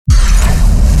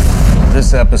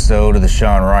This episode of The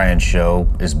Sean Ryan Show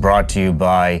is brought to you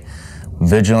by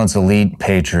Vigilance Elite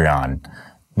Patreon.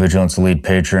 Vigilance Elite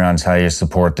Patreon is how you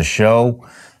support the show.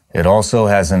 It also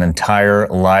has an entire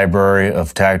library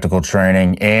of tactical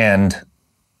training and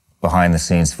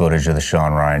behind-the-scenes footage of The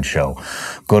Sean Ryan Show.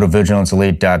 Go to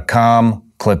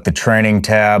vigilanceelite.com, click the training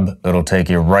tab. It'll take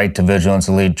you right to Vigilance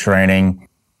Elite training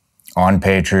on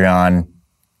Patreon.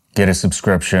 Get a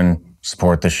subscription,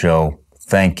 support the show.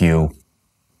 Thank you.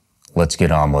 Let's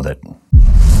get on with it.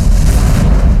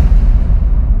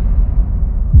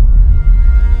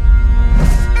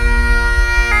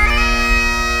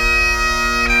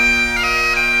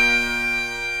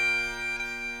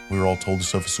 We were all told the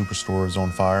Sofa Superstore is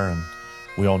on fire, and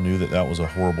we all knew that that was a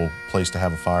horrible place to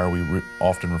have a fire. We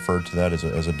often referred to that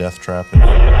as a death trap.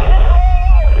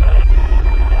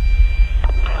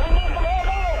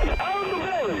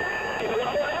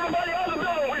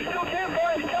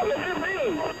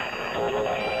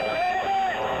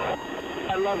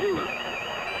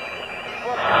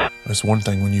 It's one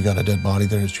thing when you got a dead body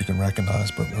there that you can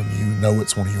recognize, but when you know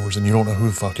it's one of yours and you don't know who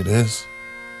the fuck it is.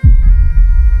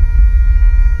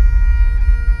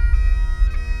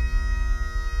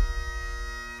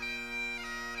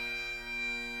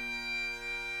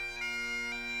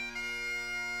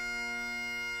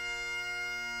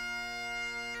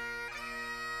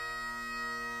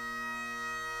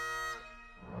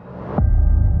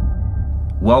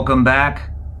 Welcome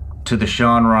back to The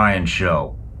Sean Ryan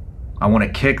Show. I want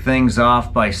to kick things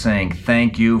off by saying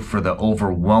thank you for the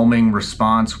overwhelming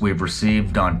response we've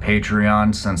received on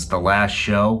Patreon since the last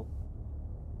show.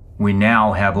 We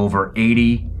now have over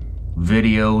 80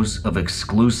 videos of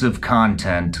exclusive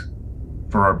content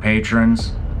for our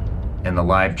patrons, and the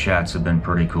live chats have been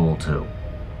pretty cool too.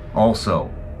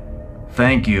 Also,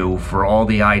 thank you for all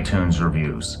the iTunes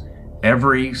reviews.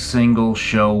 Every single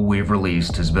show we've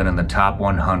released has been in the top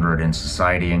 100 in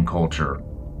society and culture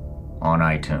on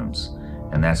iTunes,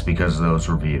 and that's because of those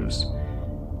reviews.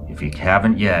 If you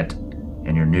haven't yet,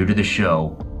 and you're new to the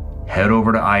show, head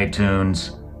over to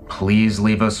iTunes, please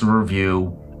leave us a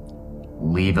review,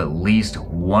 leave at least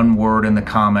one word in the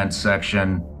comments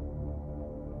section.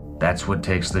 That's what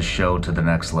takes this show to the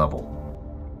next level.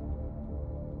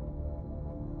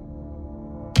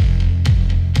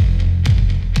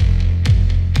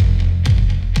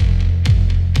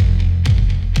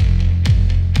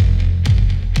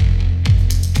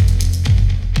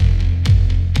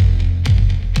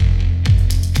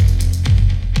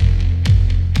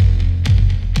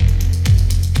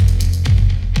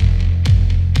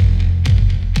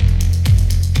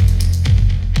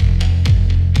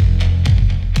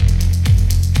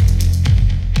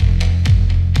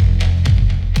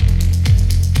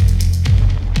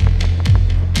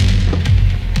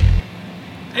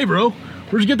 Hey, bro,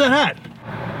 where'd you get that hat?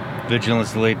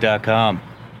 VigilanceElite.com.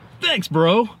 Thanks,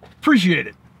 bro. Appreciate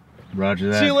it.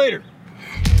 Roger that. See you later.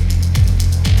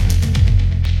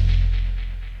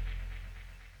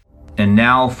 And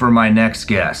now for my next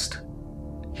guest.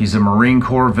 He's a Marine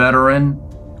Corps veteran,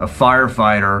 a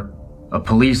firefighter, a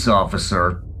police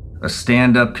officer, a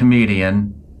stand-up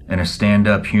comedian, and a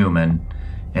stand-up human,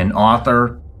 an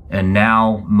author, and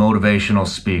now motivational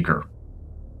speaker.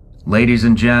 Ladies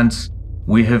and gents,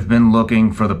 we have been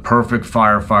looking for the perfect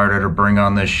firefighter to bring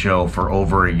on this show for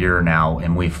over a year now,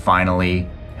 and we finally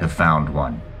have found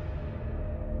one.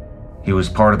 He was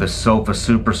part of the Sofa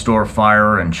Superstore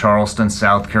fire in Charleston,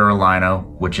 South Carolina,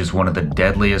 which is one of the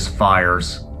deadliest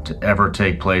fires to ever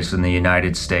take place in the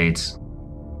United States.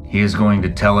 He is going to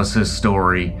tell us his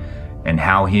story and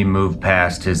how he moved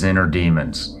past his inner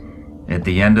demons. At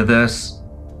the end of this,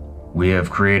 we have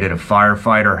created a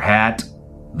firefighter hat,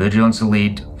 Vigilance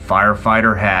Elite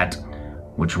firefighter hat,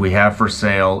 which we have for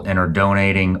sale and are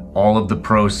donating all of the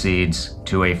proceeds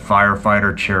to a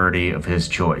firefighter charity of his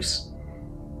choice.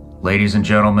 Ladies and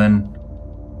gentlemen,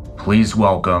 please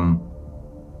welcome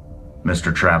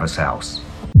Mr. Travis House.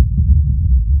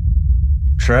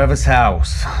 Travis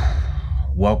House,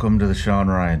 welcome to the Sean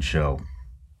Ryan Show.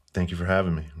 Thank you for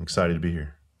having me. I'm excited to be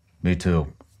here. Me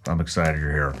too. I'm excited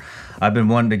you're here. I've been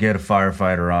wanting to get a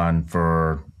firefighter on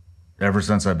for ever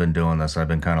since I've been doing this. I've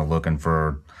been kind of looking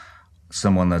for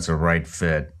someone that's a right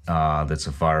fit, that's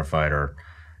a firefighter.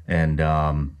 And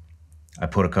I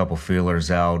put a couple feelers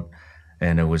out,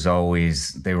 and it was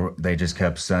always, they just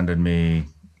kept sending me,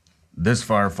 this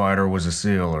firefighter was a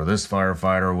SEAL, or this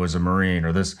firefighter was a Marine,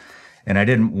 or this. And I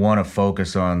didn't want to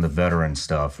focus on the veteran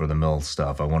stuff or the MIL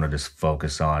stuff. I wanted to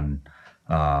focus on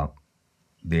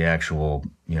the actual,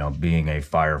 being a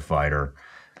firefighter.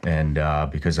 And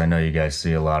because I know you guys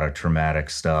see a lot of traumatic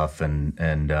stuff,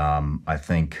 and I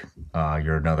think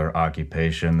you're another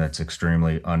occupation that's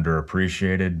extremely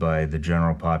underappreciated by the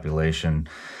general population.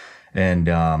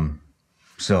 And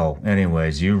so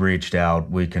anyways, you reached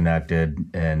out, we connected,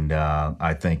 and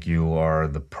I think you are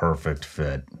the perfect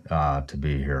fit to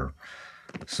be here.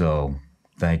 So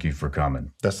thank you for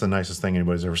coming. That's the nicest thing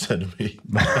anybody's ever said to me.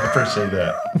 I appreciate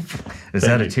that. Is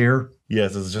that a tear?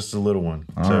 Yes, it's just a little one.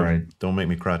 All right. Don't make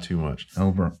me cry too much.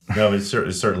 Over. No, it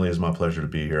certainly is my pleasure to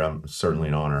be here. I'm certainly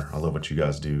an honor. I love what you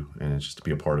guys do, and it's just to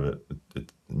be a part of it.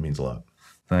 It means a lot.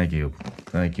 Thank you.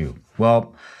 Thank you.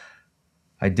 Well,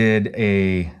 I did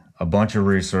a bunch of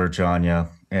research on you,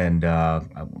 and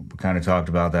we kind of talked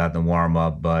about that in the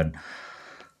warm-up, but,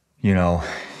 you know,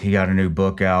 you got a new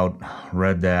book out,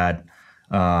 read that,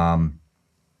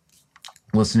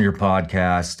 listen to your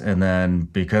podcast, and then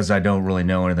because I don't really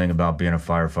know anything about being a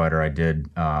firefighter,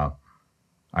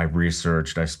 I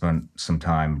researched, I spent some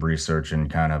time researching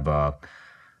kind of,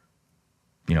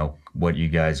 you know, what you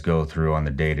guys go through on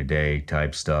the day-to-day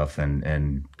type stuff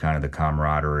and kind of the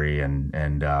camaraderie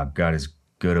and got as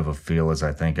good of a feel as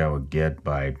I think I would get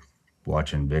by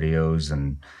watching videos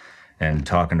and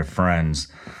talking to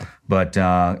friends. But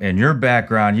in your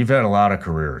background, you've had a lot of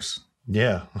careers.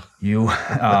 Yeah. You,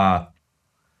 right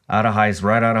out of high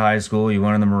school, you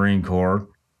went in the Marine Corps.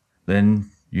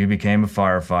 Then you became a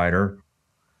firefighter.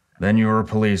 Then you were a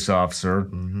police officer,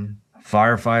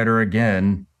 firefighter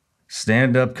again,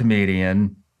 stand-up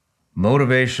comedian,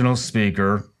 motivational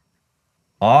speaker,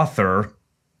 author,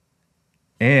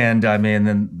 and I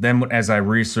mean, then as I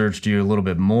researched you a little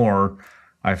bit more,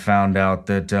 I found out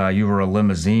that you were a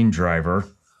limousine driver.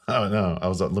 Oh, no, I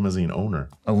was a limousine owner.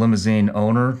 A limousine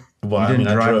owner? Well, you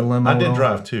didn't drive a limo? I did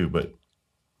drive too, but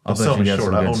I'll bet you got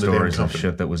some good stories of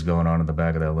shit that was going on in the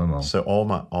back of that limo. So all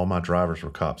my drivers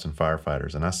were cops and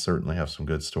firefighters, and I certainly have some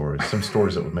good stories. Some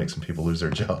stories that would make some people lose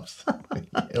their jobs.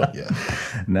 Hell yeah.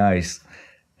 Nice.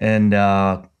 And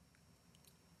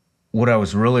what I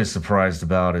was really surprised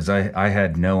about is I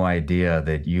had no idea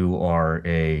that you are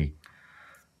a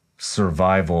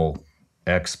survival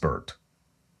expert.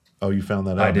 Oh, you found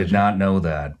that out? I did not know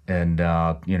that. And,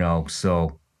 you know,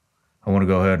 so I want to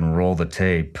go ahead and roll the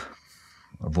tape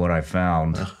of what I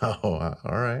found. Oh,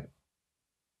 all right.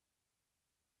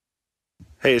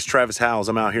 Hey, it's Travis Howes.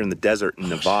 I'm out here in the desert in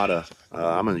Nevada.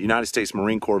 I'm a United States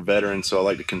Marine Corps veteran, so I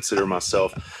like to consider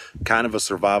myself kind of a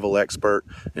survival expert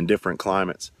in different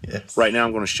climates. Yes. Right now,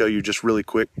 I'm going to show you just really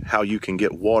quick how you can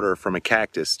get water from a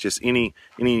cactus. Just any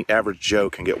average Joe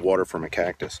can get water from a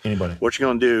cactus. Anybody. What you're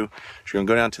going to do is you're going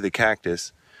to go down to the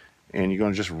cactus, and you're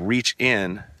going to just reach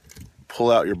in,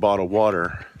 pull out your bottle of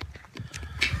water.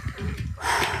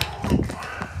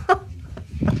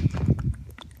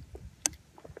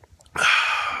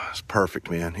 It's perfect,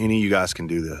 man. Any of you guys can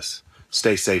do this.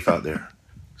 Stay safe out there.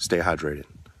 Stay hydrated.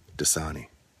 Dasani.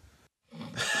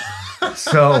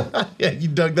 So Yeah, you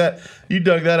dug that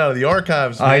out of the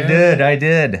archives, man. I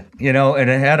did. You know, and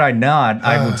had I not,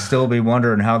 I would still be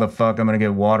wondering how the fuck I'm going to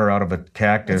get water out of a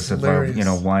cactus if I, you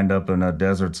know, wind up in a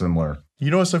desert somewhere. You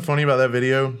know what's so funny about that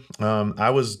video? I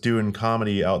was doing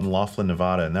comedy out in Laughlin,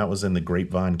 Nevada, and that was in the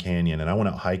Grapevine Canyon. And I went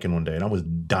out hiking one day, and I was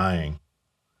dying.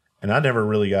 And I never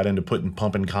really got into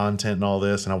pumping content and all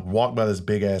this. And I walked by this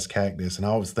big ass cactus, and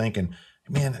I was thinking,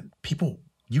 man, people,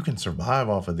 you can survive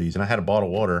off of these. And I had a bottle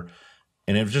of water,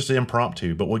 and it was just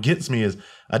impromptu. But what gets me is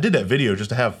I did that video just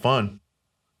to have fun.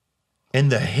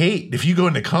 And the hate, if you go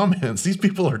into comments, these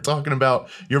people are talking about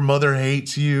your mother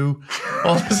hates you.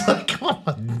 All this, like, come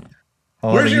on.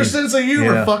 Where's your sense of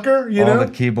humor, fucker? You all know?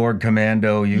 the keyboard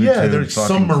commando YouTube Yeah, there's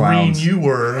some Marine clowns. you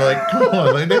were. Like, come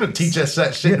on, man. They don't teach us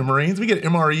that shit in the Marines. We get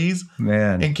MREs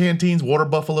Man. and canteens, water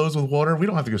buffaloes with water. We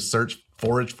don't have to go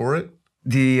forage for it.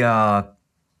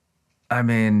 I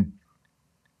mean,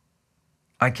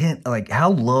 I can't, like, how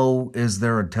low is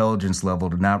their intelligence level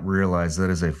to not realize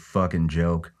that is a fucking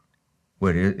joke?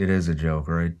 Wait, it is a joke,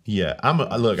 right? Yeah, I'm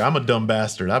a dumb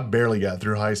bastard. I barely got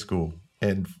through high school,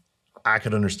 and I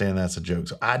could understand that's a joke.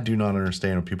 So I do not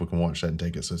understand how people can watch that and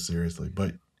take it so seriously.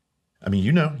 But I mean,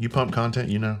 you know, you pump content,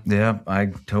 you know. Yeah, I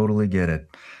totally get it.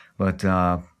 But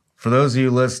for those of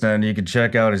you listening, you can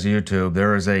check out his YouTube.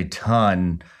 There is a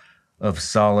ton of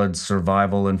solid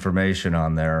survival information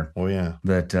on there. Oh yeah,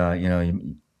 that you know,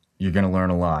 you're going to learn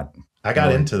a lot. I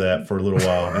got into that for a little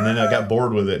while, and then I got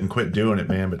bored with it and quit doing it,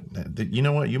 man. But you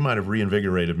know what? You might have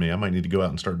reinvigorated me. I might need to go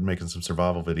out and start making some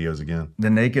survival videos again.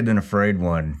 The Naked and Afraid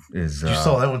one is... You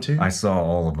saw that one too? I saw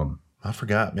all of them. I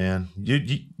forgot, man. You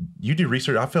do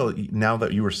research. I feel now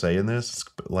that you were saying this,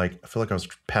 like I feel like I was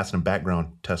passing a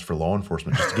background test for law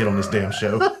enforcement just to get on this damn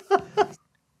show.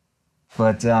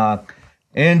 But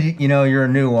and you know, you're a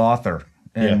new author.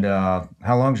 And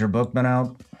how long's your book been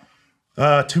out?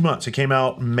 2 months. It came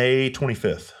out May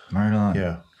 25th. Right on.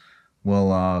 Yeah.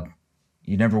 Well,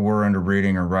 you never were into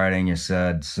reading or writing, you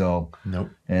said. So Nope.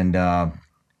 and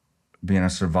being a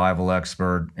survival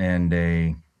expert and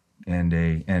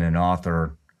an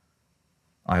author,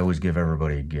 I always give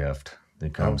everybody a gift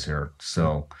that comes here.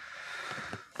 So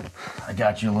I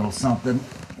got you a little something.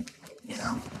 You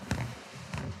know,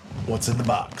 What's in the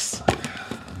box?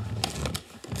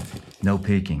 no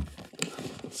peeking.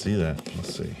 See that?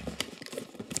 Let's see.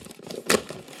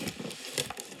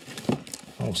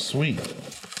 Oh, sweet.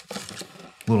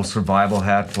 Little survival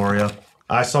hat for you.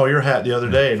 I saw your hat the other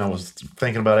day, and I was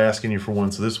thinking about asking you for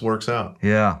one, so this works out.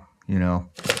 Yeah, you know.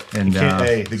 And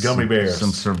Hey, the gummy bears.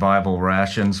 Some survival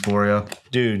rations for you.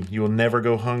 Dude, you will never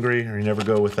go hungry, or you never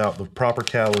go without the proper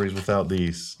calories without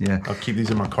these. Yeah. I'll keep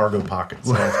these in my cargo pockets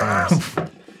at all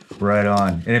times. Right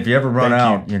on. And if you ever run Thank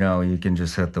out, you. you know, you can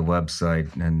just hit the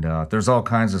website, and there's all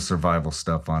kinds of survival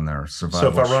stuff on there. So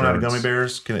Survival if I run out of shirts. gummy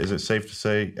bears, is it safe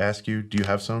to ask you, do you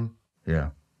have some? Yeah.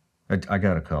 I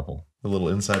got a couple. A little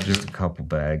inside Just a joke. couple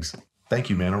bags. Thank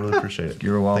you, man. I really appreciate it.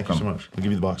 You're Thank you so welcome. much. I'll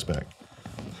give you the box back.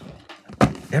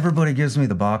 Everybody gives me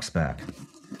the box back.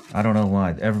 I don't know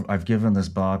why. I've given this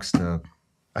box to...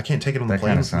 I can't take it on the That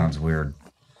plane. kind of sounds weird.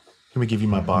 Let me give you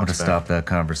my I'm going box to back. stop that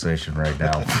conversation right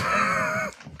now.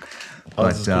 Oh,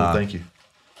 this is But, cool. Thank you.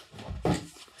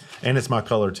 And it's my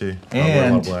color, too. I wear a lot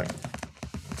And- of black.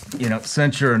 You know,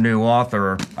 since you're a new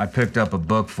author, I picked up a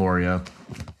book for you.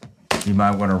 You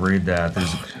might want to read that.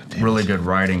 There's really good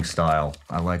writing style.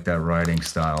 I like that writing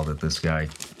style that this guy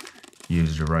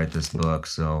used to write this book.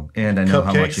 So, and I know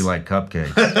how much Cupcakes? you like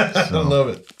cupcakes. I So love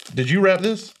it. Did you wrap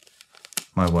this?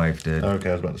 my wife did. Okay,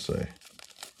 I was about to say.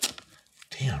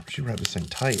 Damn, she wrapped this thing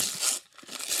tight.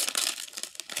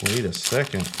 Wait a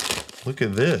second. Look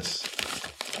at this.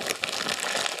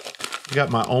 I got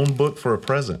my own book for a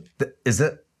present. Is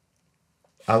it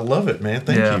I love it, man.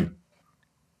 Thank Yeah. you.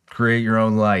 Create Your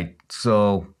Own Light?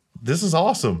 So, This is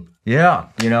awesome. yeah,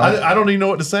 you know, I don't even know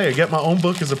what to say. I get my own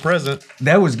book as a present,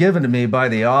 that was given to me by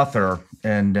the author.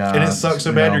 And it sucks so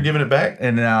you bad know, you're giving it back.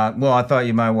 And well, I thought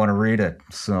you might want to read it.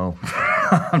 So,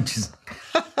 I'm just.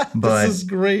 But This is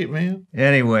great, man.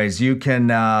 anyways, you can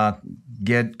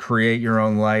Create Your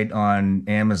Own Light on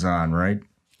Amazon, right?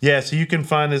 Yeah, so you can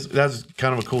find this. That's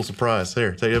kind of a cool surprise.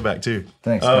 There, take it back too.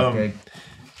 Thanks, Cupcake.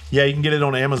 Yeah, you can get it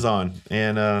on Amazon,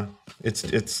 and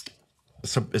it's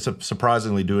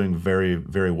surprisingly doing very,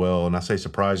 very well. And I say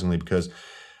surprisingly because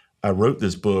I wrote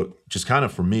this book just kind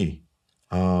of for me,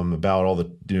 about all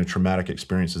the traumatic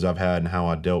experiences I've had and how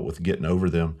I dealt with getting over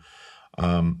them.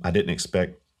 I didn't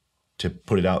expect to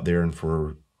put it out there and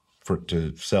for it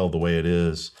to sell the way it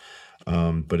is.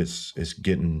 But it's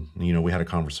getting, we had a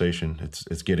conversation.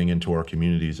 It's getting into our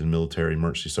communities and military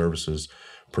emergency services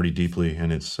pretty deeply,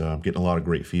 and it's getting a lot of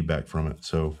great feedback from it.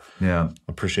 So Yeah,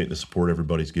 I appreciate the support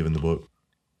everybody's given the book.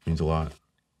 It means a lot.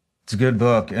 it's a good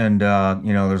book, and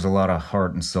there's a lot of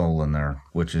heart and soul in there,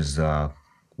 which is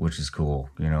cool.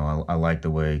 I like the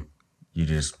way you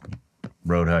just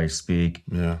wrote how you speak,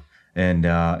 Yeah. and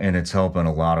it's helping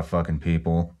a lot of fucking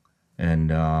people,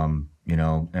 and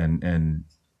and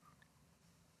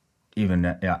even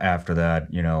after that,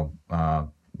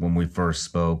 when we first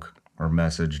spoke or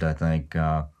messaged, I think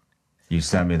you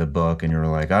sent me the book and you were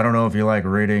like, I don't know if you like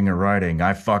reading or writing.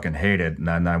 I fucking hate it. And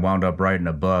then I wound up writing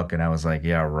a book and I was like,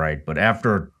 yeah, right. But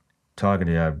after talking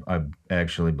to you, I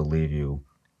actually believe you.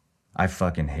 I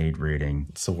fucking hate reading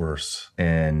It's the worst.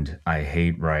 and I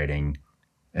hate writing.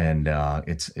 And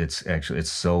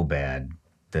it's so bad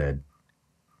that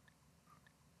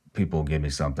people give me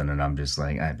something and I'm just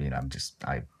like, I'm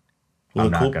Well,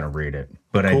 not the cool, going to read it.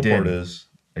 But cool I did. part is,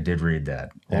 I did read that.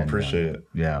 I And, appreciate it.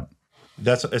 Yeah.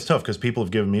 It's tough because people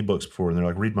have given me books before and they're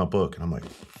like, read my book. And I'm like,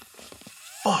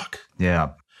 fuck.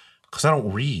 Yeah. Because I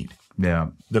don't read. Yeah.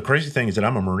 The crazy thing is that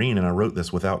I'm a Marine and I wrote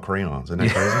this without crayons. Isn't that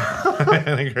crazy?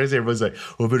 Isn't that crazy? Everybody's like,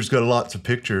 well, but it's got lots of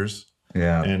pictures.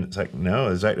 Yeah. And it's like,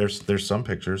 no, it's like there's some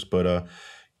pictures, but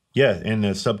yeah, and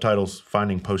the subtitles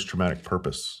finding post-traumatic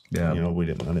purpose. Yeah. I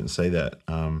didn't say that.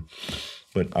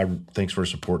 But thanks for your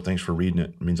support. Thanks for reading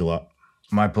it. It means a lot.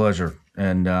 My pleasure.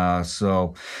 And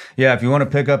so, yeah, if you want to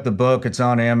pick up the book, it's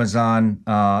on Amazon.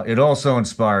 It also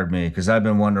inspired me because I've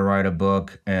been wanting to write a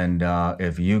book. And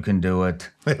if you can do it,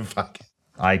 Fuck.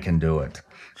 I can do it.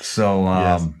 So,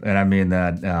 Yes. and I mean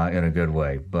that in a good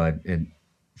way. But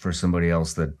for somebody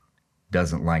else that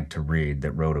doesn't like to read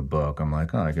that wrote a book, I'm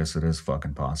like, oh, I guess it is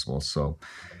fucking possible. So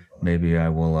maybe I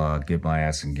will get my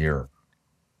ass in gear.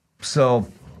 So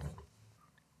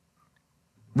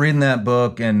reading that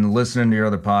book and listening to your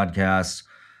other podcasts,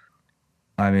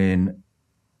 I mean,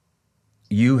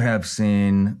 you have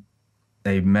seen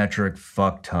a metric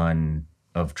fuck ton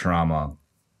of trauma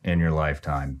in your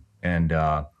lifetime, and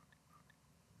a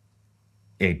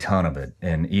ton of it.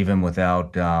 And even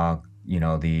without, your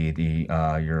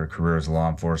career as a law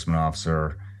enforcement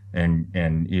officer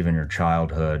and even your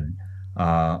childhood,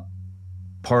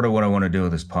 part of what I want to do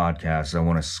with this podcast is I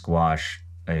want to squash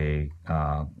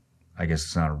I guess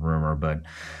it's not a rumor, but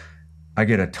I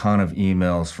get a ton of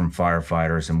emails from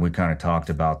firefighters, and we kind of talked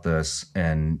about this,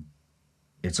 and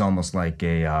it's almost like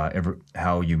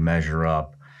how you measure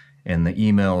up. And the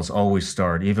emails always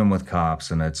start, even with cops,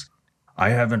 and it's, I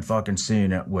haven't fucking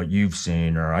seen it, what you've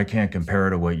seen, or I can't compare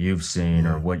to what you've seen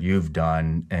or what you've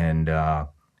done. And I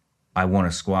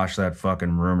want to squash that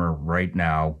fucking rumor right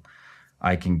now.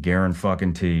 I can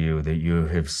guarantee you that you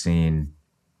have seen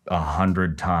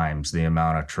 100 times the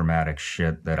amount of traumatic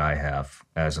shit that I have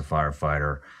as a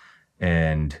firefighter.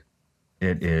 And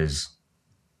it is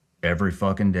every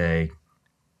fucking day,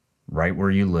 right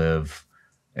where you live.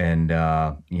 And,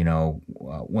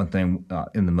 one thing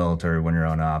in the military, when you're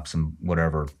on ops and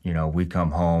whatever, we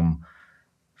come home,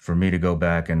 for me to go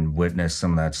back and witness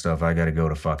some of that stuff, I got to go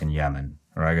to fucking Yemen,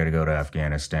 or I got to go to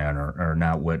Afghanistan, or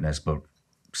not witness, but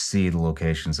see the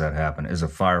locations that happen as a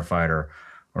firefighter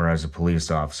or as a police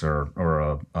officer or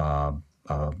a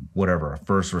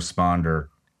first responder.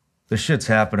 The shit's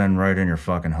happening right in your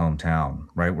fucking hometown,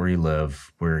 right where you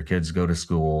live, where your kids go to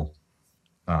school,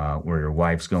 where your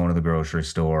wife's going to the grocery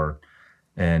store.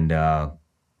 And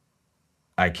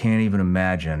I can't even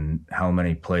imagine how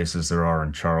many places there are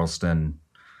in Charleston,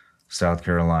 South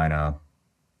Carolina,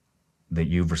 that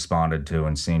you've responded to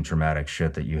and seen traumatic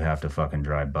shit that you have to fucking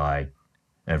drive by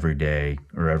every day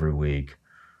or every week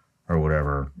or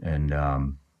whatever. And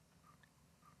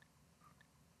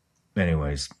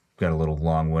anyways, got a little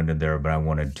long-winded there, but I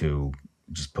wanted to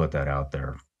just put that out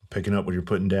there. Picking up what you're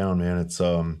putting down, man. It's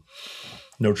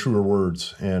no truer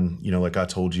words. And, like I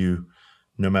told you,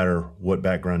 no matter what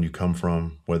background you come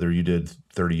from, whether you did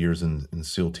 30 years in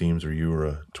SEAL teams or you were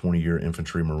a 20-year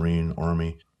infantry, Marine,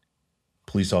 Army,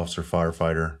 police officer,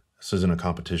 firefighter, this isn't a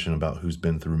competition about who's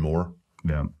been through more.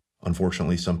 Yeah.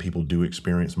 Unfortunately, some people do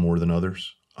experience more than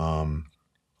others.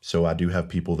 So I do have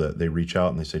people that they reach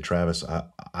out and they say, Travis,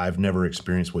 I've never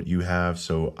experienced what you have,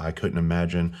 so I couldn't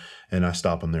imagine. And I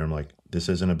stop them there. I'm like, this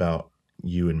isn't about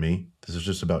you and me. This is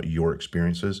just about your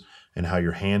experiences and how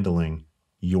you're handling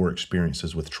your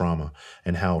experiences with trauma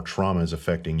and how trauma is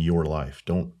affecting your life.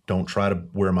 Don't try to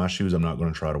wear my shoes. I'm not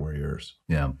going to try to wear yours.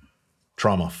 Yeah.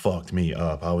 Trauma fucked me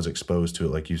up. I was exposed to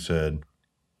it, like you said,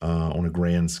 on a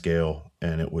grand scale,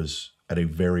 and it was at a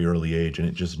very early age, and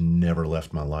it just never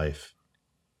left my life.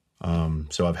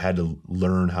 So I've had to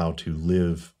learn how to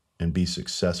live and be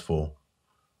successful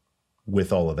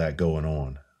with all of that going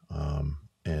on.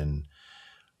 And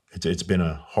it's been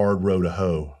a hard road to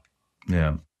hoe.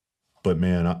 Yeah. But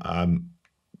man,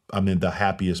 I'm in the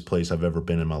happiest place I've ever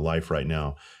been in my life right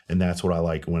now. And that's what I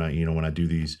like when I do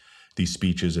these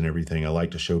speeches and everything. I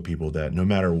like to show people that no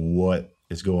matter what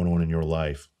is going on in your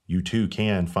life, you too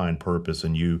can find purpose,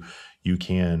 and you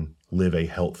can live a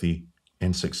healthy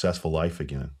and successful life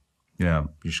again. Yeah.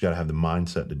 You just got to have the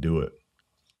mindset to do it.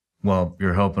 Well,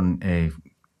 you're helping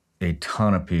a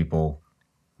ton of people.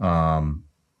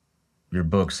 Your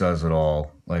book says it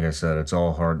all. Like I said, it's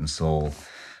all heart and soul.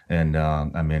 And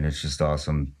it's just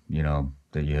awesome,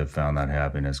 that you have found that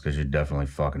happiness, because you definitely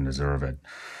fucking deserve it.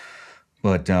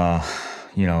 But and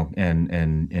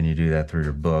you do that through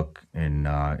your book and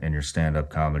your stand-up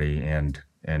comedy and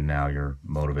now your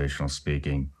motivational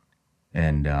speaking.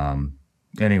 And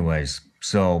anyways,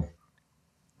 so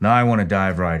now I want to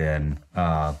dive right in,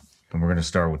 and we're going to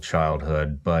start with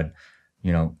childhood. But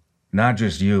not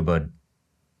just you, but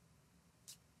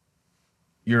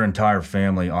your entire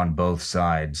family on both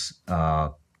sides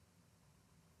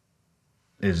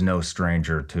is no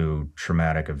stranger to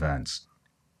traumatic events.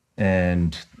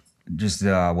 And just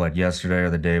yesterday or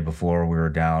the day before, we were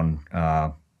down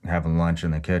having lunch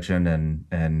in the kitchen,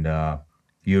 and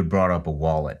you had brought up a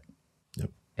wallet.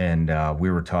 Yep. And we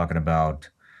were talking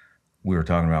about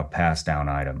passed down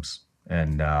items,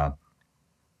 and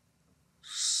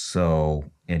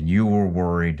and you were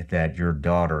worried that your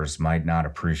daughters might not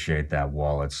appreciate that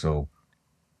wallet. So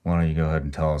why don't you go ahead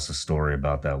and tell us a story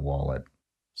about that wallet?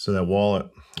 So that wallet,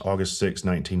 August 6,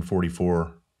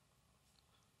 1944.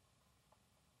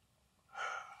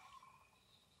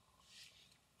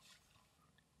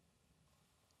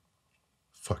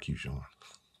 Fuck you, Sean.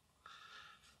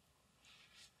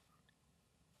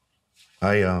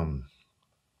 I've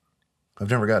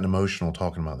never gotten emotional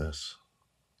talking about this.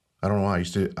 I don't know why.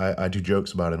 I do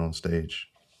jokes about it on stage,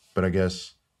 but I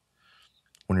guess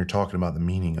when you're talking about the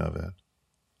meaning of it,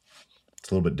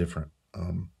 it's a little bit different.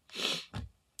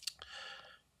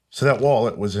 So that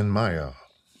wallet was in my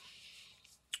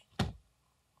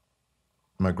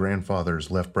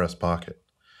grandfather's left breast pocket,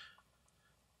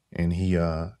 and he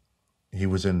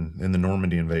was in the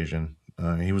Normandy invasion.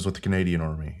 He was with the Canadian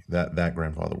Army. That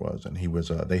grandfather was, and he was.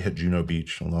 They hit Juno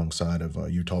Beach alongside of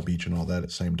Utah Beach and all that at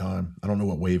the same time. I don't know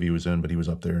what wave he was in, but he was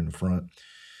up there in the front.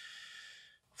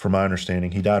 From my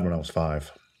understanding, he died when I was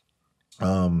 5.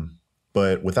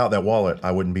 But without that wallet,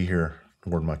 I wouldn't be here,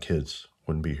 nor my kids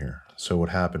wouldn't be here. So what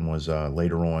happened was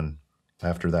later on,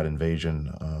 after that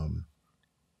invasion,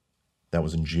 that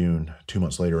was in June. 2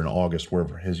 months later, in August,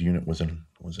 wherever his unit was in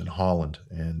Holland,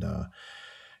 and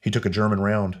he took a German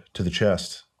round to the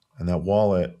chest, and that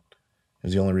wallet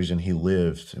is the only reason he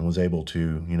lived and was able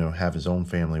to, have his own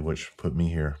family, which put me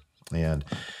here. And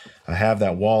I have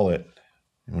that wallet,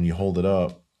 and when you hold it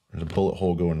up, there's a bullet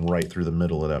hole going right through the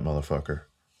middle of that motherfucker.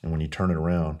 And when you turn it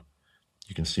around,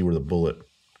 you can see where the bullet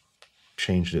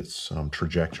changed its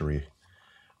trajectory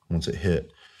once it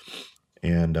hit.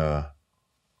 And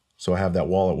so I have that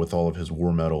wallet with all of his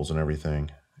war medals and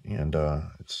everything. And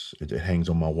it hangs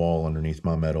on my wall underneath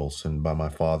my medals and by my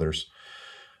father's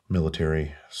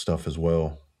military stuff as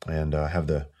well. And I have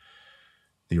the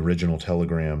original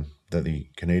telegram that the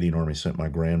Canadian Army sent my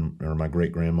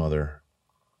great grandmother.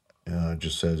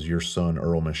 Just says, your son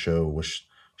Earl Michaud was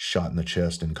shot in the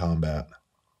chest in combat,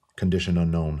 condition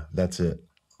unknown. That's it.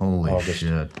 Holy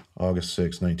shit! August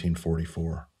 6,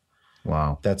 1944.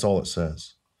 Wow. That's all it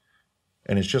says.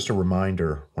 And it's just a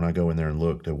reminder when I go in there and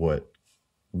look at what,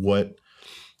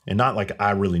 and not like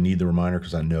I really need the reminder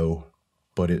because I know,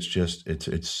 but it's just,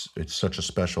 it's such a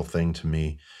special thing to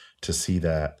me to see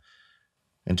that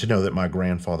and to know that my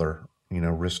grandfather,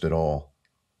 risked it all,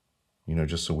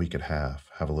 just so we could have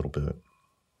a little bit.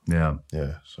 Yeah.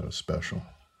 Yeah. So it's special.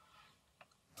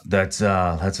 That's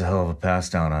a hell of a pass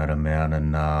down item, man.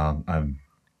 And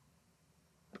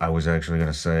I was actually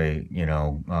going to say,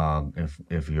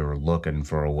 if you're looking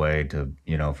for a way to,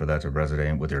 for that to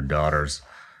resonate with your daughters,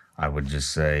 I would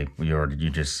just say, you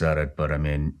just said it, but I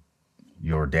mean,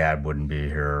 your dad wouldn't be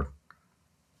here.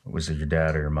 Was it your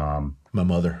dad or your mom? My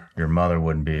mother. Your mother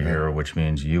wouldn't be here, which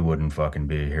means you wouldn't fucking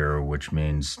be here, which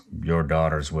means your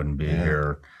daughters wouldn't be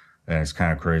here. And it's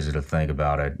kind of crazy to think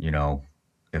about it,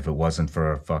 if it wasn't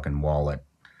for a fucking wallet.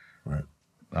 Right.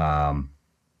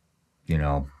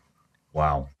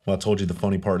 Wow. Well, I told you the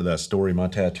funny part of that story. My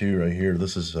tattoo right here,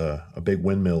 this is a big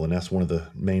windmill, and that's one of the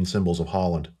main symbols of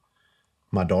Holland.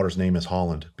 My daughter's name is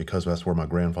Holland because that's where my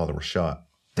grandfather was shot.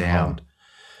 Damn. Holland.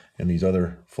 And these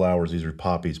other flowers, these are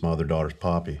poppies. My other daughter's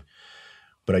Poppy.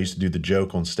 But I used to do the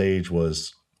joke on stage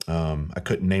was I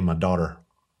couldn't name my daughter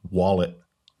Wallet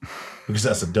because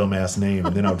that's a dumbass name.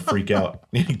 And then I would freak out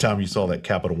anytime you saw that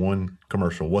Capital One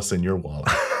commercial. What's in your wallet?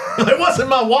 It wasn't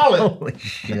my wallet. Holy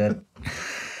shit.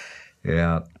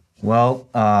 Yeah. Well,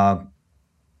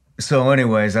 so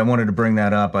anyways, I wanted to bring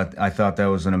that up. I thought that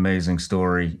was an amazing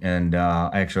story. And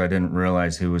actually, I didn't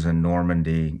realize he was in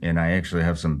Normandy. And I actually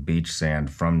have some beach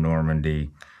sand from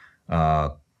Normandy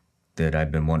that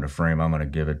I've been wanting to frame. I'm going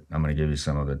to give you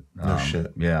some of it. No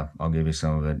shit. Yeah, I'll give you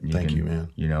some of it. Thank you, man.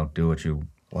 Do what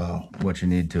you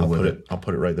need to with it. I'll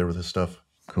put it right there with this stuff.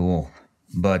 Cool.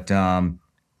 But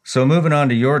so moving on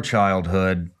to your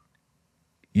childhood,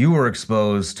 you were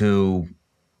exposed to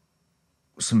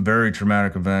some very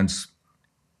traumatic events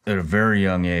at a very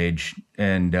young age,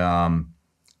 and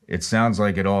it sounds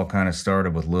like it all kind of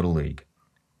started with Little League.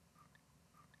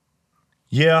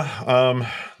 Yeah,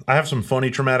 I have some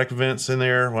funny traumatic events in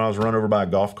there. When I was run over by a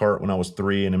golf cart when I was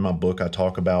 3, and in my book I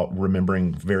talk about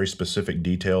remembering very specific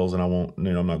details, and I'm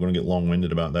not going to get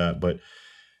long-winded about that, but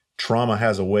trauma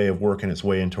has a way of working its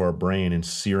way into our brain and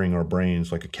searing our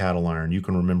brains like a cattle iron. You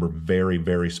can remember very,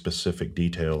 very specific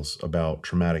details about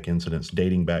traumatic incidents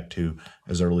dating back to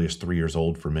as early as 3 years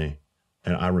old for me.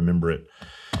 And I remember it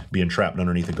being trapped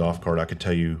underneath a golf cart. I could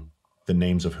tell you the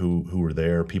names of who were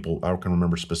there. People, I can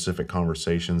remember specific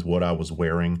conversations, what I was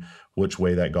wearing, which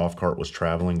way that golf cart was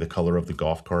traveling, the color of the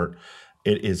golf cart.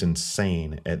 It is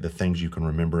insane at the things you can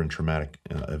remember in traumatic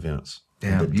events.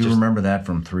 Damn, you remember that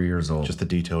from 3 years old. Just the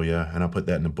detail, yeah. And I put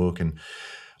that in the book. And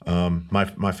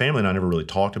my family and I never really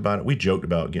talked about it. We joked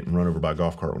about getting run over by a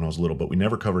golf cart when I was little, but we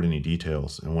never covered any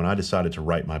details. And when I decided to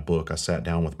write my book, I sat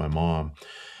down with my mom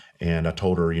and I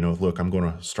told her, look, I'm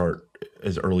going to start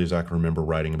as early as I can remember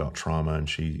writing about trauma. And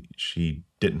she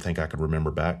didn't think I could remember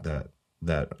back that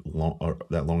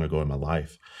long ago in my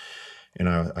life. And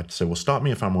I said, well, stop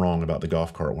me if I'm wrong about the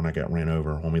golf cart when I got ran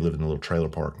over when we lived in a little trailer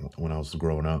park when I was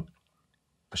growing up.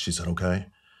 She said, okay.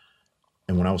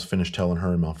 And when I was finished telling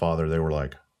her and my father, they were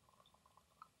like,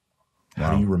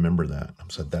 how do you remember that? I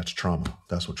said, that's trauma.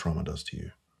 That's what trauma does to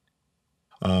you.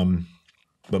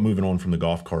 But moving on from the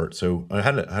golf cart, so I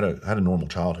had a normal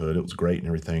childhood. It was great and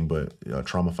everything, but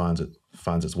trauma finds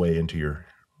its way into your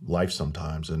life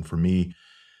sometimes. And for me,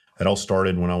 it all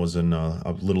started when I was in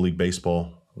Little League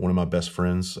baseball. One of my best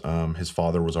friends, his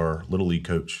father was our Little League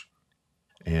coach,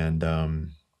 and I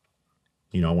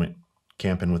went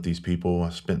camping with these people.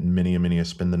 I spent many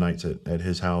spend the nights at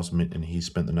his house, and he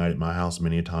spent the night at my house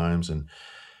many times. And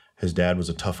his dad was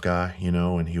a tough guy,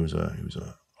 and he was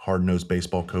a hard-nosed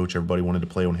baseball coach. Everybody wanted to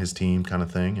play on his team kind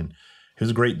of thing. And he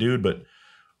was a great dude. But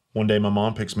one day my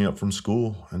mom picks me up from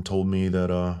school and told me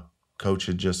that coach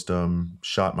had just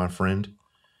shot my friend,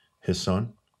 his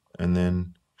son, and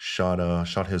then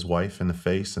shot his wife in the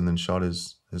face, and then shot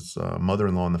his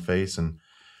mother-in-law in the face, and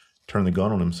turned the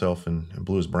gun on himself and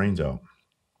blew his brains out.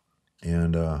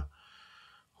 And I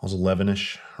was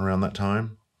 11-ish around that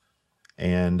time.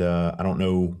 And I don't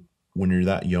know, when you're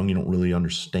that young, you don't really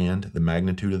understand the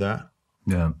magnitude of that.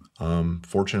 Yeah.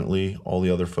 Fortunately, all the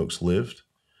other folks lived.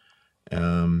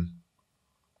 But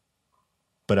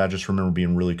I just remember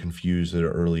being really confused at an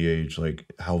early age, like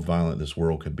how violent this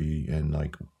world could be, and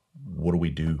like, what do we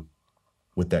do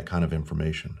with that kind of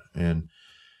information? And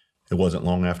it wasn't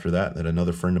long after that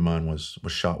another friend of mine was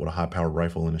shot with a high-powered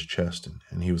rifle in his chest,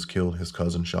 and he was killed. His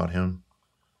cousin shot him.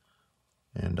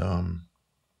 And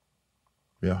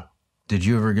yeah. Did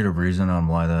you ever get a reason on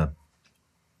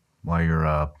why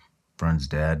your friend's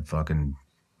dad fucking?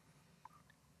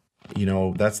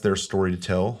 That's their story to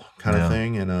tell, kind of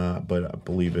thing. And but I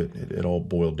believe it all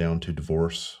boiled down to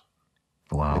divorce.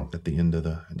 Wow. At the end of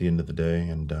the day,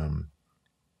 and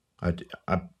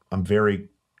I'm very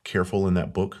careful in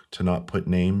that book to not put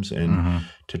names and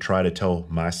to try to tell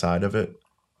my side of it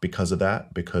because of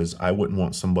that, because I wouldn't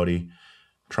want somebody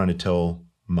trying to tell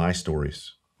my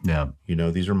stories. Yeah.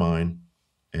 These are mine,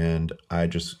 and I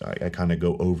kind of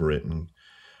go over it and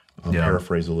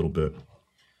paraphrase a little bit.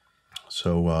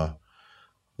 So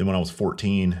then when I was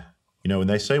 14, and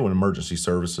they say when emergency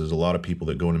services, a lot of people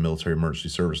that go into military emergency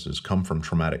services come from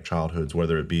traumatic childhoods,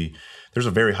 whether it be, there's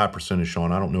a very high percentage,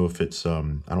 Sean. I don't know if it's, I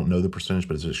don't know the percentage,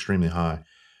 but it's extremely high,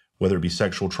 whether it be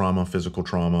sexual trauma, physical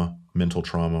trauma, mental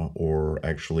trauma, or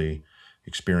actually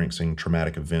experiencing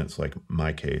traumatic events like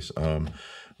my case.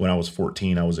 When I was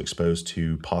 14, I was exposed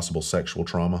to possible sexual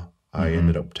trauma. I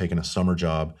ended up taking a summer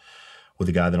job with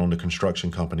a guy that owned a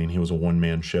construction company, and he was a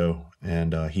one-man show,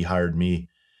 and he hired me.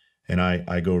 And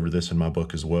I go over this in my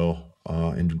book as well,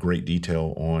 in great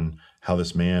detail on how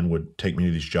this man would take me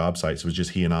to these job sites. It was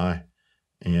just he and I.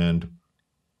 And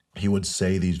he would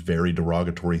say these very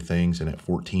derogatory things. And at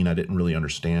 14, I didn't really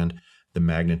understand the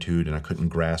magnitude, and I couldn't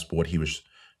grasp what he was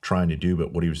trying to do.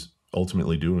 But what he was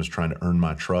ultimately doing was trying to earn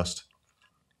my trust.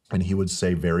 And he would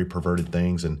say very perverted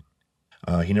things. And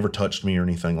he never touched me or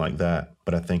anything like that.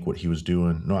 But I think what he was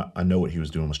doing, I know what he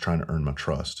was doing, was trying to earn my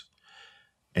trust.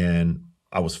 And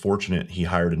I was fortunate. He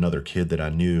hired another kid that I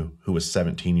knew who was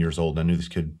 17 years old. And I knew this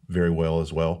kid very well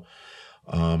as well.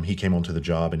 He came onto the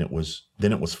job, and it was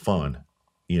fun,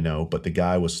 but the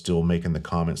guy was still making the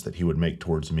comments that he would make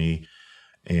towards me.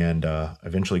 And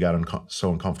eventually got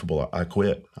so uncomfortable, I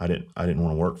quit. I didn't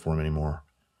want to work for him anymore.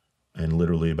 And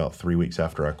literally about 3 weeks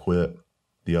after I quit,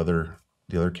 the other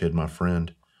kid, my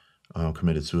friend,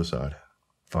 committed suicide.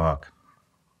 Fuck.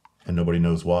 And nobody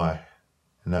knows why.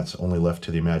 And that's only left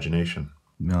to the imagination.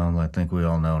 No, I think we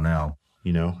all know now.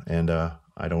 And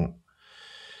I don't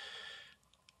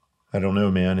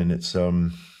know, man. And it's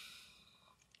that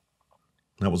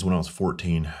was when I was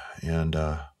 14, and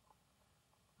I'd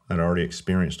already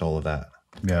experienced all of that.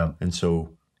 Yeah. And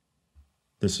so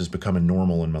this is becoming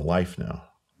normal in my life now.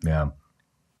 Yeah.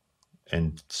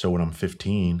 And so when I'm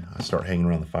 15, I start hanging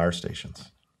around the fire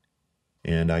stations,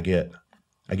 and I get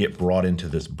brought into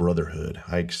this brotherhood.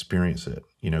 I experience it,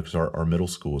 because our middle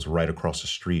school is right across the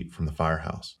street from the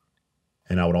firehouse.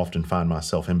 And I would often find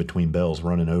myself in between bells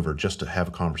running over just to have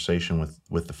a conversation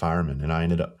with the firemen. And I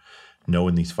ended up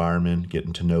knowing these firemen,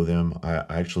 getting to know them. I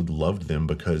actually loved them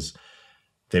because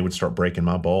they would start breaking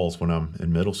my balls when I'm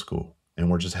in middle school,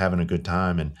 and we're just having a good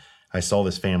time. And I saw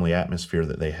this family atmosphere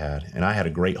that they had, and I had a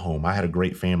great home. I had a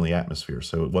great family atmosphere.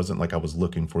 So it wasn't like I was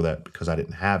looking for that because I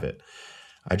didn't have it.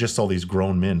 I just saw these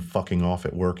grown men fucking off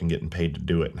at work and getting paid to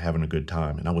do it and having a good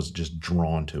time. And I was just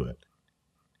drawn to it.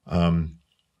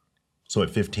 So at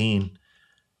 15,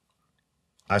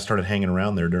 I started hanging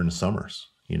around there during the summers,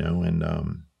 and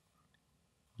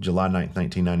July 9th,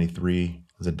 1993,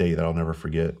 was a day that I'll never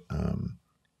forget.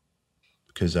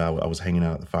 Because I was hanging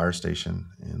out at the fire station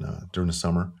during the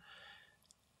summer.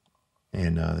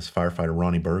 And this firefighter,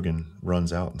 Ronnie Bergen,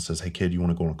 runs out and says, "Hey, kid, you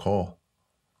want to go on a call?"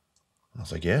 And I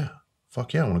was like, "Yeah,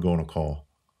 fuck yeah, I want to go on a call."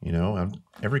 You know,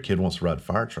 every kid wants to ride a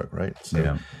fire truck, right?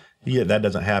 So, yeah, that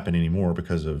doesn't happen anymore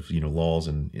because of, laws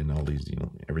and all these,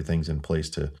 everything's in place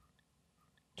to,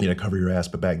 cover your ass.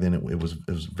 But back then it was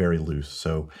very loose.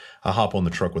 So I hop on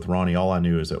the truck with Ronnie. All I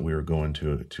knew is that we were going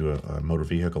to a motor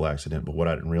vehicle accident. But what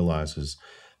I didn't realize is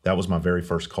that was my very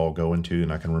first call going to,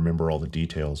 and I can remember all the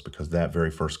details because that very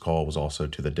first call was also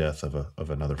to the death of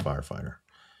another firefighter.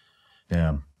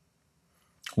 Damn.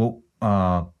 Well,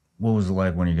 what was it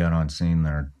like when you got on scene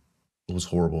there? It was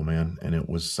horrible, man. And it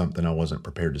was something I wasn't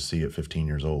prepared to see at 15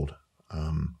 years old.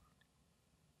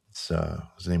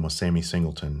 His name was Sammy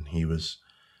Singleton.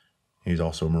 He's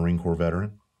also a Marine Corps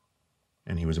veteran,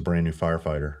 and he was a brand new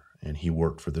firefighter, and he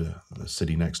worked for the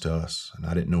city next to us. And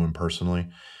I didn't know him personally.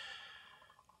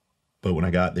 But when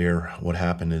I got there, what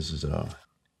happened is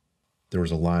there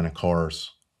was a line of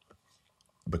cars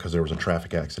because there was a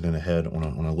traffic accident ahead on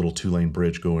a little 2-lane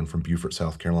bridge going from Beaufort,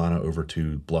 South Carolina over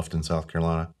to Bluffton, South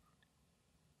Carolina.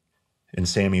 And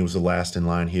Sammy was the last in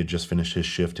line. He had just finished his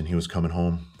shift and he was coming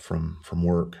home from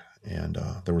work. And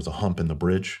there was a hump in the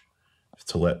bridge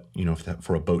to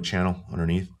for a boat channel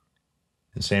underneath.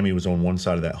 And Sammy was on one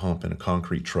side of that hump and a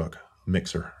concrete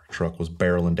mixer truck was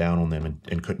barreling down on them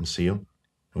and couldn't see him.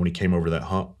 And when he came over that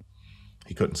hump,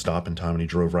 he couldn't stop in time and he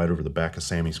drove right over the back of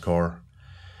Sammy's car.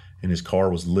 And his car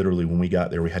was literally, when we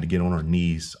got there, we had to get on our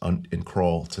knees and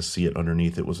crawl to see it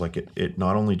underneath. It was like it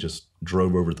not only just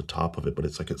drove over the top of it, but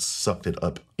it's like it sucked it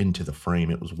up into the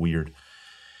frame. It was weird.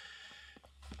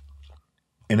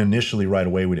 And initially, right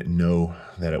away, we didn't know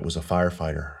that it was a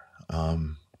firefighter.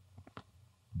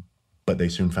 But they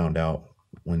soon found out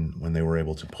when they were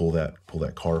able to pull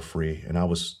that car free. And I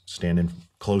was standing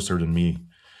closer than me,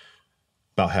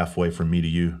 about halfway from me to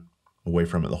you, away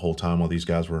from it the whole time while these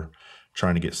guys were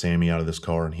trying to get Sammy out of this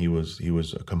car. And he was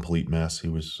a complete mess. He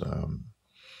was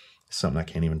something I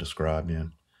can't even describe,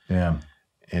 man. Yeah.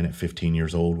 And at 15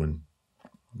 years old, when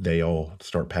they all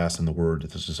start passing the word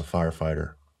that this is a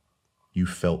firefighter, you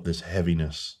felt this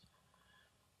heaviness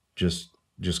just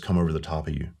come over the top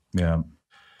of you. Yeah.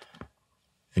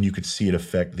 And you could see it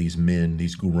affect these men,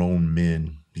 these grown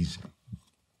men. These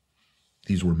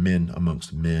were men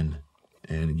amongst men.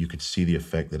 And you could see the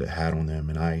effect that it had on them.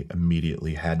 And I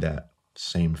immediately had that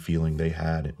same feeling they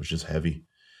had. It was just heavy.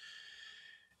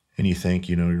 And you think,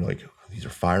 you're like, these are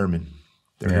firemen.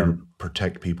 They're here to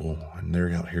protect people. And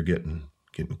they're out here getting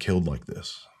killed like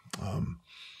this. And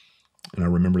I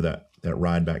remember that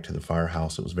ride back to the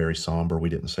firehouse. It was very somber. We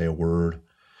didn't say a word.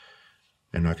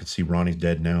 And I could see Ronnie's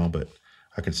dead now, but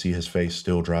I could see his face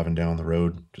still driving down the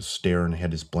road, just staring. He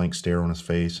had this blank stare on his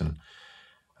face. And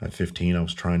at 15, I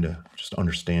was trying to just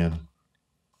understand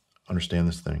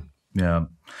this thing. Yeah.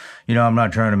 I'm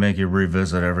not trying to make you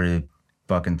revisit every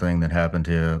fucking thing that happened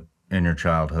to you in your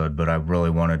childhood, but I really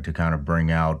wanted to kind of bring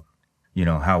out,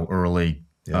 how early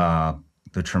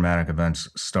the traumatic events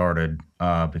started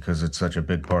because it's such a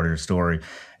big part of your story.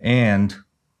 And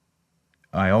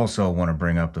I also want to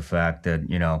bring up the fact that,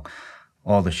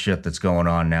 all the shit that's going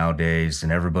on nowadays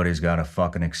and everybody's got a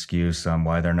fucking excuse on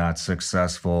why they're not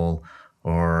successful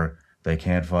or they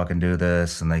can't fucking do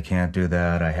this and they can't do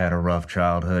that. I had a rough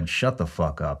childhood. Shut the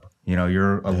fuck up.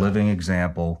 You're a living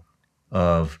example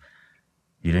of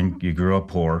you grew up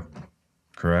poor,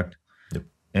 correct? Yep.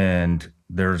 And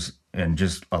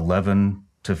just 11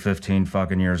 to 15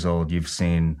 fucking years old, you've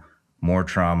seen more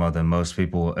trauma than most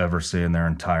people will ever see in their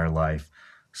entire life.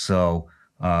 So,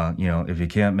 if you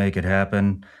can't make it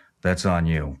happen, that's on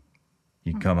you.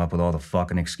 You can come up with all the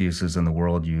fucking excuses in the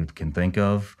world you can think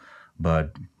of,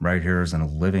 but right here is a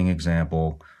living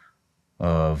example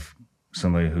of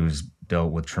somebody who's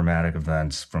dealt with traumatic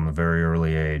events from a very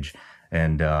early age,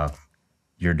 and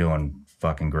you're doing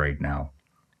fucking great now.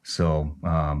 So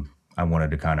I wanted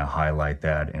to kind of highlight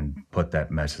that and put that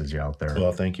message out there.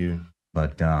 Well, thank you.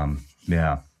 But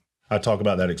yeah. I talk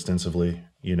about that extensively.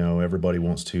 Everybody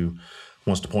wants to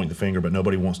point the finger, but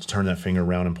nobody wants to turn that finger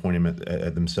around and point them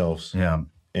at themselves. Yeah.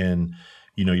 And,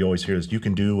 you always hear this, you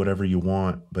can do whatever you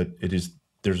want, but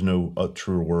there's no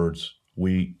truer words.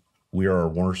 We are our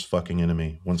worst fucking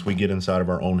enemy. Once we get inside of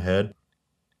our own head,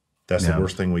 that's the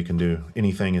worst thing we can do.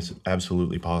 Anything is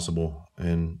absolutely possible.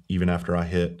 And even after I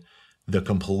hit the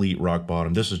complete rock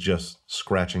bottom, this is just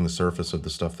scratching the surface of the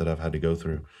stuff that I've had to go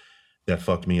through that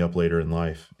fucked me up later in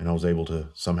life. And I was able to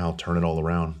somehow turn it all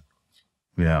around.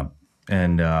 Yeah.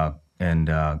 And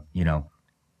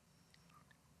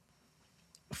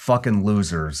fucking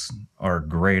losers are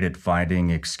great at finding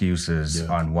excuses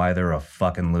on why they're a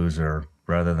fucking loser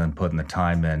rather than putting the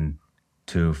time in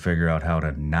to figure out how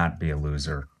to not be a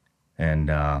loser. And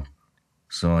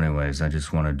so anyways, I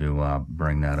just wanted to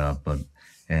bring that up, but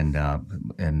and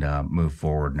move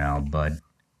forward now. But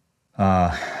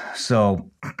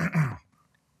so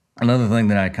another thing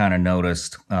that I kind of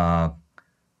noticed,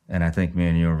 and I think me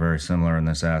and you are very similar in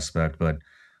this aspect, but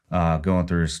going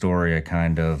through your story, I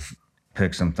kind of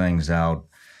picked some things out.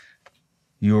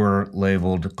 You were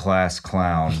labeled class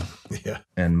clown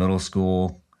in middle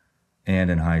school and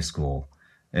in high school.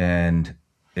 And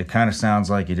it kind of sounds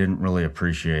like you didn't really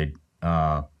appreciate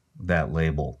that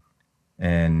label.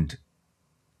 And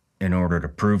in order to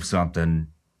prove something,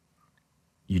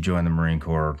 you joined the Marine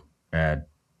Corps at,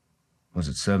 was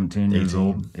it 17 years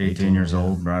old? 18 years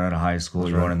old, right out of high school.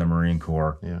 You went in the Marine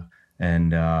Corps. Yeah.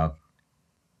 And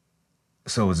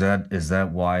so is that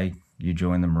why you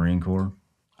joined the Marine Corps?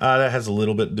 That has a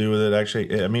little bit to do with it,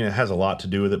 actually. I mean, it has a lot to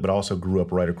do with it, but I also grew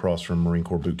up right across from Marine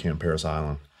Corps Boot Camp Parris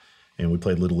Island. And we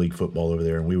played Little League football over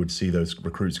there, and we would see those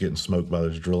recruits getting smoked by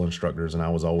those drill instructors, and I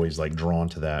was always, like, drawn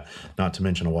to that. Not to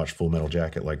mention I watched Full Metal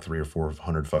Jacket like 300 or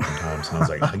 400 fucking times, and I was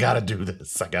like, I got to do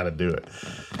this. I got to do it.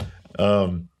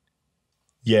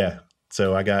 Yeah.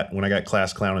 So when I got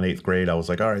class clown in 8th grade, I was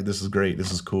like, all right, this is great.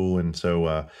 This is cool. And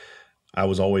so I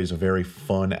was always a very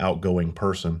fun, outgoing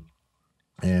person.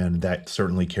 And that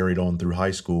certainly carried on through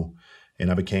high school. And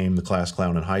I became the class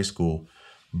clown in high school.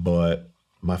 But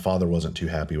my father wasn't too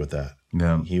happy with that.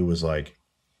 No. He was like,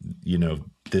 you know,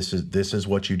 this is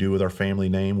what you do with our family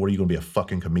name. What are you going to be, a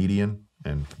fucking comedian?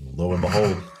 And lo and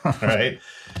behold, right?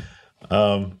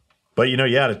 But, you know,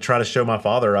 yeah, to try to show my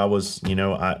father I was, you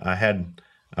know,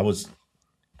 I was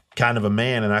kind of a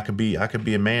man, and I could be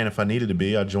a man if I needed to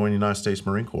be. I joined the United States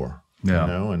Marine Corps, you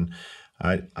know, and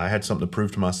I had something to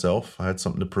prove to myself. I had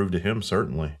something to prove to him,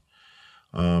 certainly.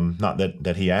 Not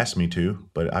that he asked me to,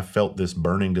 but I felt this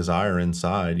burning desire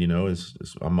inside, you know,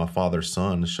 I'm my father's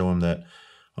son, to show him that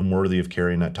I'm worthy of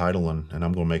carrying that title, and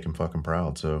I'm going to make him fucking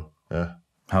proud. So, yeah.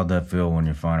 How'd that feel when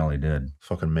you finally did?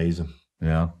 Fucking amazing.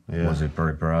 Yeah? Was he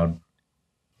pretty proud?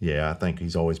 Yeah, I think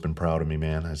he's always been proud of me,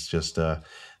 man. It's just, but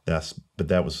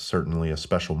that was certainly a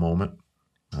special moment.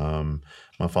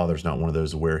 My father's not one of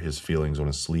those to wear his feelings on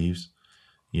his sleeves,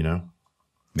 you know?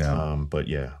 Yeah. But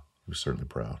yeah, he was certainly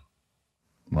proud.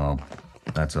 Well,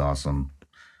 that's awesome.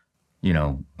 You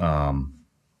know,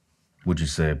 would you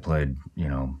say it played, you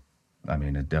know, I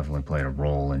mean, it definitely played a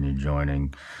role in you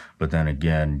joining, but then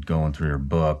again, going through your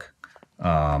book,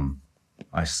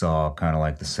 I saw kind of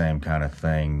like the same kind of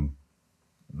thing,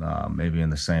 maybe in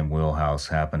the same wheelhouse,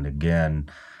 happened again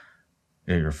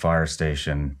at your fire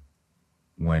station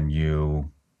when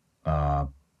you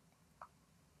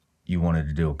wanted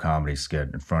to do a comedy skit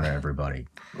in front of everybody.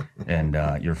 And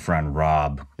your friend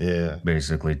Rob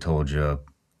basically told you,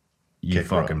 you kick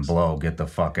fucking rocks. Blow, get the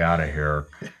fuck out of here.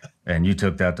 And you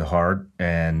took that to heart,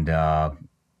 and I'll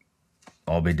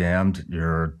be damned,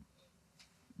 you're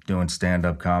doing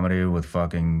stand-up comedy with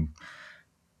fucking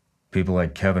people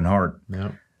like Kevin Hart.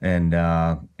 Yep.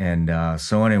 And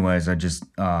so anyways,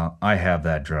 I have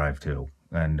that drive too.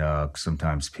 And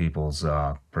sometimes people's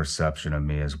perception of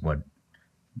me is what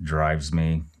drives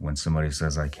me when somebody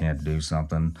says I can't do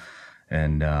something.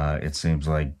 And it seems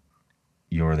like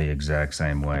you're the exact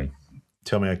same way.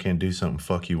 Tell me I can't do something,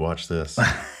 fuck you, watch this.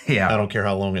 Yeah. I don't care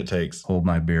how long it takes. Hold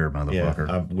my beer, motherfucker.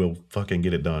 Yeah, I will fucking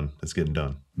get it done. It's getting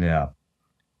done. Yeah.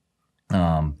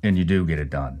 And you do get it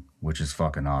done, which is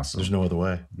fucking awesome. There's no other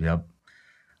way. Yep.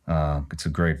 It's a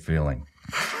great feeling.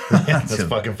 That's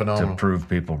fucking phenomenal. To prove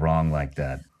people wrong like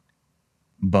that.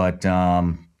 But,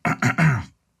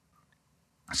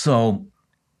 so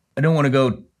I don't want to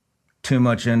go too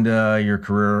much into your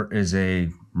career as a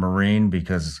Marine,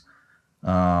 because,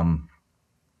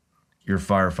 your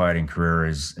firefighting career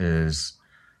is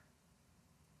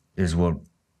what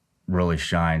really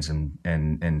shines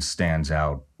and stands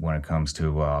out when it comes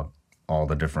to all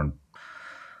the different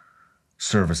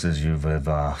services you've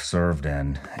served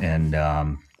in.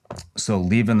 And so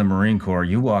leaving the Marine Corps,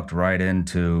 you walked right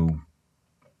into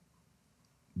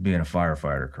being a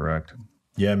firefighter, correct?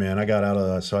 Yeah, man. I got out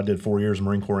of so I did 4 years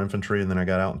Marine Corps infantry, and then I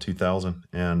got out in 2000.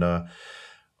 And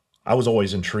I was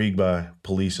always intrigued by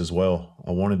police as well. I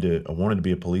wanted to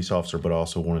be a police officer, but I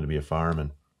also wanted to be a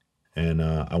fireman. And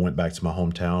I went back to my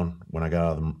hometown when I got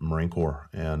out of the Marine Corps,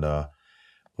 and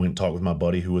went and talked with my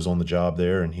buddy who was on the job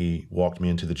there, and he walked me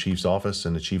into the chief's office,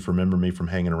 and the chief remembered me from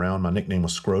hanging around. My nickname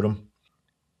was Scrotum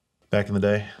back in the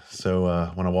day.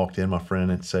 So when I walked in, my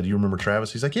friend said, "You remember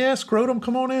Travis?" He's like, "Yeah, Scrotum,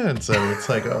 come on in." So it's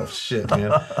like, oh shit,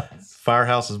 man.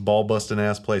 Firehouse is ball busting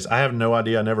ass place. I have no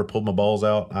idea. I never pulled my balls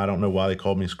out. I don't know why they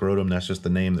called me Scrotum. That's just the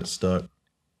name that stuck.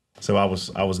 So I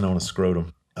was known as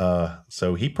Scrotum.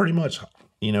 So he pretty much,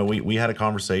 we had a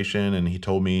conversation, and he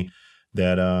told me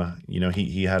that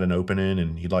he had an opening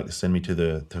and he'd like to send me to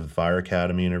the fire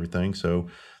academy and everything. So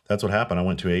that's what happened. I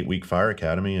went to an 8-week fire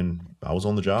academy, and I was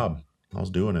on the job. I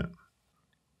was doing it.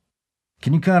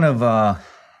 Can you kind of,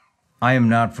 I am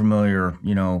not familiar,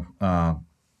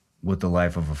 with the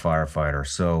life of a firefighter.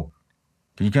 So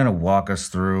can you kind of walk us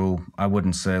through, I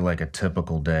wouldn't say like a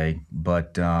typical day,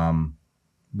 but,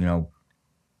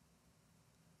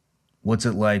 what's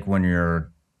it like when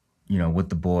you're, with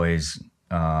the boys?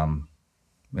 And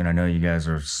I know you guys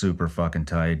are super fucking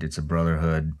tight. It's a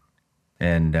brotherhood.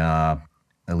 And at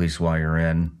least while you're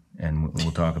in, and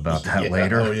we'll talk about that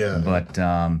later. Oh, yeah. But,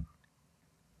 can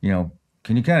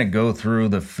you kind of go through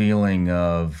the feeling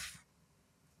of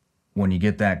when you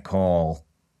get that call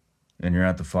and you're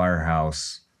at the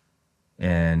firehouse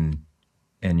and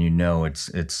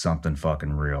it's something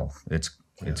fucking real. It's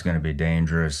going to be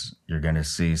dangerous. You're going to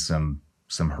see some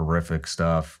horrific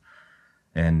stuff.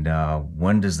 And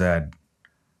when does that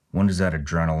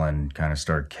adrenaline kind of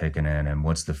start kicking in, and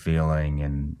what's the feeling,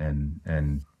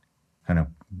 and kind of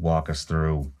walk us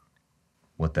through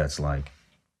what that's like?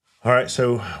 All right.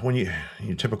 So when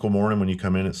your typical morning, when you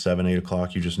come in at 7, 8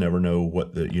 o'clock, you just never know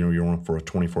what you're on for a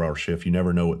 24-hour shift. You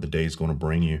never know what the day is going to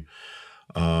bring you.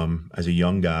 As a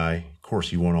young guy, of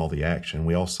course, you want all the action.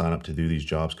 We all sign up to do these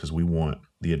jobs because we want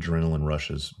the adrenaline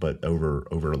rushes, but over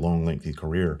a long, lengthy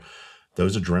career,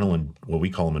 those adrenaline, what we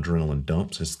call them adrenaline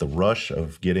dumps, it's the rush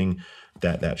of getting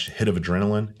that hit of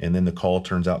adrenaline, and then the call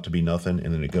turns out to be nothing,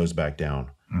 and then it goes back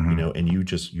down. Mm-hmm. And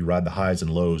you ride the highs and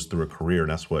lows through a career,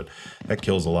 and that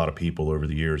kills a lot of people over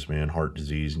the years, man. Heart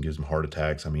disease, and gives them heart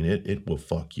attacks. I mean, it will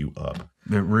fuck you up.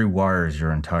 It rewires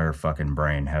your entire fucking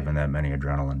brain having that many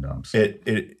adrenaline dumps.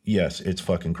 Yes, it's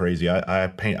fucking crazy.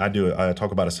 I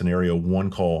talk about a scenario,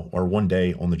 one call or one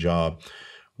day on the job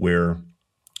where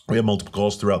we have multiple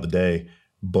calls throughout the day,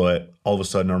 but all of a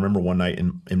sudden, I remember one night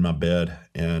in my bed,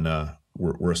 and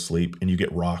we're asleep, and you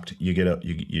get rocked. You get up,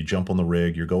 you jump on the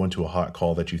rig, you're going to a hot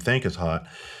call that you think is hot,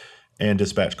 and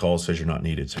dispatch calls says you're not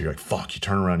needed. So you're like, fuck, you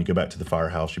turn around, you go back to the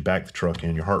firehouse, you back the truck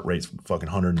in, your heart rate's fucking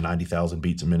 190,000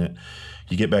 beats a minute.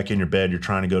 You get back in your bed, you're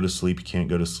trying to go to sleep, you can't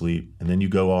go to sleep, and then you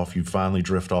go off, you finally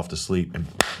drift off to sleep, and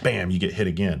bam, you get hit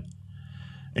again.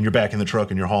 And you're back in the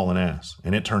truck and you're hauling ass.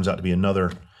 And it turns out to be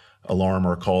another alarm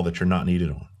or a call that you're not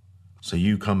needed on. So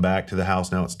you come back to the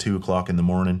house, now it's 2 o'clock in the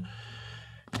morning.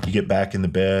 You get back in the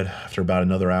bed. After about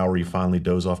another hour, you finally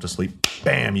doze off to sleep.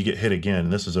 Bam, you get hit again.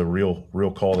 And this is a real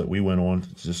call that we went on.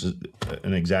 This is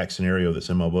an exact scenario that's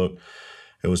in my book.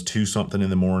 It was 2-something in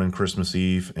the morning, Christmas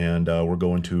Eve, and we're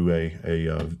going to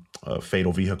a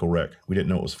fatal vehicle wreck. We didn't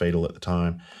know it was fatal at the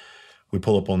time. We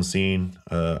pull up on the scene.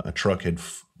 A truck had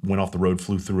went off the road,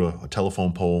 flew through a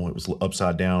telephone pole. It was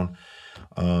upside down.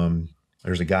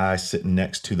 There's a guy sitting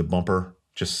next to the bumper,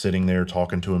 just sitting there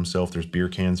talking to himself. There's beer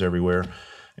cans everywhere.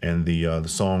 And the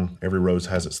song "Every Rose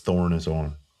Has Its Thorn" is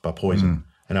on by Poison.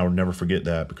 And I would never forget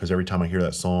that, because every time I hear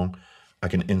that song, I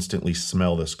can instantly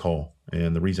smell this call.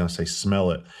 And the reason I say smell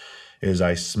it is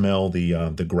I smell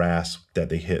the grass that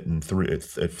they hit, and through it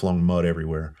flung mud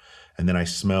everywhere. And then I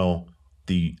smell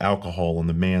the alcohol on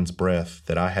the man's breath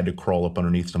that I had to crawl up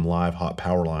underneath some live hot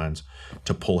power lines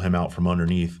to pull him out from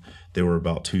underneath. They were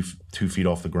about two feet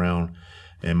off the ground,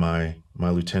 and my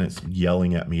lieutenant's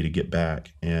yelling at me to get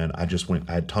back. And I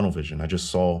had tunnel vision. I just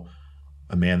saw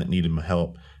a man that needed my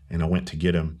help, and I went to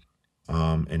get him.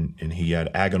 And he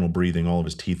had agonal breathing. All of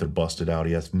his teeth are busted out.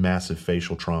 He has massive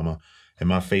facial trauma, and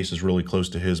my face is really close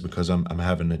to his because I'm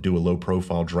having to do a low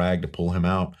profile drag to pull him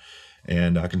out.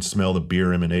 And I can smell the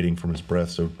beer emanating from his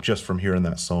breath. So just from hearing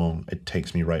that song, it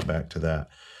takes me right back to that.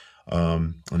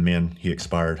 And man, he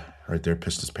expired right there,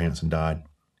 pissed his pants and died.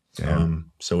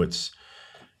 So it's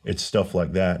stuff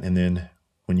like that. And then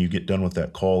when you get done with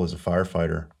that call as a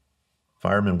firefighter,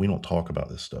 firemen, we don't talk about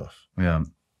this stuff. Yeah.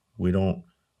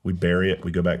 We bury it.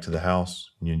 We go back to the house,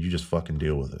 and you just fucking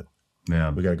deal with it. Yeah.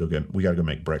 We gotta go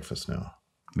make breakfast now.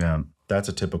 Yeah. That's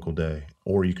a typical day.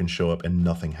 Or you can show up and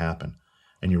nothing happened,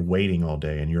 and you're waiting all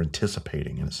day, and you're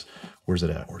anticipating, and it's, where's it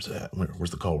at? Where's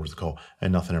the call?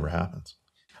 And nothing ever happens.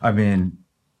 I mean,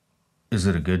 is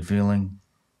it a good feeling?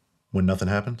 When nothing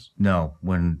happens? No.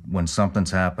 When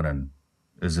something's happening,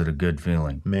 is it a good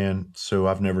feeling? Man, so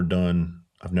I've never done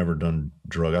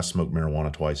drug. I smoked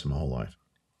marijuana twice in my whole life.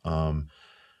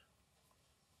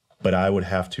 But I would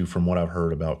have to, from what I've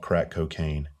heard about crack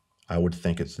cocaine, I would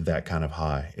think it's that kind of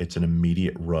high. It's an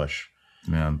immediate rush.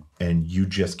 Yeah. And you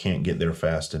just can't get there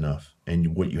fast enough.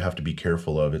 And what you have to be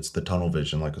careful of, it's the tunnel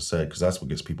vision, like I said, because that's what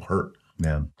gets people hurt.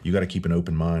 Yeah. You got to keep an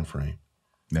open mind frame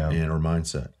or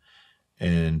mindset.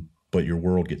 But your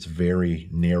world gets very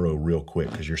narrow real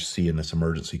quick because you're seeing this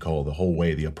emergency call the whole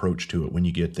way, the approach to it when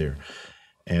you get there.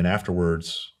 And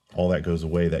afterwards, all that goes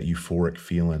away, that euphoric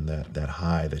feeling, that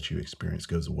high that you experience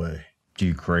goes away. Do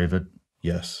you crave it?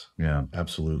 Yes. Yeah.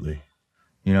 Absolutely.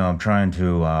 You know, I'm trying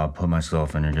to put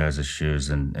myself in your guys' shoes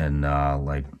and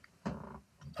like,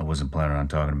 I wasn't planning on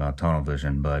talking about tunnel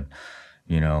vision, but,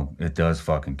 you know, it does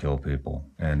fucking kill people.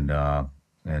 And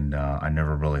I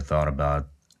never really thought about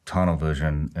tunnel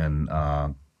vision in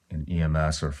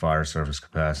EMS or fire service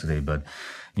capacity, but,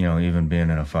 you know, even being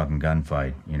in a fucking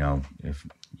gunfight, you know, if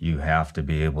you have to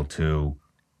be able to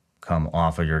come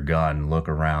off of your gun, look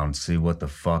around, see what the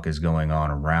fuck is going on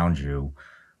around you.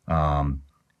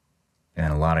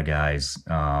 And a lot of guys,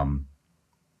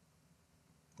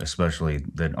 especially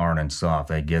that aren't in SOF,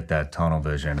 they get that tunnel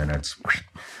vision and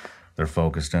they're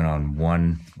focused in on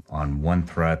one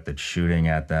threat that's shooting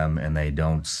at them, and they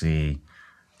don't see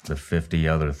the 50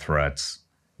 other threats,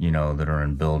 you know, that are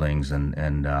in buildings so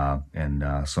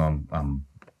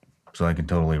I can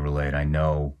totally relate. I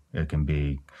know it can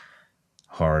be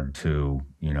hard to,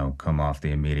 you know, come off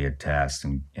the immediate task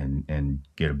and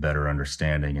get a better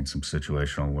understanding and some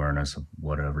situational awareness of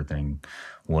what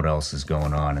else is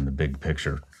going on in the big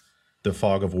picture. The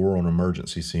fog of war on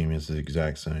emergency scene is the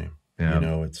exact same. Yeah. You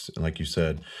know, it's like you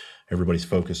said, everybody's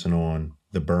focusing on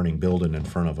the burning building in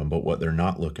front of them, but what they're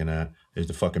not looking at is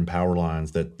the fucking power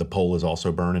lines, that the pole is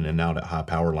also burning, and now that high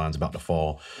power line's about to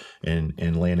fall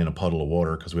and land in a puddle of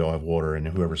water, because we all have water, and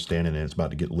whoever's standing in it's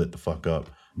about to get lit the fuck up.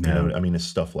 Yeah. You know, I mean, it's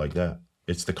stuff like that.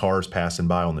 It's the cars passing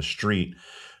by on the street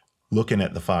looking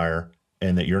at the fire,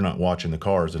 and that you're not watching the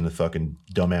cars, and the fucking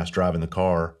dumbass driving the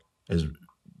car is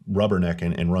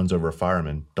rubbernecking and runs over a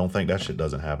fireman. Don't think that shit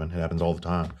doesn't happen. It happens all the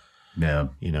time. Yeah.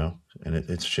 You know, and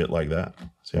it's shit like that.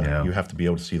 So Yeah. you have to be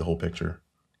able to see the whole picture.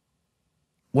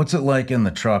 What's it like in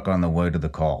the truck on the way to the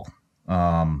call?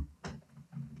 I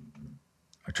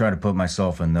try to put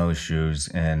myself in those shoes,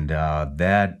 and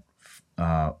that,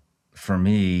 for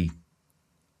me,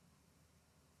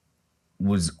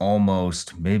 was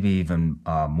almost, maybe even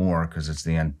more, because it's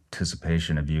the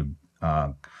anticipation of you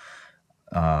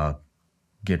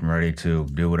getting ready to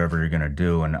do whatever you're going to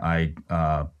do. And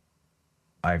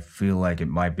I feel like it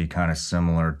might be kind of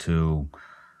similar to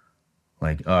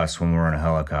like us when we're in a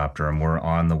helicopter and we're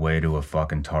on the way to a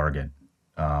fucking target.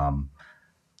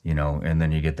 You know, and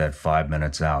then you get that 5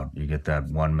 minutes out, you get that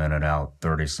 1 minute out,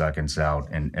 30 seconds out,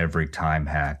 and every time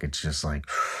hack, it's just like,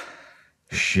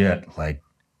 shit, like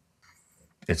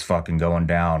it's fucking going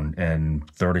down in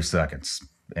 30 seconds.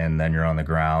 And then you're on the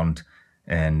ground,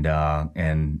 and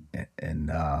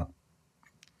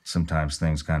sometimes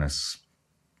things kind of,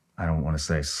 I don't want to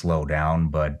say slow down,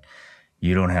 but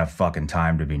you don't have fucking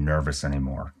time to be nervous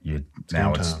anymore.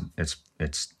 It's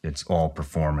all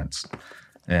performance.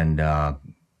 And the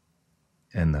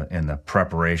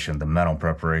preparation, the mental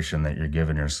preparation that you're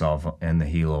giving yourself in the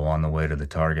helo on the way to the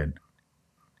target.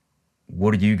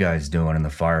 What are you guys doing in the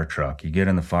fire truck? You get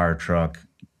in the fire truck.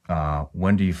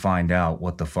 When do you find out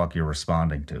what the fuck you're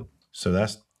responding to? So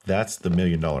that's the $1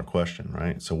 million question,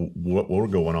 right? So what we're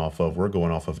going off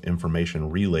of information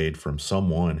relayed from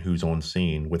someone who's on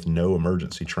scene with no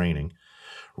emergency training,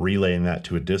 relaying that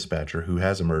to a dispatcher who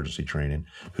has emergency training,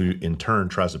 who in turn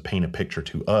tries to paint a picture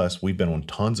to us. We've been on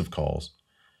tons of calls,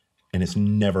 and it's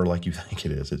never like you think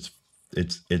it is. It's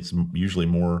usually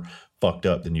more fucked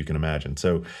up than you can imagine.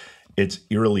 So it's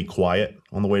eerily quiet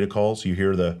on the way to calls. You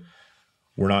hear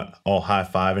we're not all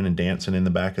high-fiving and dancing in the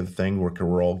back of the thing.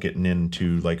 We're all getting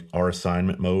into like our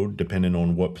assignment mode, depending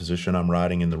on what position I'm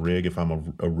riding in the rig. If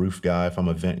I'm a roof guy, if I'm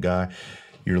a vent guy,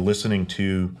 you're listening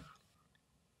to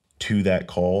that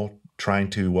call, trying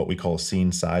to what we call a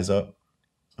scene size up.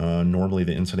 Normally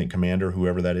the incident commander,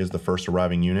 whoever that is, the first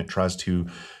arriving unit, tries to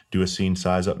do a scene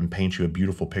size up and paint you a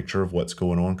beautiful picture of what's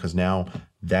going on, because now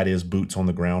that is boots on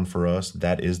the ground for us.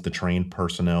 That is the trained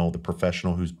personnel, the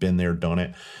professional who's been there, done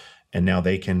it. And now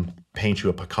they can paint you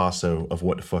a Picasso of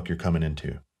what the fuck you're coming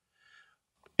into.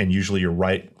 And usually you're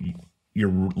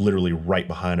literally right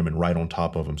behind them and right on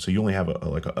top of them. So you only have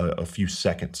a few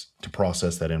seconds to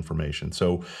process that information.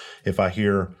 So if I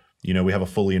hear, you know, we have a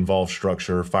fully involved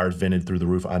structure, fire's vented through the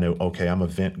roof, I know, okay, I'm a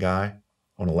vent guy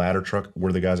on a ladder truck.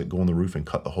 We're the guys that go on the roof and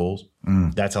cut the holes.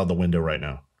 That's out the window right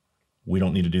now. We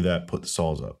don't need to do that, put the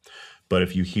saws up. But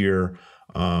if you hear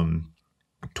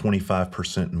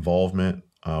 25% involvement,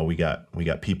 we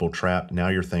got people trapped. Now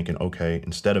you're thinking, okay,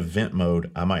 instead of vent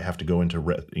mode, I might have to go into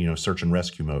search and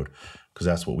rescue mode. because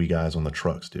that's what we guys on the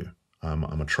trucks do. I'm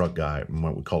a truck guy,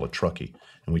 what we call a truckie,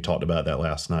 and we talked about that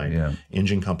last night. Yeah.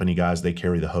 Engine company guys, they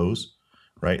carry the hose,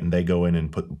 right, and they go in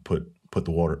and put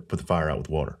the fire out with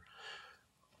water.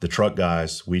 The truck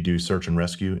guys, we do search and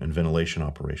rescue and ventilation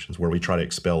operations, where we try to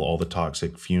expel all the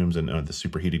toxic fumes and the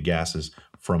superheated gases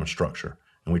from a structure,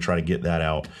 and we try to get that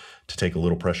out to take a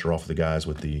little pressure off the guys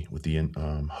with the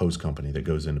hose company that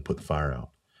goes in to put the fire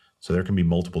out. So there can be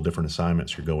multiple different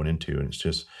assignments you're going into, and it's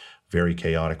just very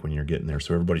chaotic when you're getting there.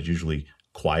 So everybody's usually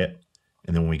quiet,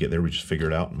 and then when we get there, we just figure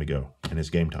it out and we go, and it's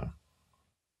game time.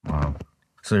 Wow.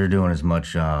 So you're doing as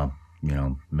much,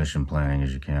 mission planning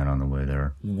as you can on the way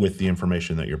there. With the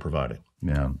information that you're provided.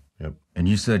 Yeah. Yep. And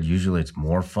you said usually it's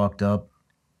more fucked up?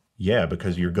 Yeah,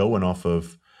 because you're going off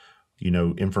of,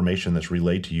 information that's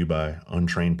relayed to you by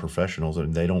untrained professionals,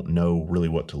 and they don't know really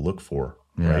what to look for,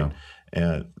 right?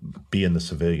 And being the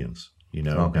civilians,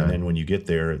 Okay. And then when you get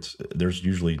there, there's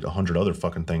usually 100 other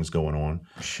fucking things going on.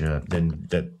 Shit. Then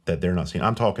that they're not seeing.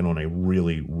 I'm talking on a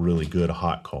really, really good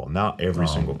hot call, not every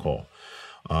single call.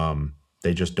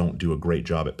 They just don't do a great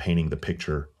job at painting the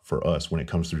picture for us when it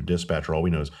comes through dispatcher. All we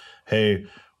know is, hey,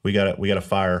 we got a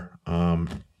fire.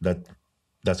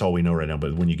 That's all we know right now.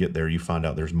 But when you get there, you find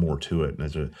out there's more to it.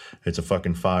 And it's a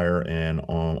fucking fire, and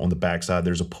on the backside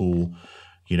there's a pool,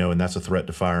 and that's a threat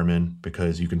to firemen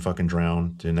because you can fucking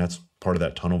drown, and that's part of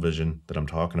that tunnel vision that I'm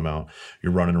talking about.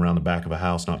 You're running around the back of a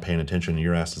house, not paying attention, and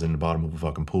your ass is in the bottom of a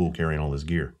fucking pool carrying all this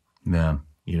gear. Yeah.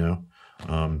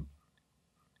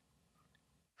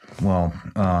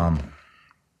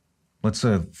 What's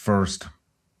the first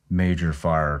major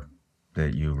fire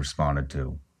that you responded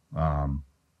to?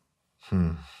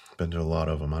 Been to a lot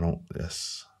of them.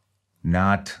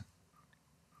 Not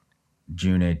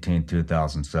June 18th,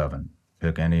 2007.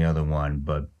 Pick any other one,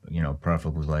 but,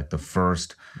 preferably like the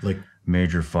first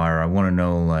major fire. I want to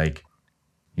know,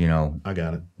 I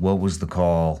got it. What was the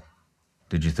call?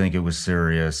 Did you think it was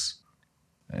serious?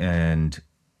 And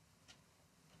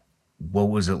what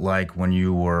was it like when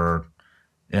you were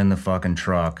in the fucking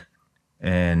truck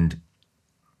and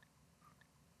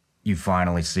you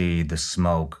finally see the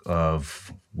smoke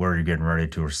of where you're getting ready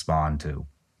to respond to?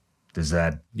 Does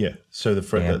that So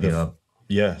amp you up?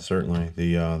 Yeah, certainly.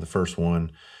 The first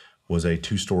one was a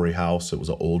 2-story house. It was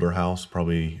an older house,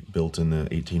 probably built in the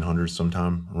 1800s,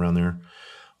 sometime around there.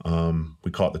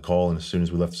 We caught the call, and as soon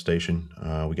as we left the station,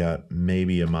 we got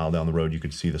maybe a mile down the road, you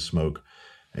could see the smoke,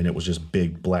 and it was just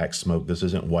big black smoke. This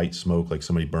isn't white smoke like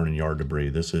somebody burning yard debris.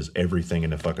 This is everything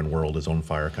in the fucking world is on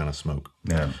fire kind of smoke.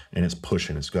 Yeah. And it's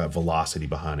pushing. It's got velocity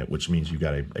behind it, which means you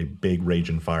got a big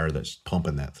raging fire that's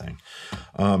pumping that thing.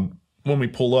 When we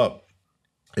pull up,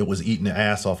 it was eating the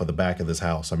ass off of the back of this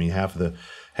house. I mean, the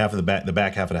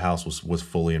back half of the house was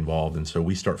fully involved. And so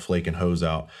we start flaking hose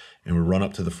out, and we run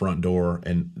up to the front door.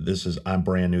 And I'm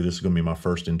brand new. This is going to be my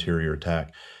first interior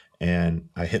attack. And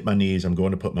I hit my knees. I'm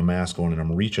going to put my mask on, and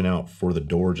I'm reaching out for the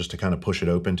door just to kind of push it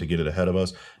open to get it ahead of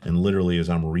us. And literally, as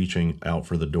I'm reaching out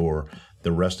for the door,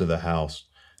 the rest of the house,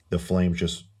 the flames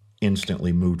just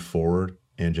instantly moved forward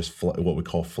and just what we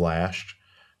call flashed.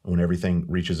 When everything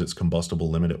reaches its combustible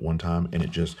limit at one time, and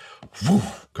it just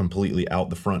completely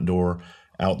out the front door,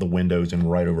 out the windows,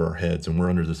 and right over our heads. And we're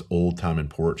under this old timing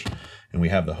porch, and we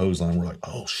have the hose line. We're like,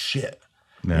 oh shit.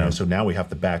 Yeah. So now we have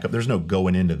to back up. There's no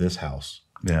going into this house.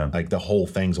 Yeah. Like the whole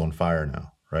thing's on fire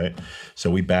now, right? So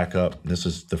we back up. This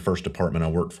is the first department I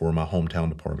worked for, my hometown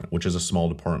department, which is a small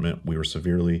department. We were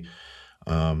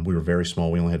we were very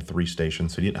small. We only had 3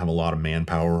 stations, so you didn't have a lot of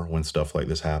manpower when stuff like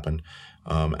this happened.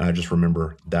 And I just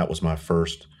remember that was my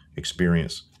first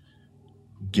experience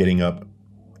getting up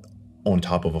on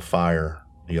top of a fire,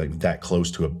 like that close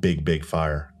to a big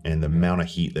fire, and the amount of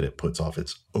heat that it puts off,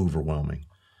 it's overwhelming.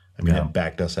 I mean, It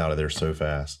backed us out of there so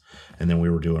fast. And then we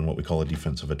were doing what we call a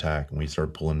defensive attack, and we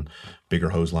started pulling bigger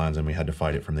hose lines, and we had to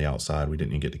fight it from the outside. We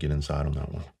didn't even get inside on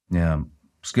that one. Yeah.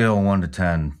 Scale 1 to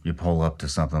 10, you pull up to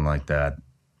something like that.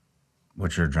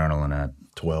 What's your adrenaline at?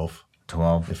 12.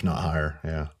 12? If not higher,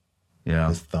 yeah.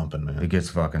 Yeah. It's thumping, man. It gets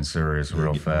fucking serious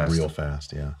real fast. Real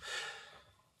fast, yeah.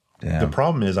 Damn. The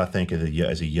problem is, I think,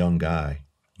 as a young guy,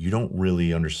 you don't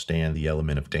really understand the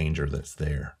element of danger that's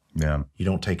there. Yeah. You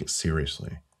don't take it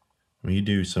seriously. I mean,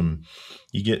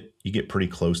 you get pretty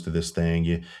close to this thing.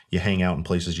 You hang out in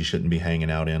places you shouldn't be hanging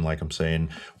out in. Like I'm saying,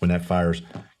 when that fire's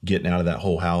getting out of that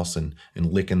whole house and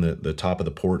licking the top of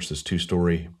the porch, this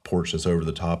 2-story porch that's over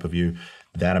the top of you,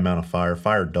 that amount of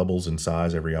fire doubles in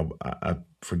size I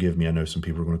forgive me, I know some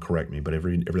people are going to correct me, but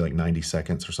every like 90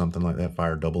 seconds or something like that,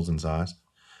 fire doubles in size.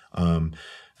 And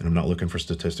I'm not looking for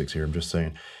statistics here. I'm just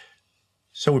saying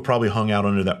So we probably hung out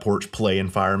under that porch playing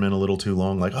firemen a little too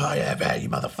long. Like, oh, yeah, you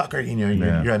motherfucker. You know,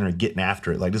 you're out there getting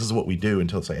after it. Like, this is what we do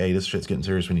until it's like, hey, this shit's getting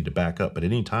serious. We need to back up. But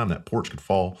at any time, that porch could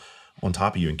fall on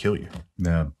top of you and kill you.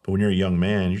 Yeah. But when you're a young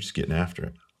man, you're just getting after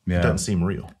it. Yeah. It doesn't seem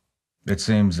real. It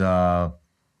seems,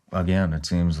 again, it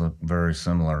seems very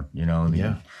similar. You know,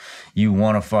 Yeah. You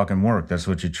want to fucking work. That's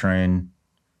what you train,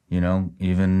 you know,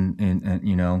 even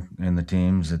in the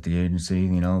teams at the agency.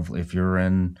 You know, if you're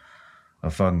in a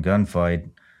fucking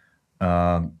gunfight,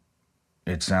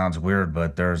 it sounds weird,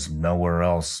 but there's nowhere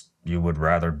else you would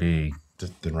rather be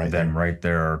Than right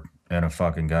there in a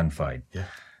fucking gunfight. Yeah.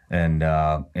 And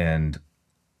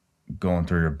going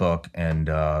through your book and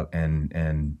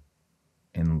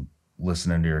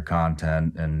listening to your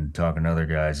content and talking to other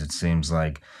guys, it seems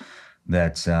like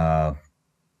that's the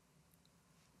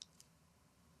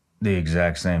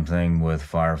exact same thing with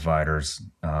firefighters.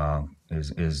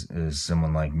 Is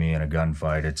someone like me in a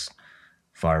gunfight? It's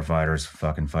firefighters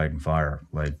fucking fighting fire.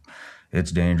 Like,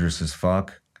 it's dangerous as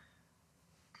fuck.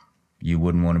 You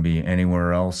wouldn't want to be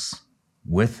anywhere else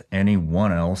with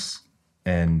anyone else.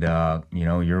 And, you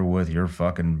know, you're with your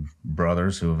fucking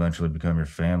brothers who eventually become your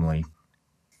family.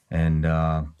 And,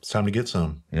 It's time to get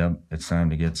some. yep, it's time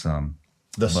to get some.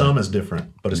 Some is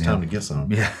different, but it's time to get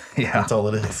some. Yeah, yeah. That's all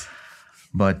it is.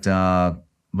 But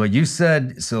you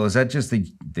said, so is that just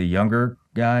the younger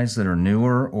guys that are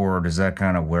newer, or does that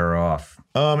kind of wear off?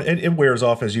 It wears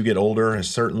off as you get older, as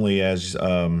certainly as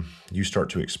you start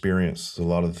to experience a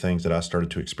lot of the things that I started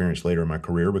to experience later in my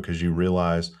career, because you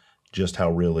realize just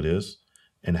how real it is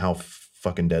and how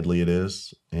fucking deadly it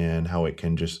is and how it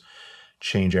can just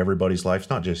change everybody's life. It's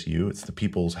not just you. It's the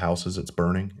people's houses it's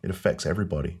burning. It affects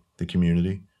everybody, the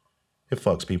community. It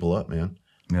fucks people up, man.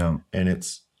 Yeah. And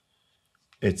it's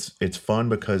fun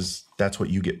because that's what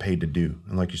you get paid to do.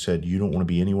 And like you said, you don't want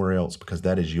to be anywhere else because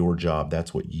that is your job.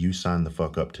 That's what you signed the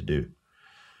fuck up to do.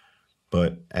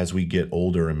 But as we get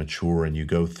older and mature and you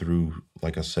go through,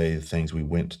 like I say, the things we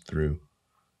went through,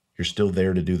 you're still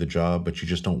there to do the job, but you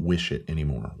just don't wish it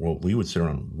anymore. Well, we would sit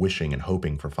around wishing and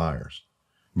hoping for fires.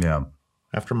 Yeah.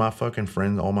 After my fucking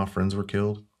friends, all my friends were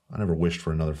killed, I never wished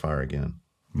for another fire again.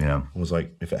 Yeah. I was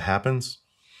like, if it happens,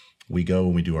 we go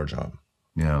and we do our job.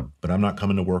 Yeah. But I'm not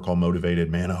coming to work all motivated.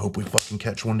 Man, I hope we fucking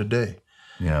catch one today.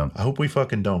 Yeah. I hope we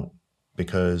fucking don't,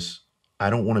 because I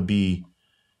don't want to be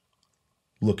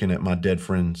looking at my dead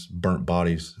friends' burnt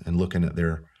bodies and looking at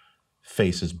their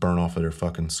faces burn off of their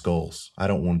fucking skulls. I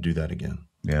don't want to do that again.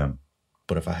 Yeah.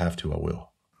 But if I have to, I will.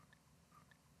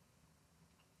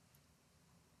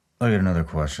 I got another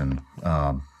question.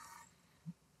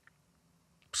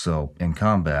 So in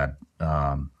combat,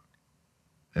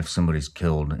 if somebody's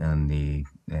killed in the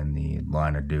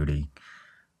line of duty,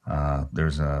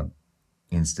 there's a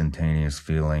instantaneous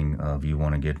feeling of you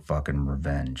want to get fucking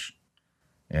revenge,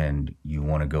 and you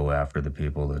want to go after the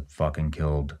people that fucking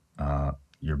killed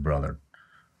your brother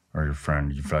or your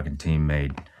friend, your fucking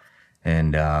teammate,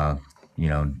 and you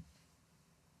know,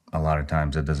 a lot of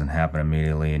times it doesn't happen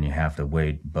immediately, and you have to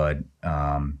wait. But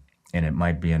and it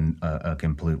might be a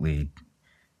completely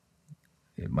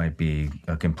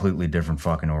different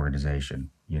fucking organization,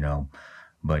 you know.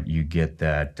 But you get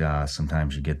that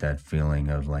sometimes you get that feeling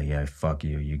of like, yeah, fuck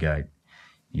you, you got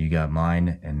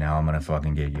mine, and now I'm gonna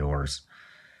fucking get yours.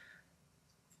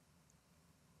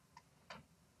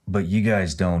 But you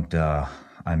guys don't. I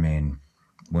mean,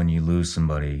 when you lose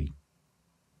somebody,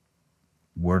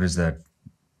 where does that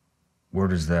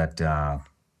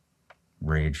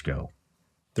rage go?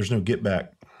 There's no get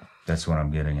back. That's what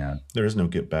I'm getting at. There is no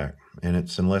get back. And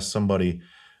it's unless somebody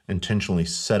intentionally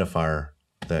set a fire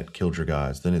that killed your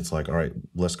guys, then it's like, all right,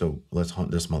 let's go, let's hunt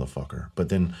this motherfucker. But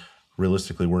then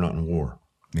realistically, we're not in war.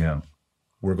 Yeah.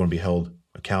 We're going to be held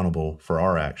accountable for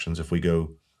our actions if we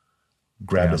go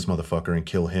grab this motherfucker and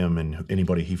kill him and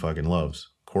anybody he fucking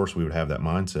loves. Of course, we would have that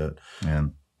mindset. Yeah.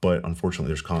 But unfortunately,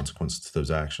 there's consequences to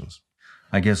those actions.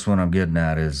 I guess what I'm getting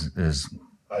at is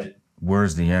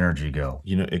where's the energy go?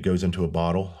 You know, it goes into a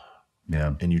bottle.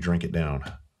 Yeah. And you drink it down.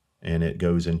 And it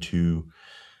goes into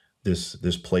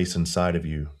this place inside of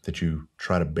you that you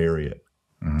try to bury it.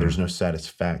 Mm-hmm. There's no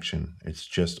satisfaction. It's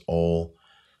just all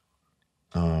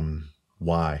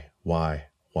why,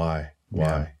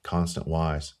 constant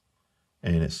whys.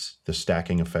 And it's the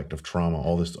stacking effect of trauma.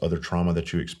 All this other trauma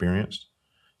that you experienced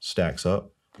stacks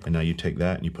up. And now you take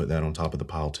that and you put that on top of the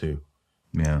pile too.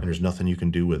 Yeah. And there's nothing you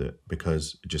can do with it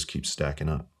because it just keeps stacking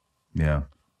up. Yeah.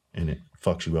 And it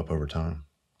fucks you up over time.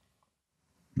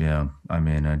 Yeah. I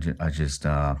mean, I just,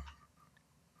 I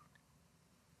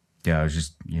was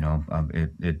just, you know,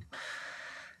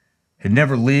 it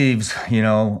never leaves, me.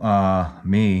 I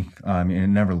mean, it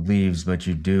never leaves, but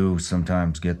you do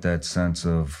sometimes get that sense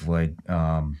of like,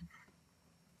 I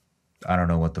don't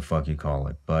know what the fuck you call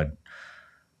it, but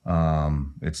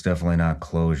it's definitely not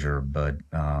closure, but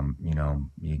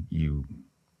you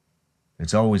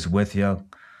it's always with you,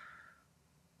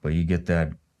 but you get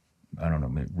that, I don't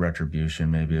know,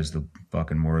 retribution maybe is the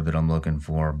fucking word that I'm looking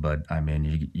for, but I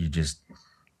mean, you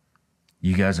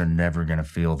guys are never gonna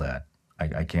feel that.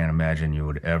 I can't imagine there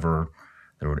would ever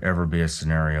be a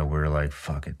scenario where you're like,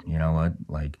 fuck it, you know what?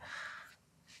 Like,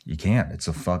 you can't. It's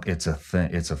a thing.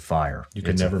 It's a fire. You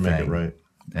can never make it right.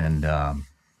 And I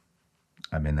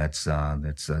mean, that's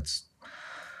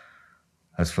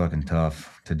fucking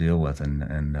tough to deal with.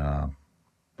 And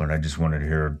but I just wanted to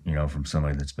hear, from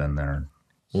somebody that's been there.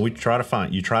 Well, you try to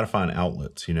find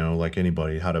outlets, like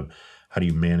anybody. How do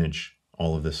you manage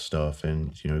all of this stuff?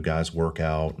 And guys work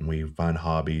out, and we find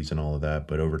hobbies and all of that.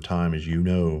 But over time, as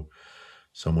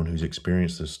someone who's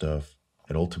experienced this stuff,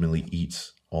 it ultimately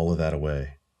eats all of that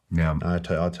away. Yeah. I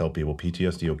tell people,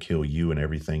 PTSD will kill you and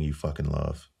everything you fucking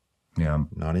love. Yeah.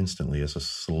 Not instantly. It's a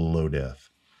slow death.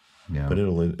 Yeah. But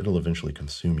it'll eventually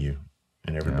consume you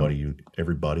and everybody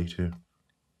too.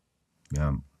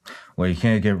 Yeah. Well, you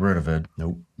can't get rid of it.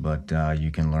 Nope. But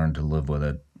you can learn to live with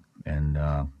it, and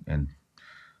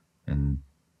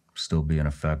still be an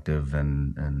effective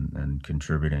and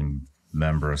contributing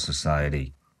member of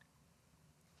society.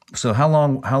 So how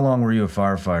long were you a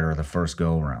firefighter the first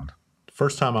go around?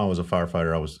 First time I was a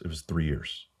firefighter, it was 3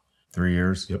 years. 3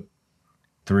 years? Yep.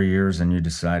 3 years, and you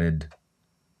decided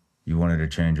you wanted to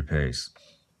change of pace.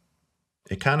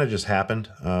 It kind of just happened.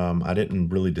 I didn't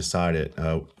really decide it.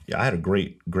 I had a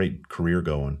great career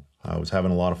going. I was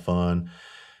having a lot of fun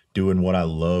doing what I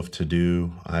love to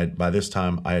do. By this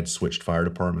time, I had switched fire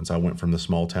departments. I went from the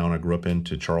small town I grew up in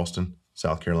to Charleston,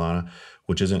 South Carolina,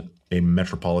 which isn't a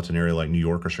metropolitan area like New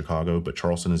York or Chicago, but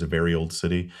Charleston is a very old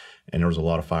city, and there was a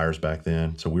lot of fires back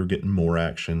then. So we were getting more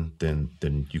action than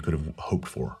you could have hoped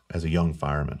for as a young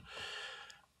fireman.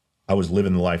 I was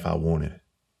living the life I wanted.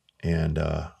 And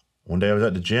one day I was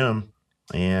at the gym,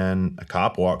 and a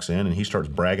cop walks in, and he starts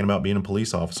bragging about being a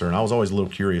police officer. And I was always a little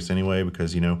curious anyway,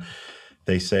 because,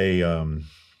 they say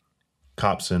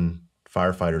cops and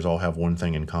firefighters all have one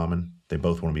thing in common. They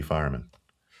both want to be firemen,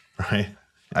 right?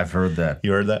 I've heard that.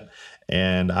 You heard that?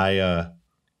 And I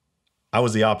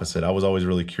was the opposite. I was always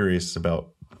really curious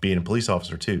about being a police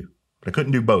officer too, but I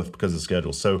couldn't do both because of the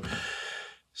schedule. So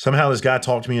somehow this guy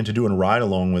talked me into doing a ride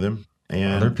along with him.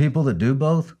 And are there people that do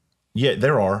both? Yeah,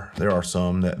 there are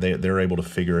some that they're able to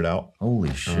figure it out.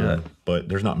 Holy shit. But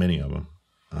there's not many of them.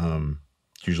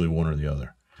 It's usually one or the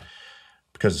other,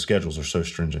 because the schedules are so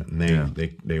stringent and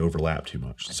they overlap too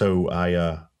much. So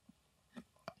I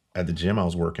at the gym I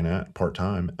was working at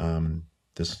part-time,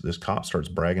 this cop starts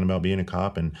bragging about being a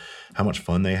cop and how much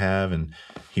fun they have. And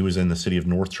he was in the city of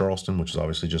North Charleston, which is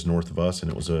obviously just north of us,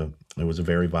 and it was a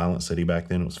very violent city back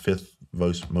then. It was fifth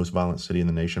most violent city in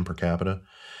the nation per capita.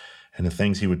 And the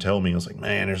things he would tell me, I was like,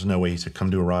 man, there's no way. He said, come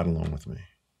do a ride along with me.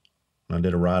 And I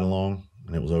did a ride along,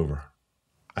 and it was over.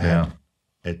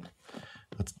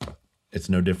 It's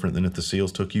no different than if the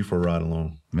SEALs took you for a ride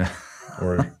along.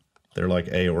 Or they're like,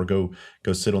 hey, or go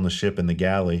sit on the ship in the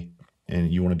galley,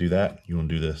 and you want to do that? You want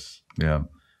to do this? Yeah.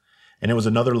 And it was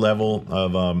another level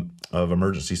of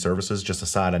emergency services, just a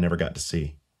side I never got to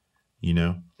see,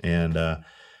 And I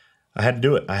had to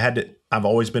do it. I've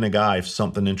always been a guy, if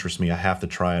something interests me, I have to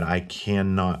try it. I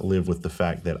cannot live with the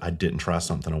fact that I didn't try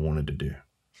something I wanted to do.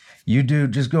 You do,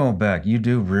 just going back, you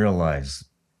do realize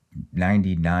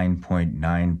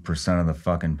 99.9% of the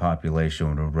fucking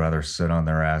population would rather sit on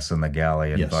their ass in the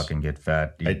galley and fucking get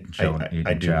fat. I do know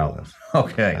that.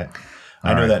 Okay.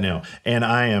 I know that now. And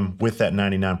I am with that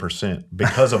 99%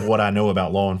 because of what I know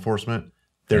about law enforcement.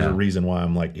 There's a reason why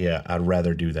I'm like, I'd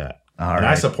rather do that.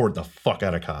 I support the fuck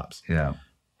out of cops. Yeah.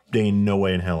 There ain't no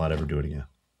way in hell I'd ever do it again.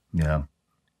 Yeah.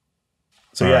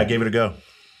 So I gave it a go.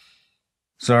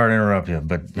 Sorry to interrupt you,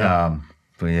 but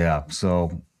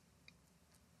so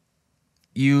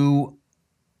you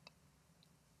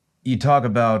talk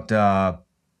about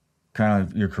kind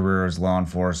of your career as law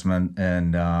enforcement,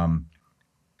 and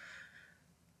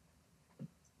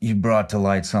you brought to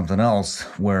light something else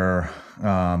where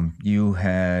you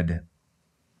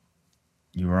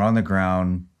were on the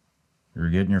ground, you were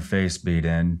getting your face beat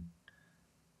in,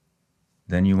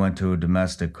 then you went to a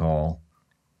domestic call,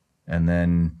 and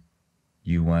then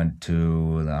you went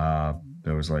to,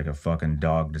 there was like a fucking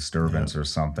dog disturbance or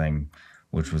something,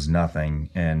 which was nothing,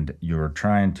 and you were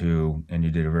trying to, and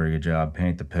you did a very good job,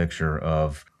 paint the picture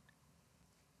of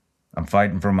I'm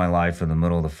fighting for my life in the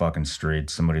middle of the fucking street.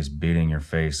 Somebody's beating your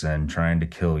face in, trying to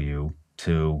kill you,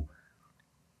 to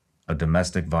a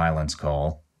domestic violence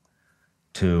call,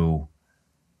 to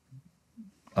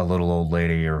a little old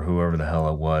lady or whoever the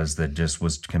hell it was that just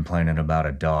was complaining about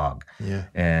a dog. Yeah.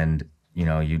 And, you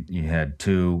know, you had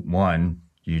two. One,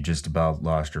 you just about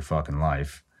lost your fucking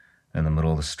life in the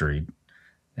middle of the street.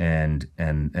 And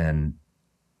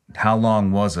how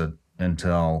long was it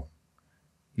until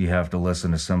you have to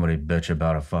listen to somebody bitch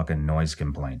about a fucking noise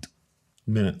complaint?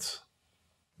 Minutes.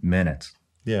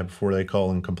 Yeah, before they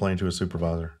call and complain to a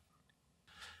supervisor.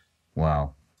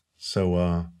 Wow.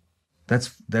 So that's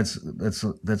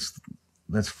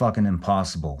fucking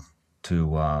impossible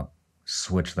to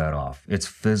switch that off. It's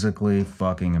physically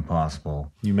fucking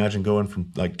impossible. You imagine going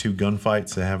from like 2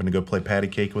 gunfights to having to go play patty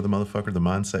cake with a motherfucker, the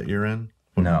mindset you're in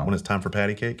when it's time for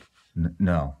patty cake?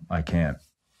 No, I can't.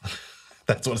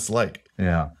 That's what it's like.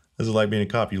 Yeah. This is like being a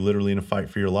cop. You're literally in a fight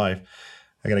for your life.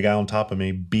 I got a guy on top of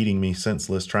me beating me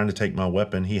senseless, trying to take my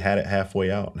weapon. He had it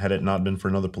halfway out. Had it not been for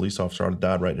another police officer, I'd have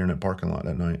died right there in that parking lot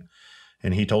that night.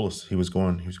 And he told us he was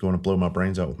going to blow my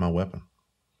brains out with my weapon.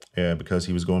 Yeah, because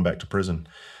he was going back to prison.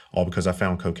 All because I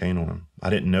found cocaine on him. I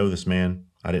didn't know this man.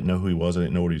 I didn't know who he was. I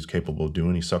didn't know what he was capable of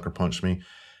doing. He sucker punched me.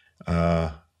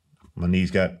 My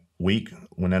knees got weak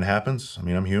when that happens. I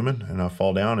mean, I'm human, and I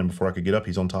fall down, and before I could get up,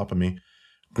 he's on top of me,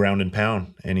 ground and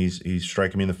pound, and he's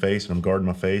striking me in the face, and I'm guarding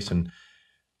my face, and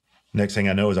next thing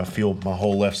I know is I feel my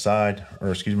whole my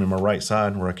right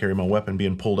side where I carry my weapon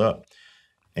being pulled up.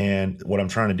 And what I'm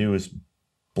trying to do is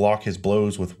block his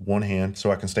blows with one hand so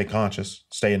I can stay conscious,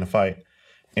 stay in the fight,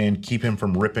 and keep him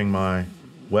from ripping my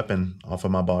weapon off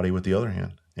of my body with the other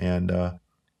hand. And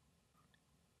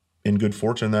in good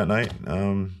fortune that night,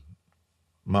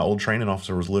 my old training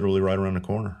officer was literally right around the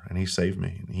corner, and he saved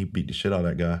me. He beat the shit out of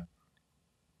that guy,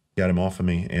 got him off of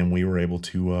me, and we were able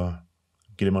to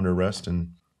get him under arrest.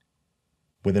 And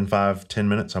within 5-10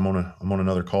 minutes, I'm on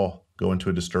another call, go into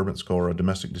a disturbance call or a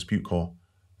domestic dispute call.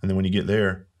 And then when you get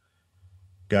there,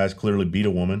 guy's clearly beat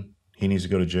a woman. He needs to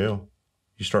go to jail.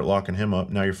 You start locking him up.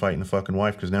 Now you're fighting the fucking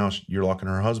wife because now you're locking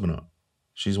her husband up.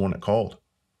 She's the one that called.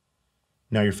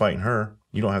 Now you're fighting her.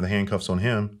 You don't have the handcuffs on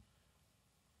him.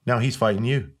 Now he's fighting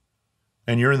you.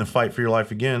 And you're in the fight for your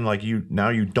life again. Like now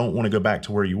you don't want to go back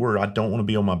to where you were. I don't want to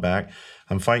be on my back.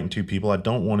 I'm fighting 2 people. I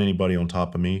don't want anybody on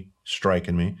top of me,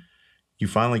 striking me. You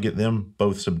finally get them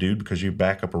both subdued because your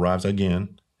backup arrives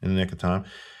again in the nick of time.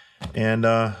 And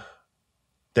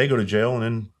they go to jail, and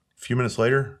then a few minutes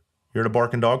later, you're at a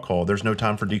barking dog call. There's no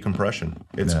time for decompression.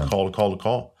 It's call to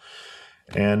call.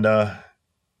 And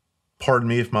pardon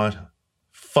me if my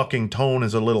fucking tone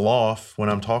is a little off when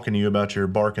I'm talking to you about your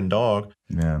barking dog.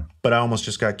 Yeah. But I almost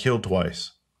just got killed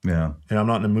twice. Yeah. And I'm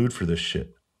not in the mood for this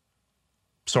shit.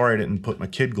 Sorry I didn't put my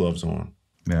kid gloves on.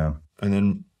 Yeah. And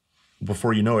then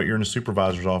before you know it, you're in a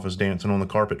supervisor's office dancing on the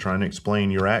carpet trying to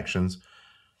explain your actions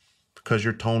because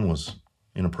your tone was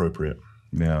inappropriate.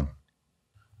 Yeah.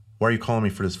 Why are you calling me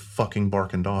for this fucking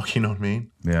barking dog? You know what I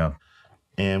mean? Yeah.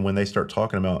 And when they start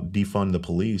talking about defund the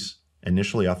police,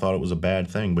 initially I thought it was a bad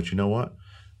thing, but you know what?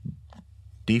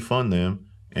 Defund them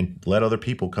and let other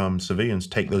people come, civilians,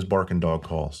 take those barking dog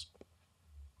calls.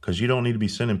 Because you don't need to be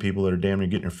sending people that are damn near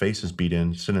getting their faces beat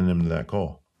in, sending them to that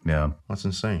call. Yeah. That's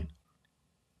insane.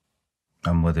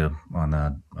 I'm with you on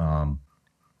that.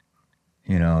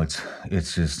 You know,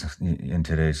 it's just in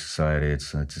today's society,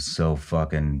 it's just so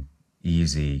fucking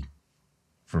easy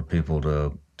for people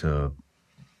to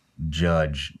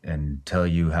judge and tell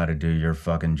you how to do your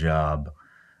fucking job,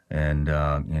 and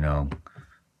you know,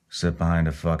 sit behind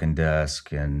a fucking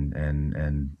desk and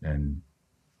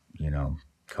you know,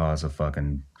 cause a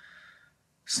fucking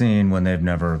scene when they've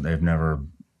never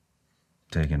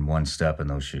taken one step in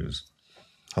those shoes.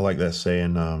 I like that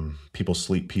saying, people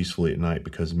sleep peacefully at night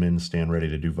because men stand ready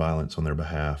to do violence on their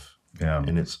behalf. Yeah.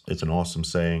 And it's an awesome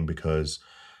saying because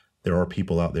there are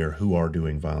people out there who are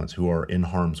doing violence, who are in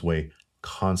harm's way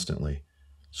constantly,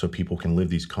 so people can live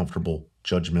these comfortable,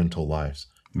 judgmental lives.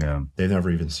 Yeah. They've never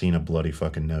even seen a bloody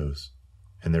fucking nose,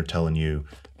 and they're telling you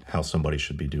how somebody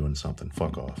should be doing something.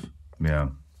 Fuck off. Yeah.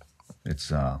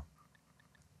 It's a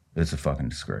fucking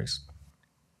disgrace.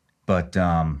 But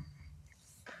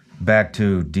back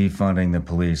to defunding the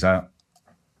police,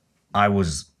 I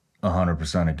was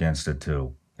 100% against it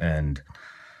too, and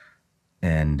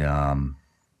then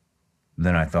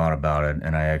I thought about it,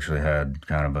 and I actually had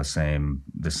kind of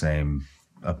the same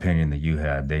opinion that you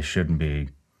had. They shouldn't be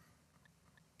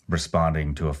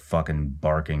responding to a fucking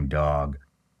barking dog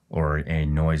or a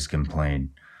noise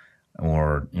complaint,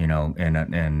 or, you know,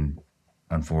 and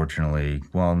unfortunately,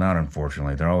 well, not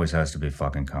unfortunately, there always has to be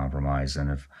fucking compromise.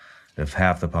 And if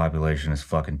half the population is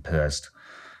fucking pissed,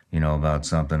 about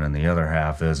something and the other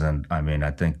half isn't, I mean,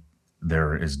 I think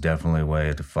there is definitely a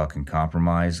way to fucking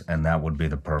compromise, and that would be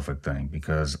the perfect thing,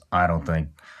 because I don't think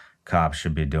cops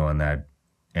should be doing that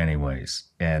anyways.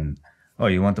 And, oh,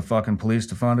 you want the fucking police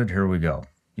defunded? Here we go.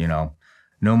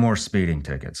 No more speeding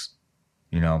tickets.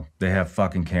 They have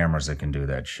fucking cameras that can do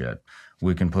that shit.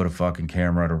 We can put a fucking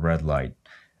camera at a red light.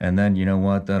 And then, you know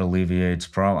what? That alleviates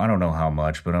I don't know how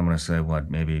much, but I'm going to say,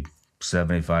 maybe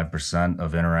 75%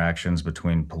 of interactions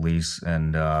between police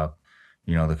and, the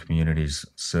community's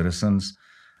citizens.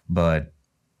 But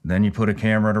then you put a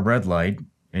camera at a red light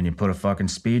and you put a fucking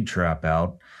speed trap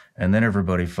out, and then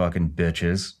everybody fucking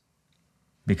bitches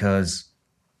because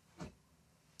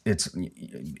it's,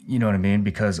 you know what I mean?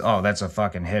 Because, oh, that's a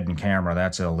fucking hidden camera.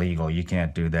 That's illegal. You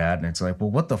can't do that. And it's like,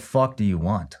 well, what the fuck do you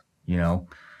want?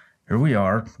 Here we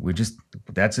are.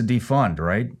 That's a defund,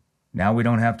 right? Now we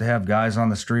don't have to have guys on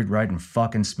the street writing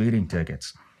fucking speeding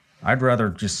tickets. I'd rather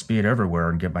just speed everywhere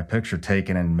and get my picture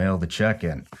taken and mail the check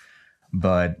in.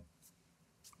 But,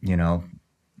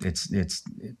 it's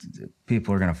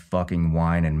people are going to fucking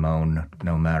whine and moan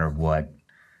no matter what,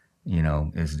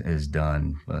 is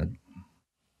done. But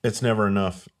it's never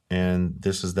enough. And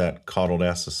this is that coddled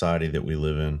ass society that we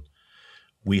live in.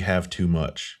 We have too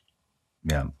much.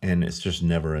 Yeah. And it's just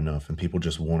never enough. And people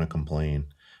just want to complain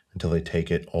until they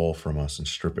take it all from us and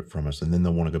strip it from us. And then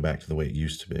they'll want to go back to the way it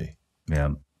used to be.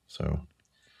 Yeah. So.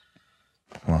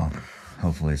 Well,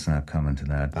 hopefully it's not coming to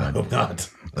that. But, I hope not.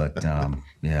 But,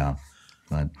 yeah.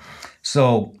 But,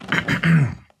 so,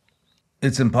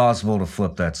 it's impossible to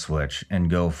flip that switch and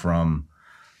go from,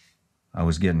 I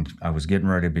was getting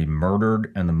ready to be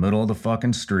murdered in the middle of the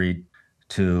fucking street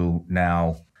to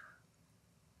now,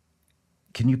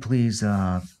 Can you please,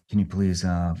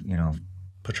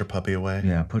 put your puppy away?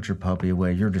 Yeah, put your puppy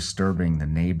away. You're disturbing the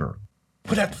neighbor.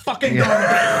 Put that fucking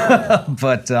dog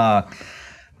away!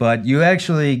 But you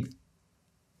actually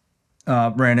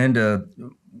ran into,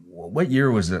 what year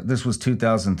was it? This was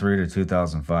 2003 to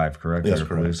 2005, correct? Yes, You're a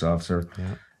correct. police officer.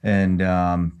 Yeah.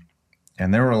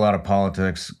 And there were a lot of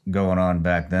politics going on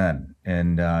back then.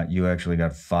 And you actually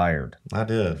got fired. I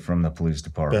did. From the police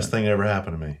department. Best thing that ever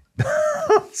happened to me.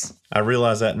 I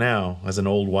realize that now as an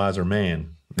old, wiser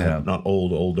man. Yeah. Not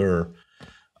older.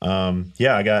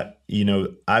 I got,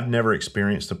 I've never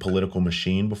experienced a political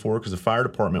machine before because the fire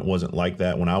department wasn't like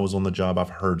that. When I was on the job, I've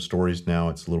heard stories now.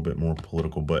 It's a little bit more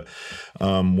political. But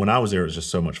when I was there, it was just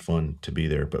so much fun to be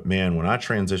there. But man, when I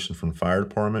transitioned from fire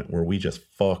department where we just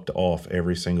fucked off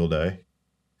every single day,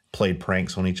 played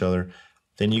pranks on each other,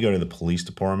 then you go to the police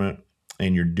department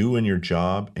and you're doing your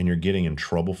job and you're getting in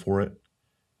trouble for it.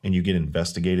 And you get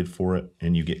investigated for it,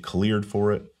 and you get cleared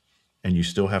for it, and you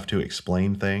still have to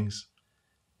explain things.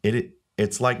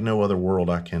 It's like no other world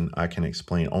I can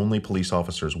explain. Only police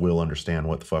officers will understand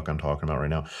what the fuck I'm talking about right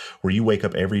now. Where you wake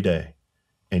up every day,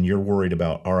 and you're worried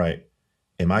about, all right,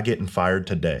 am I getting fired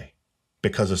today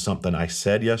because of something I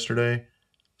said yesterday,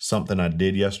 something I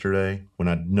did yesterday, when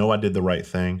I know I did the right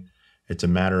thing? It's a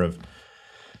matter of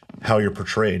how you're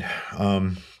portrayed.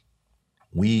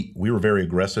 We were very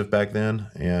aggressive back then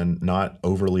and not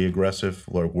overly aggressive.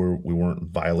 Like we weren't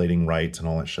violating rights and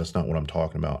all that shit. That's not what I'm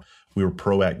talking about. We were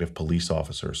proactive police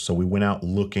officers. So we went out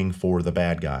looking for the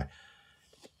bad guy.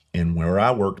 And where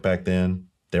I worked back then,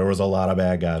 there was a lot of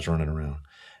bad guys running around.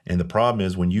 And the problem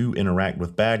is when you interact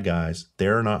with bad guys,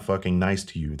 they're not fucking nice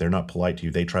to you. They're not polite to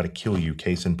you. They try to kill you.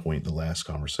 Case in point, the last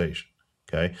conversation.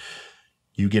 Okay.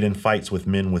 You get in fights with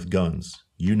men with guns.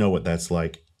 You know what that's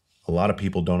like. A lot of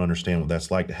people don't understand what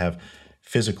that's like to have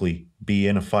physically be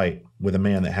in a fight with a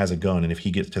man that has a gun. And if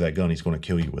he gets to that gun, he's going to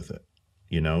kill you with it.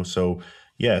 So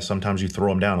yeah, sometimes you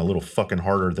throw him down a little fucking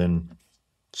harder than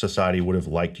society would have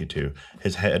liked you to.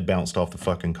 His head bounced off the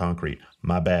fucking concrete.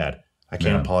 My bad. I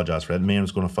can't apologize for that. The man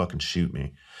was going to fucking shoot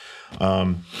me.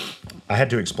 I had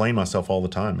to explain myself all the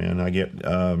time, man.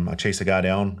 I chased a guy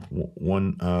down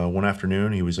one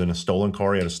afternoon. He was in a stolen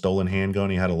car. He had a stolen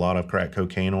handgun. He had a lot of crack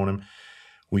cocaine on him.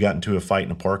 We got into a fight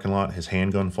in a parking lot. His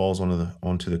handgun falls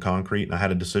onto the concrete, and I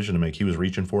had a decision to make. He was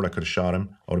reaching for it. I could have shot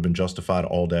him. I would have been justified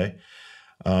all day,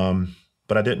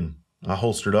 but I didn't. I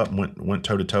holstered up and went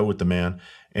toe to toe with the man,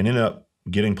 and ended up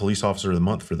getting Police Officer of the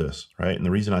Month for this, right? And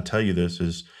the reason I tell you this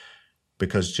is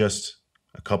because just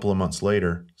a couple of months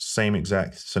later, same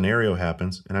exact scenario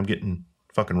happens, and I'm getting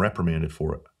fucking reprimanded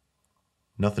for it.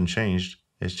 Nothing changed.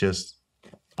 It's just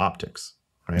optics,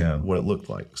 right? Yeah. What it looked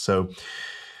like. So.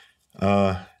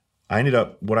 I ended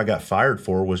up, what I got fired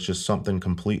for was just something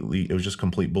it was just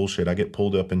complete bullshit. I get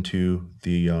pulled up into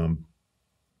the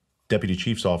deputy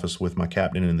chief's office with my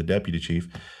captain and the deputy chief.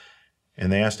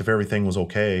 And they asked if everything was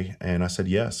okay. And I said,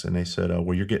 yes. And they said,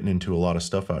 well, you're getting into a lot of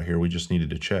stuff out here. We just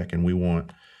needed to check. And we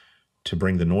want to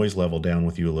bring the noise level down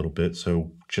with you a little bit.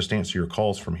 So just answer your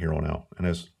calls from here on out. And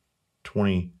as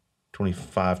 20,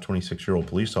 25, 26-year-old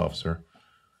police officer,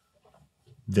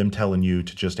 them telling you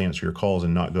to just answer your calls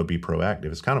and not go be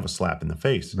proactive, it's kind of a slap in the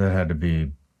face. That had to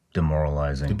be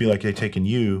demoralizing. It'd be like they taking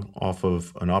you off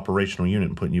of an operational unit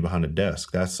and putting you behind a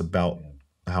desk. That's about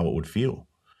how it would feel.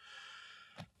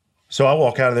 So I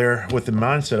walk out of there with the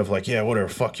mindset of like, yeah, whatever,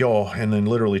 fuck y'all. And then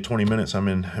literally 20 minutes, I'm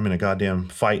in a goddamn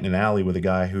fight in an alley with a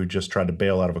guy who just tried to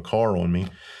bail out of a car on me.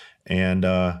 And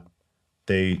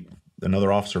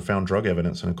another officer found drug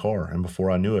evidence in a car. And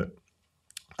before I knew it,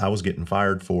 I was getting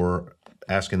fired for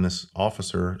asking this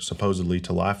officer supposedly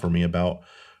to lie for me about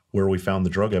where we found the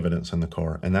drug evidence in the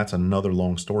car. And that's another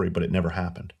long story, but it never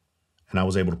happened. And I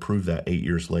was able to prove that 8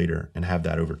 years later and have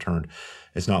that overturned.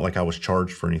 It's not like I was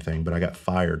charged for anything, but I got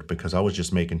fired because I was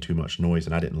just making too much noise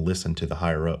and I didn't listen to the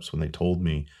higher ups when they told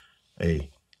me,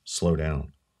 hey, slow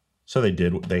down. So they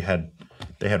did. They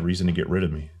had reason to get rid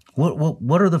of me.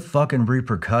 What are the fucking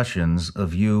repercussions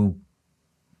of you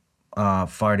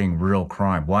fighting real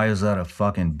crime? Why is that a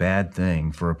fucking bad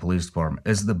thing for a police department?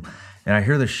 And I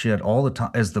hear this shit all the time.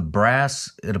 Is the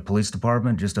brass at a police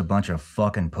department just a bunch of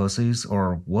fucking pussies,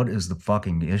 or what is the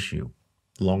fucking issue?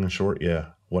 Long and short, yeah.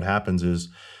 What happens is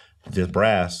the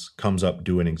brass comes up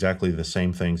doing exactly the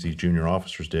same things these junior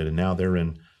officers did, and now they're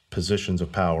in positions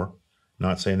of power.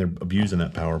 Not saying they're abusing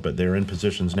that power, but they're in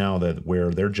positions now that where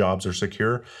their jobs are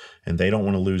secure, and they don't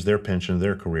want to lose their pension of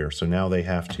their career. So now they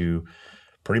have to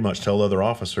pretty much tell other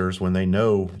officers when they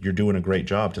know you're doing a great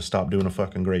job to stop doing a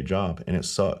fucking great job. And it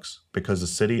sucks because the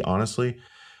city, honestly,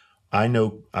 I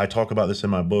talk about this in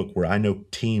my book where I know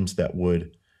teams that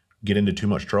would get into too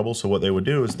much trouble. So what they would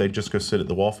do is they'd just go sit at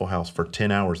the Waffle House for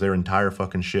 10 hours, their entire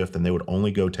fucking shift, and they would only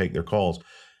go take their calls.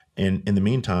 And in the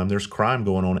meantime, there's crime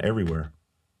going on everywhere.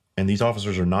 And these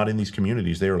officers are not in these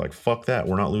communities. They are like, fuck that.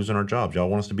 We're not losing our jobs. Y'all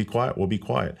want us to be quiet? We'll be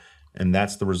quiet. And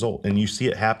that's the result. And you see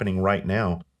it happening right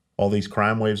now. All these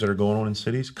crime waves that are going on in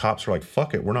cities, cops are like,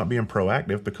 fuck it, we're not being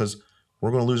proactive because we're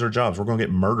going to lose our jobs. We're going to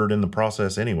get murdered in the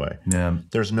process anyway. Yeah.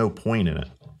 There's no point in it.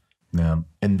 Yeah.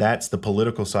 And that's the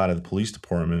political side of the police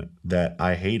department that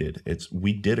I hated.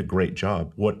 We did a great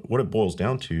job. What it boils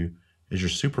down to is your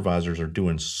supervisors are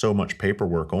doing so much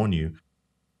paperwork on you,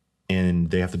 and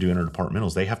they have to do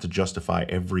interdepartmentals. They have to justify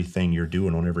everything you're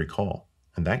doing on every call.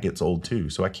 And that gets old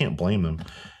too. So I can't blame them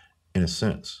in a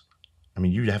sense. I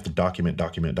mean, you have to document.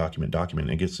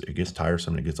 It gets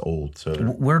tiresome and it gets old. So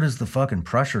where does the fucking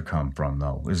pressure come from,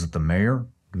 though? Is it the mayor?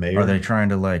 Mayor? Are they trying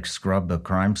to like scrub the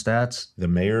crime stats? The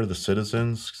mayor, the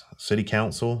citizens, city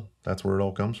council, that's where it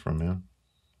all comes from, man.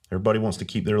 Everybody wants to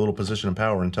keep their little position of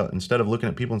power instead of looking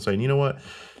at people and saying, you know what?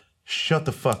 Shut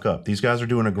the fuck up. These guys are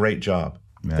doing a great job.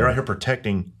 Yeah. They're out here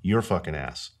protecting your fucking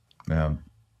ass. Yeah.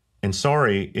 And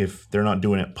sorry if they're not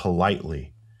doing it politely.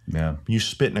 Yeah. You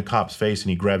spit in a cop's face and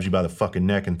he grabs you by the fucking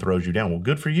neck and throws you down. Well,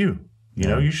 good for you. You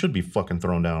know, you should be fucking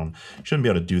thrown down. You shouldn't be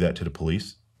able to do that to the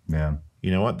police. Yeah.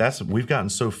 You know what? We've gotten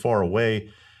so far away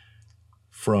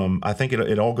from, I think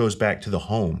it all goes back to the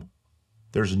home.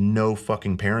 There's no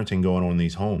fucking parenting going on in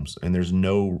these homes, and there's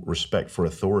no respect for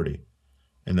authority.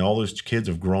 And all those kids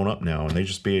have grown up now, and they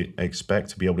just expect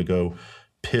to be able to go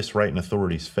piss right in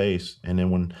authority's face, and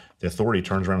then when the authority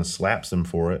turns around and slaps them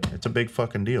for it, it's a big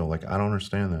fucking deal. Like, I don't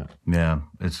understand that. Yeah,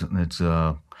 it's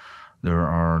there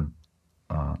are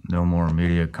no more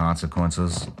immediate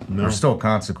consequences. No. There's still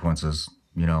consequences.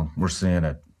 You know, we're seeing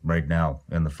it right now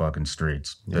in the fucking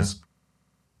streets. Yeah.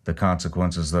 The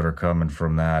consequences that are coming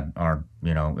from that aren't,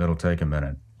 you know, it'll take a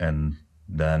minute, and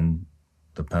then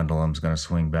the pendulum's going to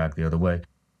swing back the other way.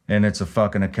 And it's a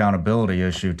fucking accountability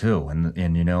issue too.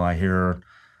 And you know, I hear,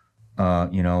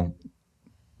 you know,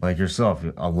 like yourself,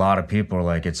 a lot of people are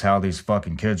like, it's how these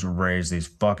fucking kids were raised, these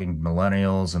fucking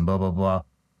millennials and blah, blah, blah.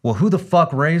 Well, who the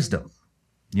fuck raised them?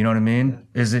 You know what I mean?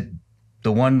 Is it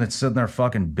the one that's sitting there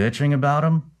fucking bitching about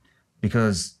them?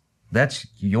 Because that's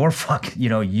your fucking, you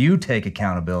know, you take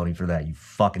accountability for that, you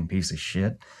fucking piece of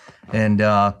shit. And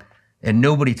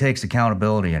nobody takes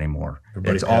accountability anymore.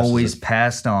 It's always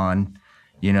passed on,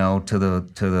 you know, to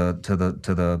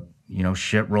the, you know,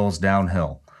 shit rolls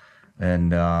downhill.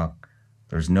 And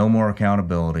there's no more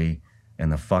accountability,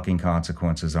 and the fucking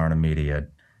consequences aren't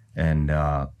immediate. And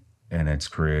it's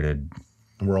created.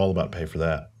 We're all about to pay for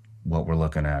that. What we're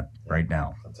looking at right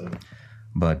now. That's it.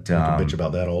 But you can bitch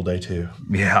about that all day too.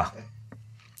 Yeah.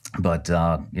 But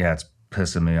yeah, it's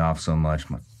pissing me off so much.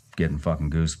 I'm getting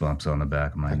fucking goosebumps on the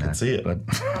back of my neck. I can see it. But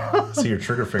I see your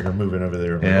trigger finger moving over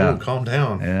there. Yeah. Like, oh, calm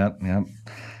down. Yeah.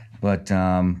 But,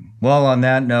 well, on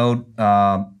that note,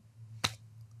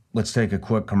 let's take a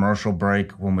quick commercial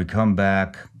break. When we come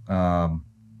back, we're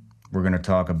going to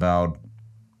talk about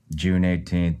June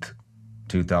 18th,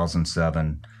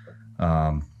 2007.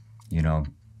 You know,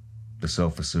 the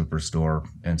Sofa Superstore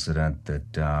incident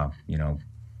that, you know,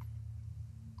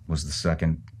 was the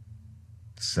second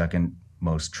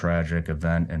most tragic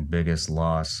event and biggest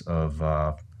loss of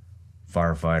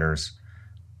firefighters,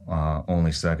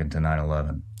 only second to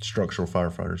 9/11. Structural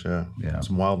firefighters, yeah. Yeah.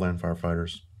 Some wildland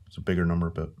firefighters. It's a bigger number,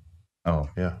 but Oh,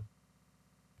 yeah.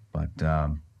 but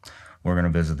we're going to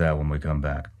visit that when we come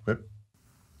back. Good.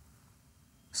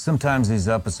 Sometimes these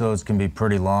episodes can be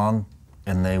pretty long,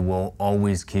 and they will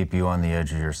always keep you on the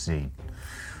edge of your seat.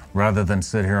 Rather than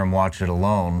sit here and watch it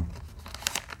alone,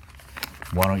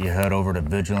 why don't you head over to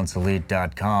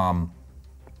vigilanceelite.com,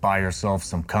 buy yourself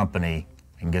some company,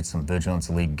 and get some Vigilance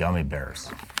Elite gummy bears.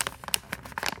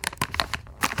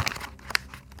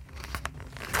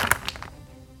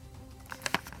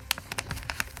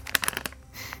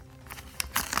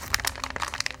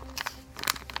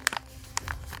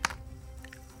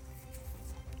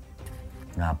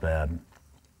 Not bad.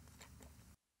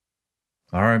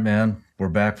 All right, man. We're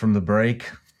back from the break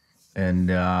and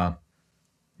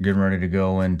getting ready to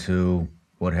go into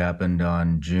what happened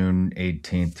on June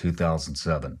 18th,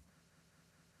 2007.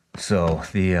 So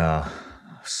the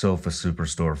Sofa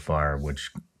Superstore fire,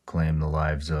 which claimed the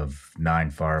lives of 9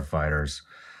 firefighters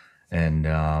and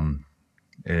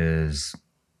is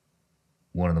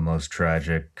one of the most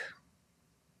tragic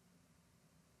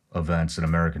events in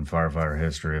American firefighter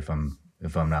history, if I'm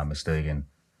not mistaken.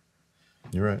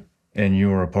 You're right. And you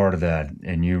were a part of that,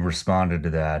 and you responded to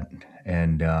that,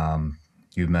 and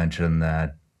you mentioned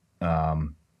that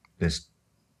this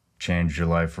changed your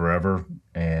life forever,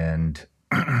 and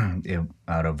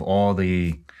out of all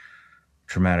the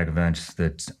traumatic events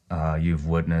that you've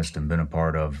witnessed and been a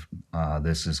part of,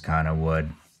 this is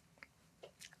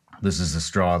the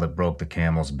straw that broke the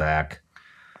camel's back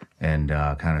and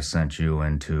kind of sent you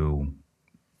into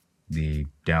the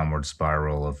downward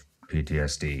spiral of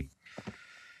PTSD.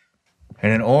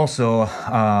 And then also,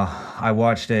 I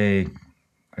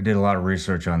did a lot of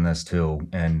research on this too,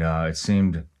 and it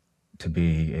seemed to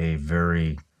be a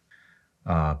very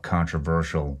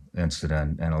controversial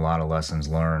incident, and a lot of lessons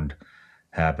learned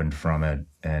happened from it,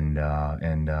 and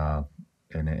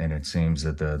it seems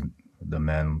that the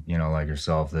men, you know, like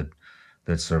yourself,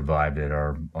 that survived it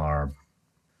are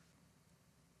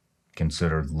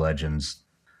considered legends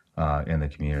in the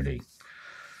community.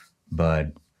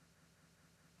 But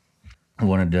I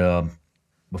wanted to,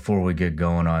 before we get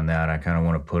going on that, I kind of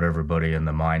want to put everybody in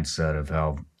the mindset of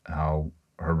how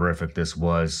horrific this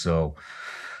was. So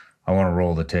I want to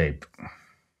roll the tape.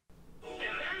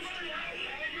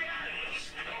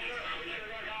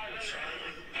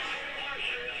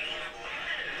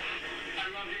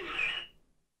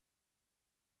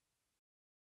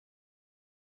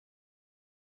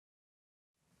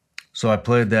 So I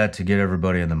played that to get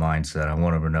everybody in the mindset. I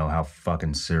want them to know how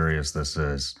fucking serious this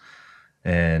is.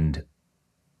 And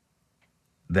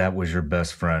that was your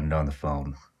best friend on the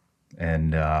phone.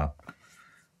 And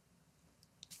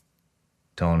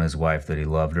telling his wife that he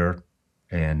loved her.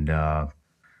 And I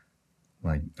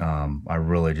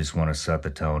really just want to set the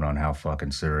tone on how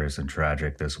fucking serious and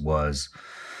tragic this was.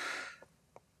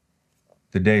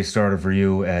 The day started for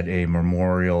you at a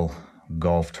memorial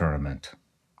golf tournament.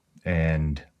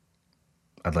 And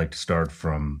I'd like to start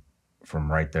from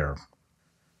right there.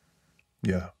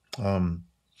 Yeah.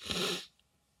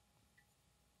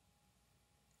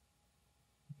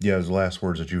 Yeah, his last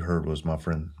words that you heard was my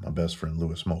best friend,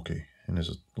 Louis Mulkey, and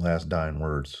his last dying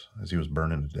words as he was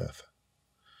burning to death.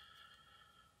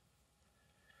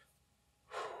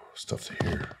 It's tough to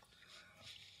hear.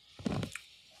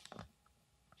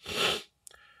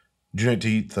 June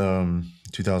 18th,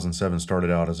 2007 started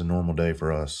out as a normal day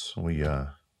for us. We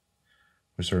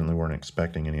certainly weren't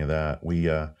expecting any of that. We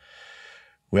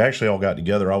actually all got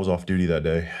together. I was off duty that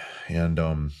day, and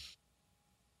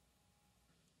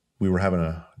we were having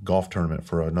a golf tournament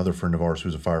for another friend of ours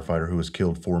who's a firefighter who was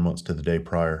killed 4 months to the day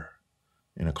prior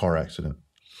in a car accident.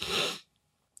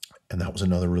 And that was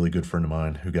another really good friend of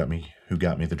mine who got me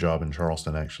the job in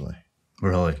Charleston, actually.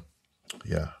 Really?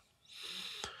 Yeah.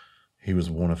 He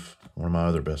was one of my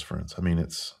other best friends. I mean,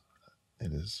 it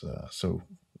is so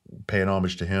paying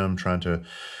homage to him, trying to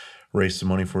raise some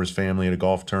money for his family at a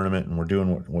golf tournament, and we're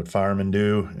doing what firemen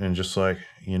do, and just like,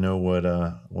 you know,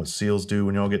 what SEALs do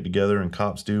when y'all get together and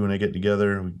cops do when they get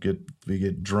together, we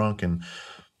get drunk and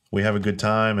we have a good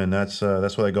time, and that's what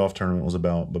that golf tournament was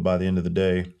about. But by the end of the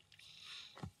day,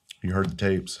 you heard the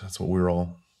tapes. That's what we were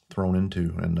all thrown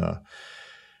into. And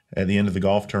at the end of the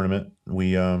golf tournament,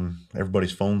 we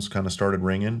everybody's phones kind of started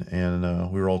ringing,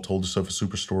 and we were all told the Sofa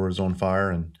Superstore is on fire,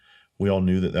 and we all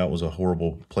knew that that was a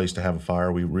horrible place to have a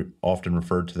fire. We often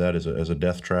referred to that as a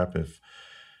death trap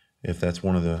if that's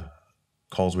one of the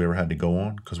calls we ever had to go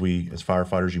on, because we, as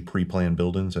firefighters, you pre-plan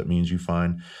buildings. That means you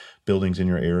find buildings in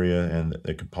your area and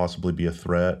that could possibly be a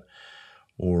threat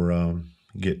or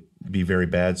be very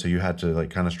bad. So you had to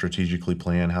like kind of strategically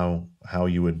plan how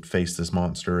you would face this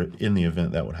monster in the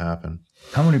event that would happen.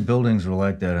 How many buildings were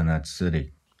like that in that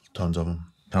city? Tons of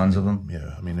them. Tons of them?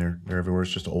 Yeah, I mean they're everywhere.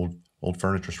 It's just old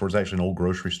furniture store. It's actually an old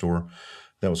grocery store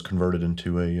that was converted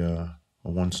into a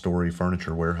one-story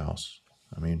furniture warehouse.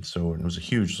 I mean, so it was a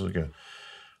huge, like a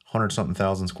 100-something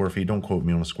thousand square feet. Don't quote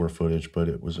me on the square footage, but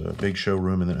it was a big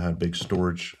showroom, and then it had a big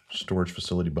storage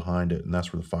facility behind it, and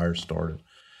that's where the fire started.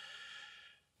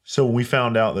 So when we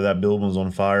found out that building was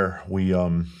on fire, we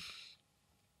all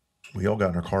got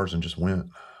in our cars and just went.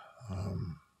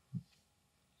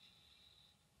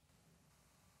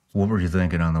 What were you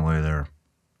thinking on the way there?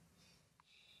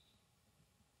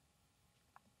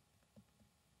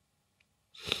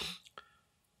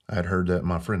 I had heard that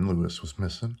my friend Lewis was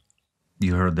missing.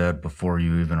 You heard that before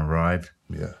you even arrived?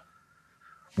 Yeah.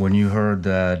 When you heard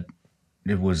that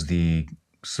it was the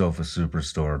Sofa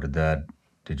Superstore,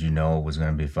 did you know it was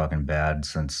going to be fucking bad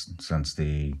since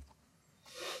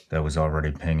that was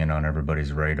already pinging on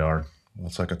everybody's radar? Well,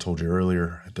 it's like I told you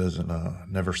earlier, it doesn't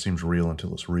never seems real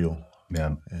until it's real.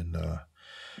 Yeah. And it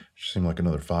just seemed like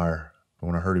another fire. But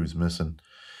when I heard he was missing,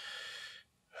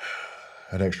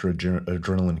 that extra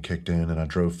adrenaline kicked in, and I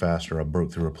drove faster. I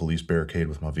broke through a police barricade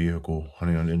with my vehicle. I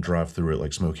didn't drive through it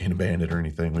like Smokey and the Bandit or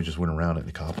anything. We just went around it, and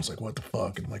the cop was like, "What the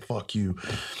fuck?" And I'm like, "Fuck you."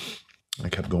 I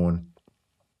kept going.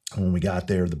 And when we got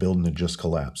there, the building had just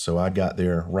collapsed. So I got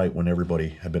there right when everybody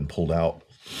had been pulled out.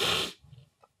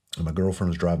 And my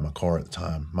girlfriend was driving my car at the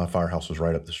time. My firehouse was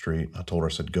right up the street. I told her,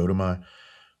 I said, "Go to my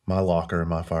locker in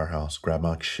my firehouse, grab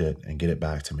my shit, and get it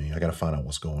back to me. I got to find out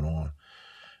what's going on."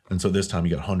 And so this time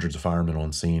you got hundreds of firemen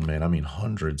on scene, man. I mean,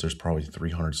 hundreds. There's probably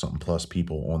 300-something plus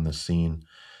people on this scene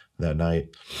that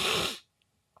night.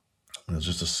 And it was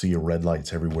just a sea of red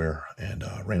lights everywhere. And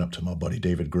I ran up to my buddy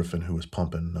David Griffin, who was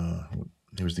pumping.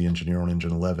 He was the engineer on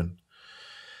Engine 11.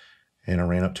 And I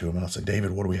ran up to him and I said,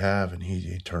 "David, what do we have?" And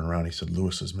he turned around. He said,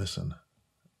 "Lewis is missing."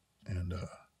 And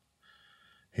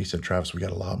he said, "Travis, we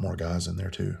got a lot more guys in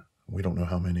there too. We don't know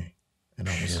how many." And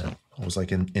I was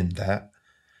like, in that.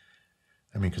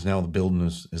 I mean, because now the building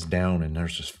is down and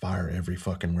there's just fire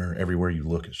everywhere you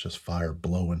look, it's just fire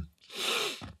blowing.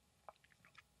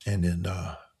 And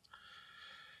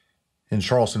in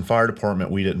Charleston Fire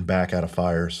Department, we didn't back out of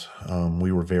fires.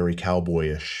 We were very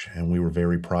cowboyish, and we were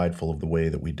very prideful of the way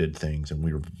that we did things, and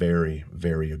we were very,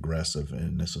 very aggressive.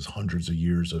 And this is hundreds of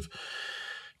years of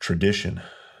tradition,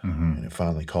 and it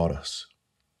finally caught us,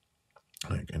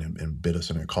 and it bit us,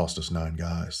 and it cost us 9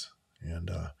 guys.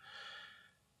 And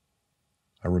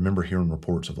I remember hearing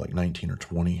reports of like 19 or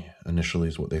 20 initially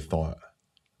is what they thought.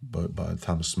 But by the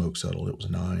time the smoke settled, it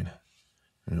was 9.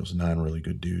 And it was 9 really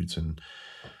good dudes. And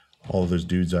all of those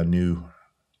dudes I knew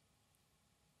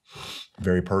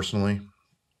very personally.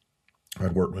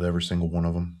 I'd worked with every single one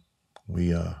of them.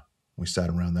 We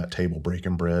sat around that table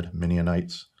breaking bread many a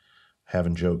nights,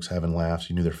 having jokes, having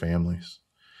laughs. You knew their families.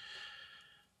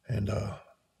 And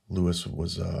Lewis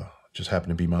was... just happened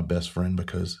to be my best friend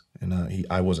because,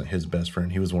 I wasn't his best friend.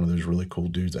 He was one of those really cool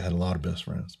dudes that had a lot of best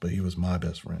friends, but he was my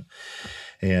best friend.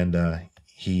 And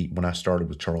when I started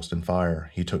with Charleston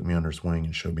Fire, he took me under his wing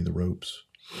and showed me the ropes.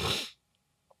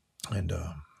 And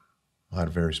I had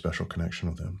a very special connection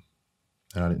with him.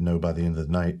 And I didn't know by the end of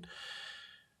the night,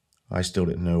 I still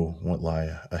didn't know what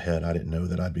lay ahead. I didn't know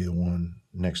that I'd be the one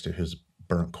next to his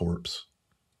burnt corpse,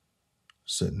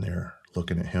 sitting there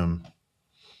looking at him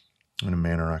in a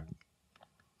manner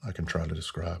I can try to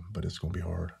describe, but it's going to be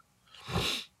hard.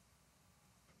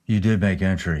 You did make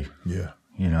entry. Yeah.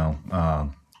 You know,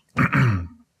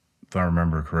 if I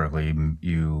remember correctly,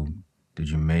 did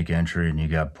you make entry and you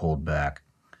got pulled back?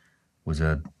 Was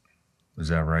that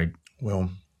right? Well,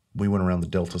 we went around the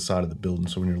delta side of the building.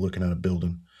 So when you're looking at a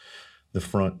building, the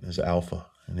front is alpha,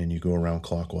 and then you go around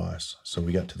clockwise. So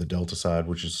we got to the delta side,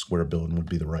 which is a square building, would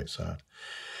be the right side.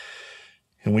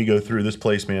 And we go through this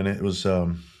place, man. It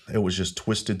was just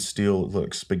twisted steel. It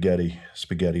looked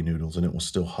spaghetti noodles, and it was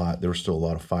still hot. There was still a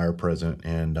lot of fire present,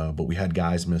 and but we had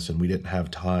guys missing. We didn't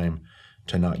have time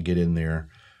to not get in there.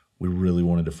 We really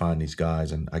wanted to find these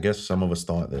guys, and I guess some of us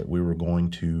thought that we were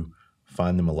going to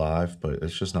find them alive, but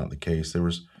it's just not the case. There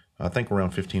was, I think,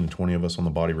 around 15 to 20 of us on the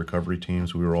body recovery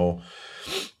teams. We were all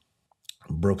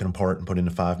broken apart and put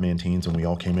into 5-man teams, and we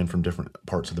all came in from different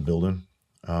parts of the building.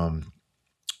 And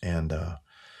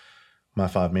my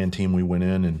 5-man team, we went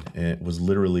in, and it was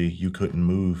literally, you couldn't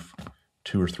move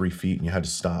 2 or 3 feet, and you had to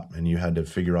stop, and you had to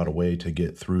figure out a way to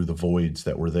get through the voids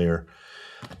that were there.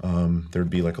 There'd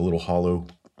be like a little hollow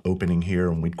opening here,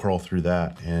 and we'd crawl through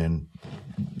that, and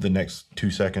the next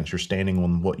 2 seconds you're standing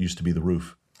on what used to be the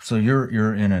roof. So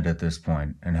you're in it at this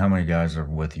point, and how many guys are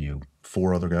with you?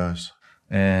 4 other guys.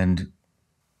 And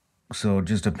so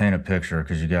just to paint a picture,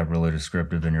 because you got really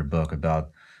descriptive in your book about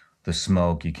the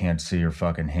smoke, you can't see your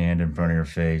fucking hand in front of your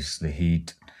face, the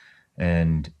heat,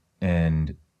 and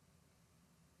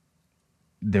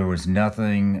there was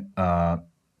nothing,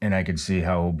 and I could see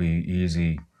how it would be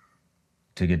easy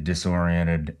to get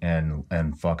disoriented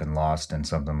and fucking lost in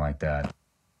something like that.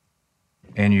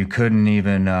 And you couldn't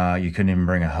even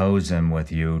bring a hose in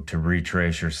with you to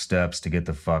retrace your steps to get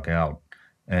the fuck out.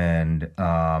 And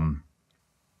I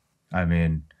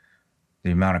mean,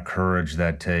 the amount of courage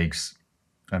that takes.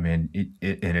 I mean,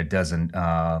 it doesn't.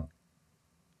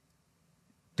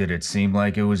 Did it seem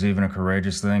like it was even a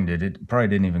courageous thing? It probably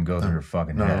didn't even go through your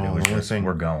fucking head. It was just,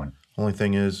 we're going. Only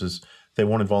thing is they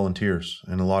wanted volunteers,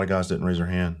 and a lot of guys didn't raise their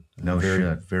hand. No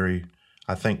shit. Very,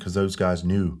 I think, because those guys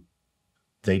knew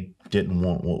they didn't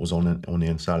want what was on the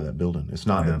inside of that building. It's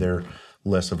not that they're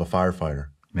less of a firefighter.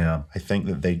 Yeah. I think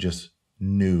that they just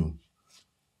knew,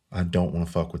 I don't want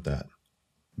to fuck with that.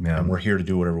 Yeah. And we're here to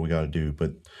do whatever we got to do.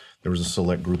 But there was a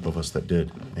select group of us that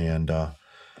did. And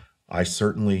I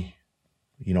certainly,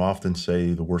 often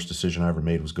say the worst decision I ever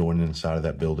made was going inside of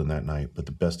that building that night. But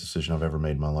the best decision I've ever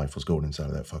made in my life was going inside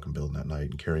of that fucking building that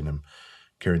night and carrying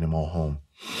them all home.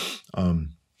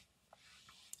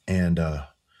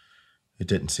 It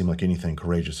didn't seem like anything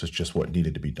courageous. It's just what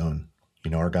needed to be done.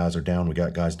 Our guys are down. We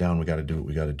got guys down. We got to do what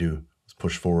we got to do. Let's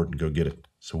push forward and go get it.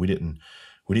 So we didn't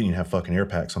even have fucking air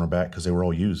packs on our back because they were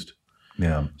all used.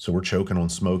 Yeah. So we're choking on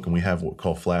smoke, and we have what we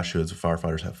call flash hoods. The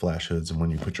firefighters have flash hoods, and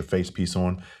when you put your face piece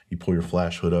on, you pull your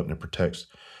flash hood up, and it protects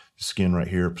the skin right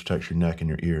here. It protects your neck and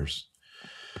your ears.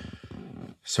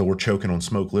 So we're choking on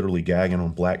smoke, literally gagging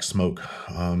on black smoke,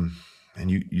 and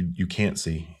you can't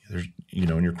see. There's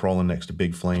and you're crawling next to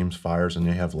big flames, fires, and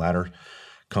they have ladder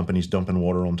companies dumping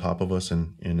water on top of us.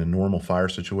 And in a normal fire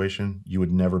situation, you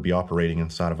would never be operating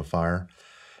inside of a fire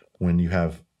when you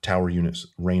have tower units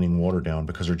raining water down,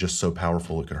 because they're just so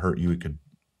powerful. It could hurt you.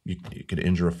 It could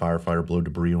injure a firefighter, blow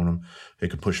debris on them. It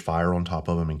could push fire on top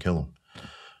of them and kill them.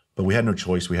 But we had no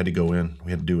choice. We had to go in.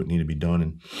 We had to do what needed to be done.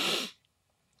 And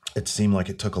it seemed like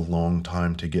it took a long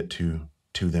time to get to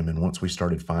them. And once we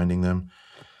started finding them,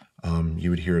 you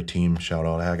would hear a team shout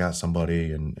out, "Hey, I got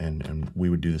somebody," and we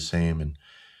would do the same. And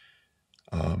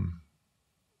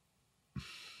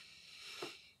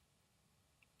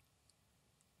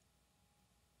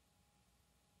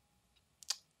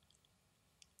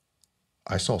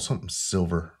I saw something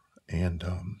silver, and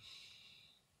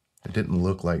it didn't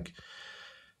look like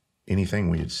anything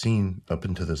we had seen up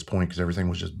until this point, because everything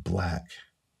was just black.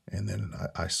 And then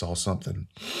I saw something,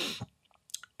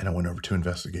 and I went over to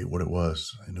investigate what it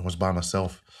was, and it was by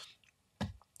myself.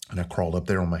 And I crawled up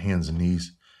there on my hands and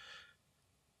knees.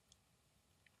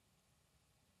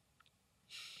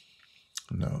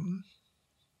 And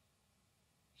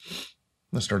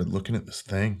I started looking at this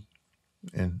thing,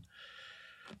 and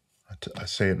I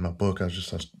say it in my book, I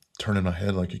was turning my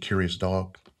head like a curious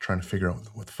dog, trying to figure out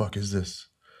what the fuck is this.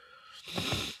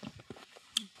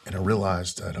 And I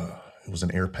realized that it was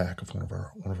an air pack of one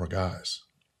of our guys.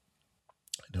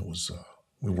 And it was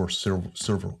we wore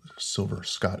silver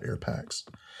Scott air packs,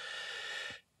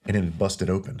 and it had busted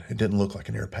open. It didn't look like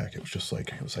an air pack. It was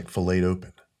like filleted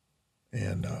open.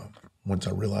 And once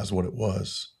I realized what it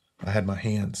was, I had my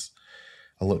hands.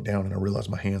 I looked down and I realized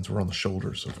my hands were on the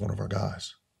shoulders of one of our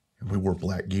guys. And we wore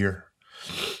black gear.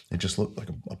 It just looked like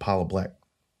a pile of black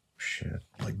shit,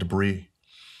 like debris.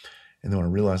 And then when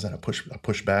I realized that, I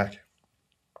pushed back,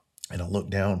 and I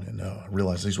looked down, and I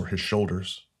realized these were his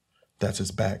shoulders. That's his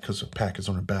back, because the pack is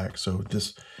on his back. So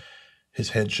his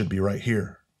head should be right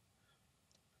here.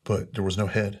 But there was no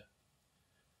head.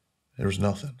 There was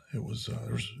nothing. It was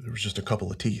there was just a couple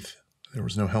of teeth. There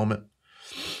was no helmet.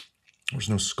 There was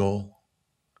no skull.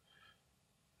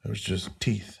 There was just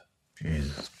teeth.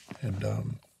 Jesus. And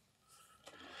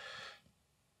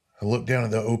I looked down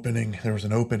at the opening. There was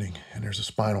an opening, and there's a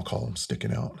spinal column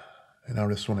sticking out. And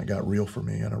that's when it got real for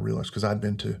me. And I realized, because I'd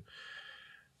been to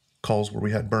calls where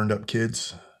we had burned up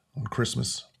kids on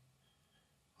Christmas.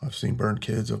 I've seen burned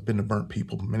kids. I've been to burnt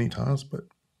people many times, but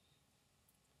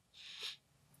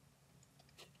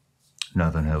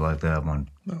nothing hit like that one.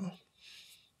 No.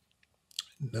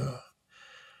 And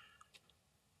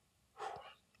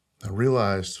I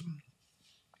realized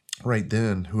right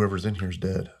then, whoever's in here is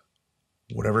dead.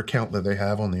 Whatever count that they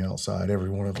have on the outside, every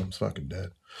one of them's fucking dead.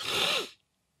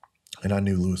 And I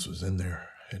knew Lewis was in there.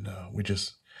 And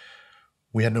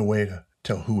we had no way to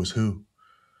tell who was who.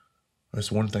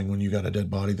 It's one thing when you got a dead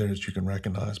body there that you can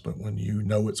recognize, but when you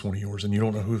know it's one of yours and you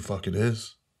don't know who the fuck it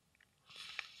is.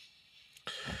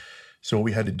 So what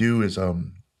we had to do is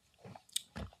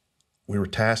we were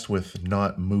tasked with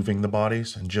not moving the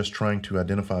bodies and just trying to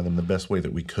identify them the best way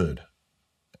that we could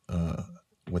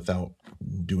without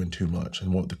doing too much.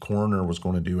 And what the coroner was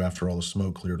going to do after all the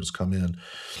smoke cleared was come in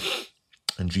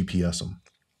and GPS them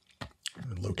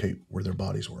and locate where their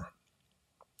bodies were.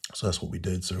 So that's what we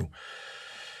did. So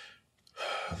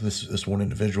this one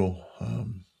individual,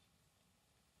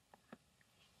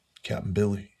 Captain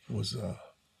Billy, was a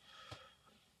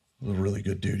really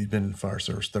good dude. He'd been in fire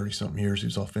service 30-something years. He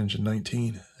was off engine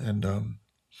 19. And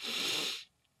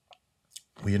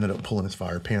we ended up pulling his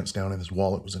fire pants down, and his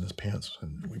wallet was in his pants.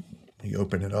 And he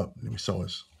opened it up, and we saw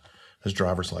his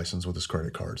driver's license with his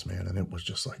credit cards, man. And it was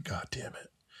just like, God damn it.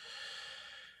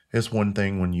 It's one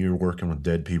thing when you're working with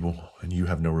dead people and you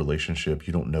have no relationship,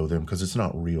 you don't know them because it's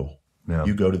not real. Yeah.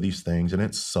 You go to these things and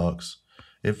it sucks.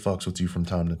 It fucks with you from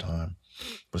time to time,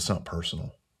 but it's not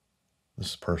personal. This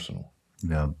is personal.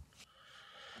 Yeah.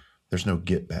 There's no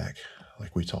get back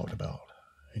like we talked about.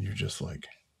 And you're just like,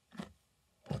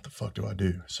 what the fuck do I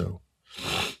do? So,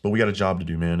 but we got a job to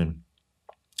do, man. And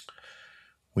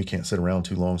we can't sit around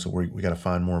too long. So we got to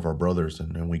find more of our brothers.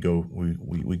 And then we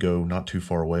go not too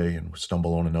far away and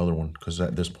stumble on another one. Cause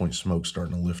at this point, smoke's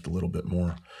starting to lift a little bit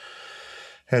more.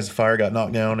 As the fire got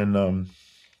knocked down, and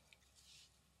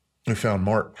we found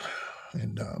Mark,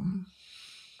 and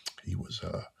he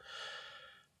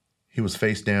was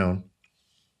face down.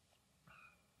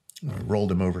 We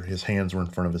rolled him over. His hands were in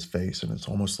front of his face, and it's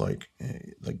almost like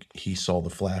he saw the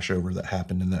flashover that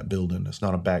happened in that building. It's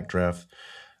not a backdraft.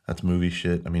 That's movie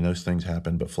shit. I mean, those things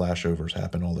happen, but flashovers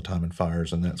happen all the time in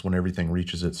fires, and that's when everything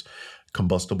reaches its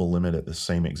combustible limit at the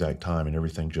same exact time, and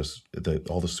everything just,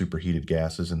 all the superheated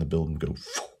gases in the building go,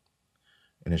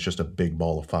 and it's just a big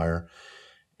ball of fire,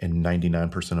 and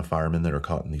 99% of firemen that are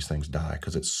caught in these things die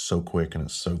because it's so quick and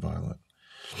it's so violent.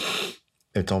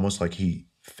 It's almost like he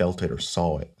felt it or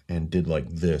saw it and did like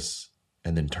this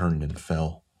and then turned and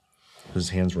fell. His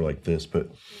hands were like this,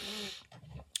 but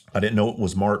I didn't know it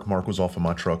was Mark. Mark was off of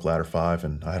my truck, Ladder 5,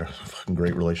 and I had a fucking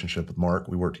great relationship with Mark.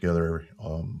 We worked together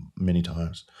many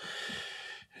times.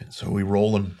 And so we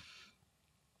roll him.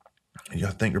 And you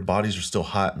gotta think your bodies are still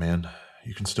hot, man.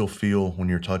 You can still feel when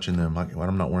you're touching them.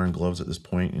 I'm not wearing gloves at this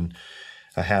point, and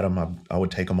I had them. I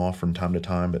would take them off from time to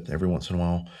time, but every once in a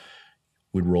while,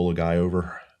 we'd roll a guy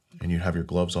over, and you'd have your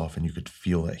gloves off, and you could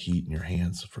feel that heat in your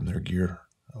hands from their gear,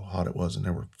 how hot it was, and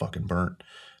they were fucking burnt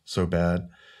so bad.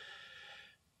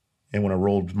 And when I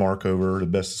rolled Mark over, the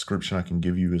best description I can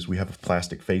give you is we have a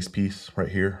plastic face piece right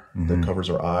here that covers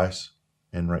our eyes.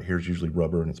 And right here is usually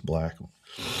rubber and it's black.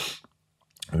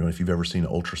 I don't know if you've ever seen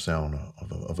an ultrasound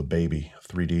of a baby,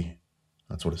 3D.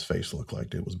 That's what his face looked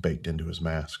like. It was baked into his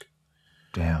mask.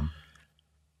 Damn.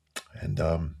 And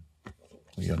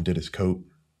we undid his coat,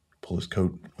 pulled his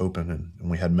coat open,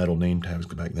 and we had metal name tags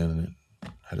back then, and it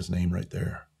had his name right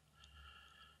there.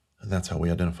 And that's how we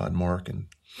identified Mark. And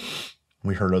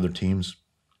we heard other teams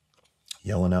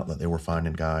yelling out that they were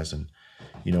finding guys. And,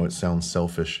 you know, it sounds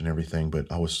selfish and everything,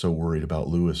 but I was so worried about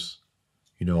Lewis.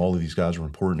 You know, all of these guys were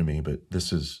important to me, but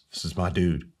this is my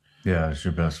dude. Yeah, it's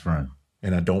your best friend.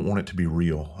 And I don't want it to be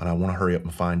real. And I want to hurry up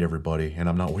and find everybody. And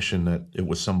I'm not wishing that it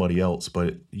was somebody else,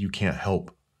 but you can't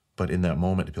help but in that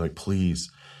moment to be like,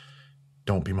 please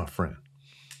don't be my friend.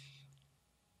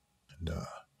 And the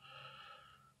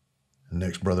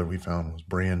next brother we found was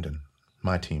Brandon,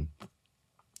 my team.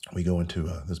 We go into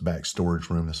this back storage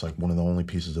room. It's like one of the only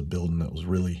pieces of building that was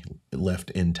really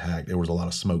left intact. There was a lot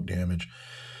of smoke damage,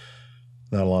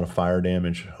 not a lot of fire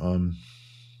damage. And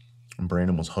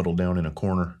Brandon was huddled down in a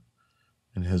corner,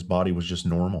 and his body was just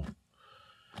normal.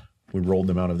 We rolled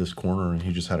him out of this corner, and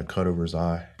he just had a cut over his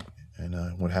eye.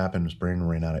 And what happened was Brandon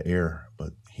ran out of air,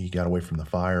 but he got away from the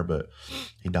fire, but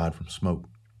he died from smoke.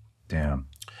 Damn.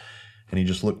 And he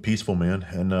just looked peaceful, man.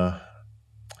 And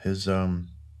his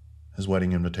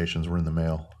wedding invitations were in the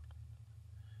mail.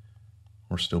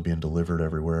 We're still being delivered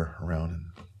everywhere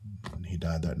around. And he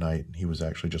died that night. He was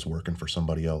actually just working for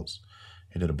somebody else.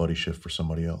 He did a buddy shift for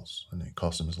somebody else, and it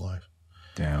cost him his life.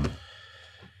 Damn.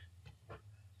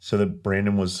 So that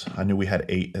Brandon was, I knew we had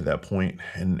 8 at that point,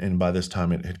 and by this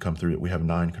time it had come through. We have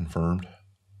 9 confirmed,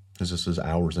 because this is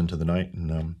hours into the night.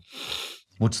 And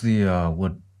what's the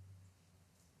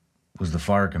Was the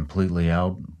fire completely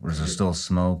out? Was there still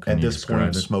smoke? Can At you this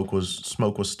point, describe it?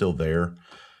 smoke was still there,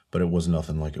 but it was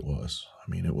nothing like it was. I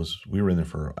mean, we were in there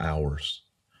for hours.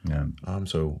 Yeah.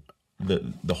 So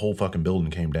the whole fucking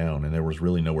building came down, and there was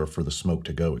really nowhere for the smoke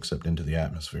to go except into the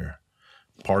atmosphere.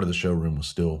 Part of the showroom was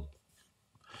still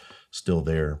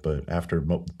there, but after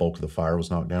bulk of the fire was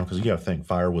knocked down, because you got to think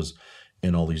fire was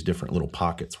in all these different little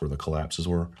pockets where the collapses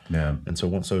were. Yeah. And so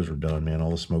once those were done, man, all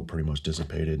the smoke pretty much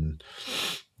dissipated. And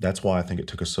that's why I think it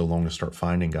took us so long to start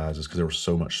finding guys, is because there was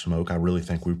so much smoke. I really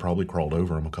think we probably crawled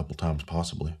over them a couple times,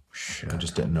 possibly. Shit. I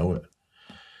just didn't know it.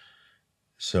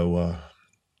 So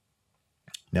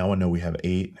now I know we have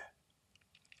 8.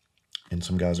 And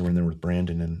some guys were in there with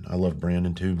Brandon, and I love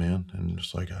Brandon too, man. And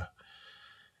just like, I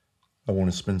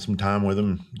want to spend some time with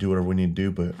him, do whatever we need to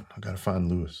do, but I got to find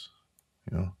Lewis,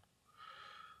 you know.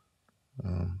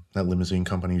 That limousine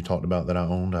company you talked about that I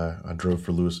owned, I drove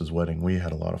for Lewis's wedding. We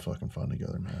had a lot of fucking fun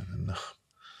together, man. And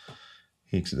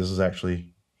this is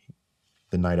actually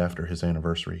the night after his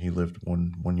anniversary. He lived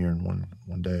one year and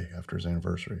one day after his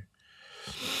anniversary.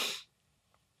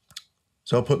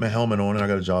 So I put my helmet on and I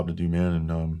got a job to do, man.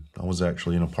 And I was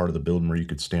actually in a part of the building where you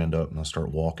could stand up, and I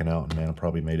started walking out, and man, I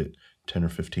probably made it 10 or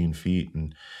 15 feet.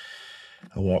 And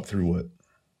I walked through what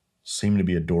seemed to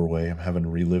be a doorway. I'm having to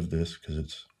relive this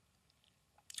because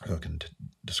I can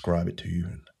describe it to you.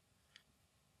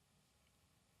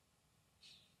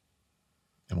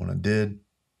 And when I did,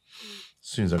 as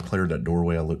soon as I cleared that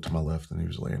doorway, I looked to my left, and he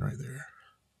was laying right there.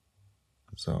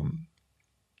 So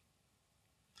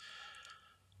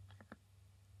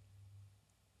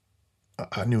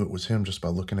I knew it was him just by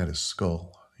looking at his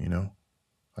skull, you know.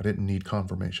 I didn't need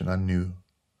confirmation. I knew,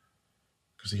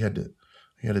 because he had a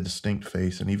distinct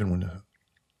face, and even when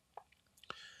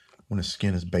his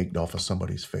skin is baked off of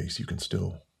somebody's face, you can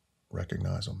still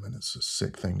recognize them, and it's a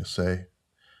sick thing to say,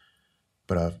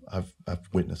 but I've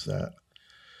witnessed that.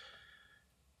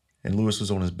 And Lewis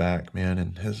was on his back, man,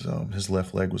 and his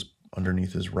left leg was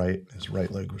underneath his right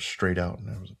leg was straight out, and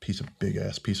there was a big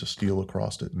ass piece of steel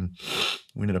across it, and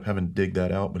we ended up having to dig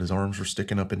that out, but his arms were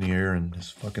sticking up in the air, and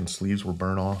his fucking sleeves were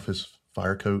burnt off, his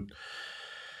fire coat,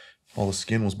 all the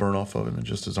skin was burnt off of him, and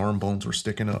just his arm bones were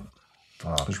sticking up.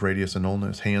 His radius and ulna,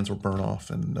 his hands were burnt off,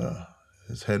 and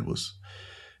his head was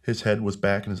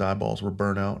back, and his eyeballs were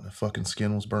burnt out, and the fucking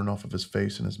skin was burned off of his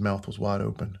face, and his mouth was wide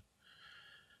open.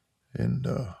 And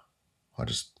I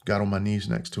just got on my knees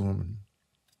next to him and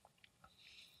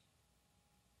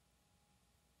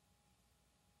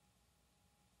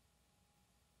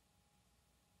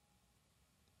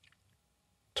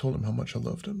told him how much I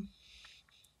loved him.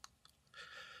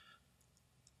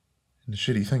 And the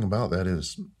shitty thing about that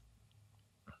is,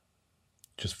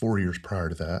 just 4 years prior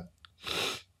to that,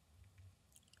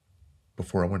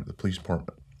 before I went to the police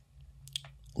department,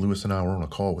 Lewis and I were on a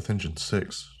call with Engine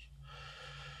 6.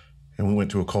 And we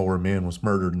went to a call where a man was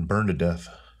murdered and burned to death.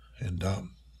 And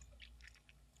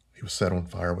he was set on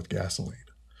fire with gasoline.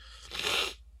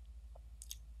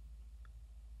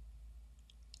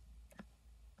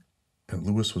 And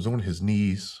Lewis was on his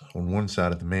knees on one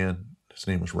side of the man. His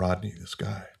name was Rodney, this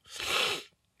guy.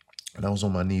 And I was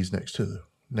on my knees next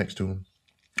to him,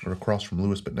 or across from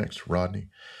Lewis, but next to Rodney.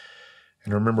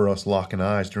 And I remember us locking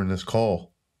eyes during this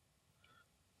call.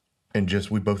 And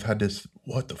just, we both had this,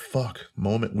 what the fuck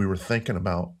moment we were thinking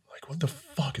about. Like, what the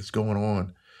fuck is going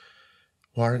on?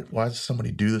 Why does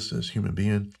somebody do this to this human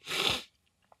being?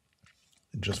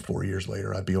 And just 4 years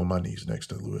later, I'd be on my knees next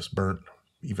to Lewis, burnt,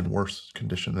 even worse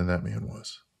condition than that man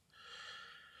was.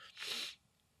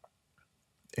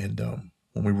 And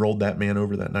when we rolled that man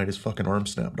over that night, his fucking arm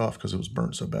snapped off because it was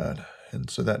burnt so bad. And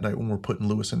so that night when we're putting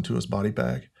Lewis into his body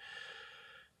bag,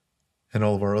 and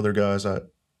all of our other guys,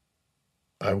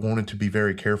 I wanted to be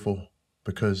very careful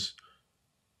because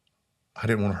I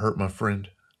didn't want to hurt my friend.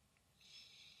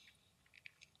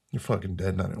 You're fucking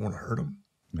dead, and I didn't want to hurt him.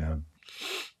 Yeah.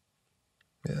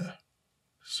 Yeah.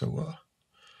 So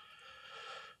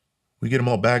we get them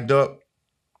all bagged up,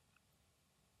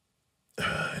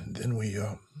 and then we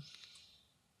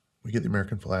get the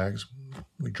American flags,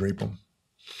 we drape them,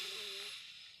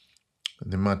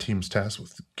 and then my team's tasked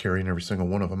with carrying every single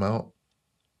one of them out.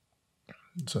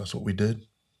 And so that's what we did.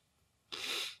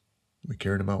 We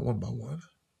carried them out one by one.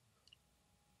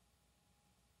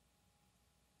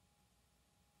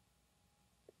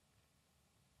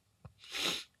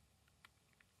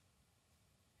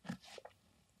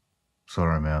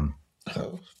 Sorry, man.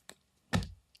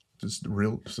 This is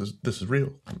real. This is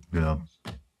real. Yeah.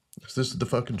 This is the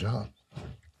fucking job.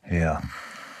 Yeah.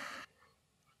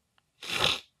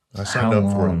 I signed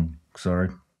up for it. Sorry.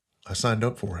 I signed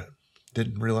up for it.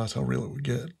 Didn't realize how real it would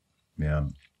get. Yeah.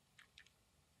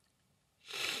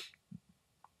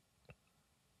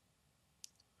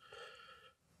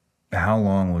 How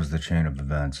long was the chain of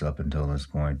events up until this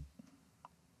point?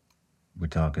 We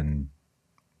talking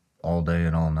all day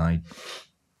and all night?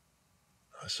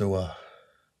 So,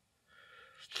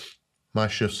 my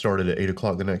shift started at 8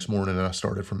 o'clock the next morning, and I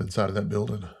started from inside of that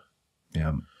building.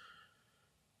 Yeah.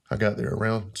 I got there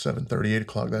around 7:30, 8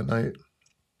 o'clock that night.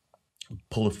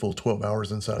 Pulled a full 12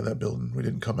 hours inside of that building. We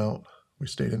didn't come out. We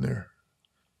stayed in there.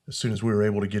 As soon as we were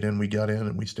able to get in, we got in,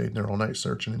 and we stayed in there all night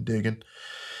searching and digging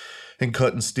and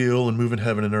cutting steel and moving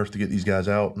heaven and earth to get these guys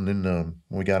out. And then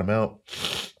when we got them out,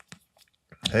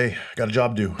 hey, I got a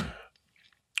job to do.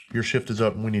 Your shift is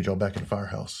up, and we need y'all back in the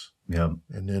firehouse. Yep.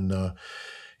 And then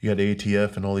you got the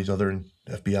ATF and all these other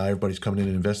FBI. Everybody's coming in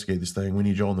and investigate this thing. We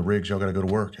need y'all on the rigs. Y'all got to go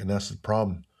to work. And that's the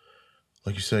problem.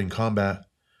 Like you said, in combat,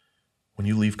 when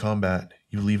you leave combat,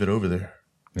 you leave it over there.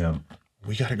 Yeah.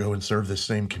 We got to go and serve this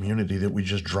same community that we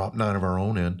just dropped 9 of our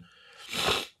own in.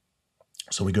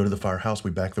 So we go to the firehouse,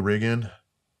 we back the rig in,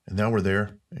 and now we're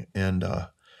there. And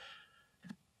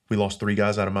we lost 3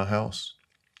 guys out of my house,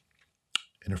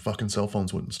 and their fucking cell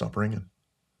phones wouldn't stop ringing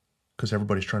because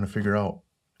everybody's trying to figure out.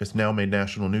 It's now made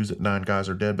national news that 9 guys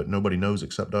are dead, but nobody knows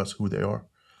except us who they are.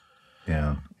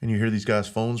 Yeah. And you hear these guys'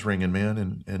 phones ringing,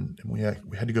 man, and we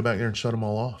had to go back there and shut them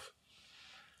all off.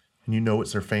 And you know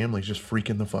it's their families just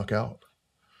freaking the fuck out.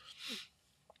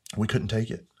 We couldn't take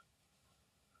it.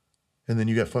 And then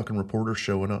you got fucking reporters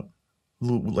showing up,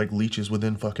 like leeches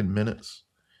within fucking minutes,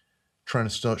 trying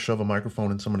to shove a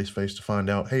microphone in somebody's face to find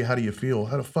out, hey, how do you feel?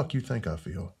 How the fuck you think I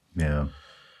feel? Yeah.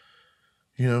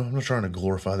 You know, I'm not trying to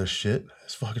glorify this shit.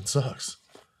 This fucking sucks.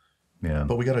 Yeah.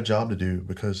 But we got a job to do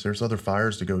because there's other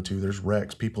fires to go to. There's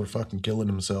wrecks. People are fucking killing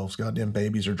themselves. Goddamn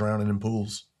babies are drowning in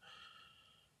pools.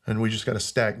 And we just got to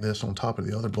stack this on top of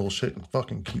the other bullshit and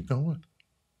fucking keep going.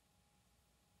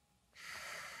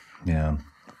 Yeah.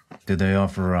 Did they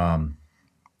offer, I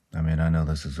mean, I know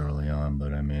this is early on,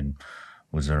 but I mean,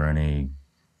 did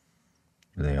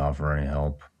they offer any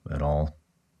help at all?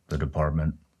 The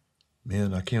department?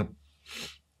 Man, I can't.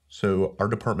 So our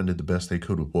department did the best they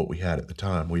could with what we had at the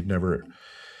time. We'd never,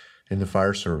 in the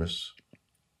fire service,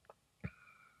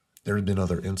 there had been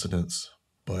other incidents,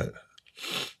 but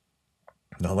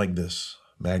not like this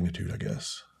magnitude, I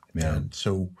guess. Yeah. And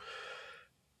so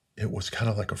it was kind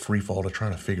of like a free fall to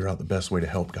trying to figure out the best way to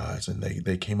help guys. And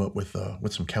they came up with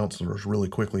some counselors really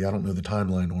quickly. I don't know the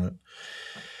timeline on it,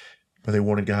 but they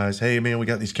wanted guys, hey man, we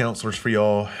got these counselors for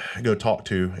y'all to go talk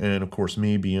to. And of course,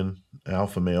 me being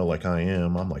alpha male like I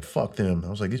am, I'm like, fuck them. I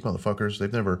was like, these motherfuckers,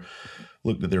 they've never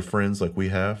looked at their friends like we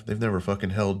have. They've never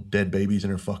fucking held dead babies in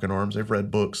their fucking arms. They've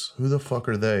read books. Who the fuck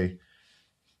are they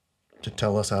to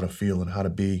tell us how to feel and how to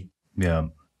be? Yeah.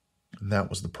 And that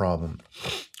was the problem.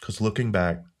 Because looking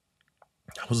back,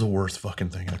 that was the worst fucking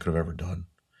thing I could have ever done.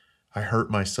 I hurt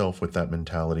myself with that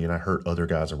mentality, and I hurt other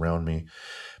guys around me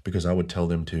because I would tell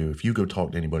them to, if you go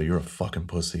talk to anybody, you're a fucking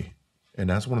pussy. And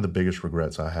that's one of the biggest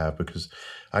regrets I have, because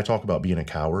I talk about being a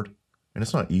coward, and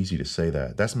it's not easy to say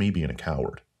that. That's me being a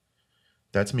coward.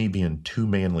 That's me being too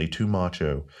manly, too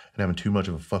macho, and having too much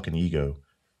of a fucking ego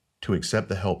to accept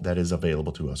the help that is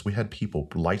available to us. We had people,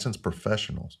 licensed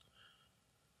professionals,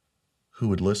 who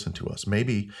would listen to us.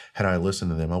 Maybe had I listened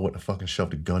to them, I wouldn't have fucking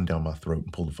shoved a gun down my throat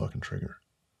and pulled the fucking trigger.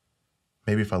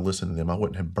 Maybe if I listened to them, I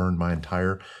wouldn't have burned my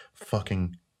entire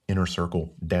fucking inner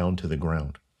circle down to the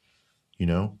ground, you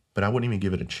know? But I wouldn't even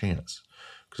give it a chance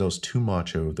because I was too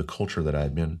macho, the culture that I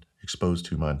had been exposed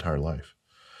to my entire life.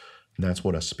 And that's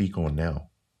what I speak on now.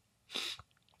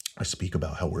 I speak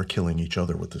about how we're killing each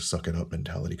other with this suck it up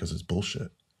mentality because it's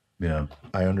bullshit. Yeah.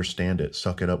 I understand it.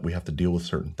 Suck it up. We have to deal with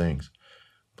certain things.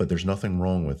 But there's nothing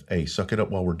wrong with, hey, suck it up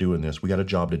while we're doing this. We got a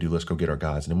job to do. Let's go get our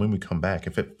guys. And then when we come back,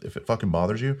 if it fucking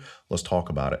bothers you, let's talk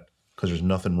about it. Because there's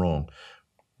nothing wrong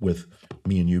with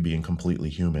me and you being completely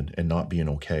human and not being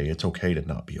okay. It's okay to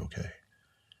not be okay.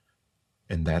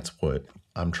 And that's what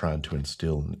I'm trying to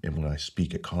instill in when I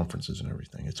speak at conferences and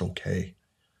everything. It's okay.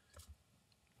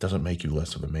 It doesn't make you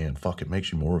less of a man. Fuck, it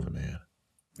makes you more of a man.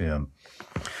 Yeah.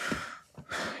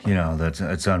 You know,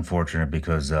 it's unfortunate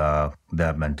because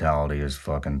that mentality is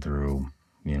fucking through,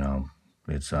 you know,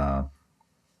 it's as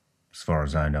far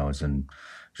as I know, it's in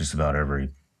just about every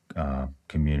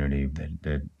community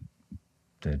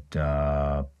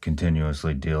that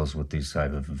continuously deals with these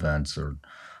type of events or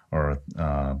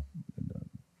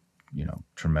you know,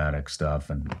 traumatic stuff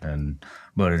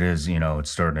but it is, you know,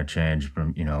 it's starting to change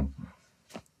from, you know,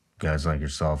 guys like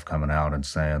yourself coming out and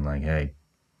saying like, hey,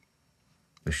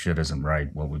 this shit isn't right,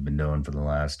 what we've been doing for the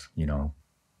last, you know,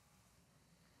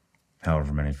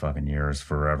 however many fucking years,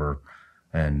 forever.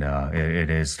 And it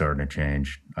is starting to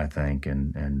change, I think,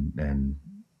 and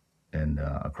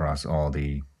across all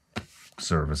the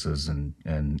services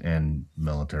and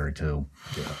military too.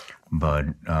 Yeah. But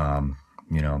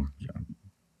you know,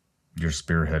 you're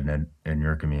spearheading it in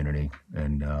your community,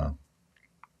 and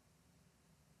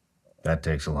that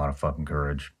takes a lot of fucking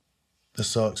courage. This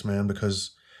sucks, man,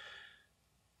 because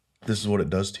this is what it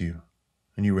does to you,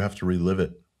 and you have to relive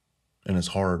it, and it's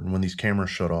hard. And when these cameras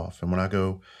shut off, and when I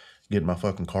go get in my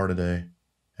fucking car today,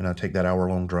 and I take that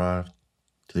hour-long drive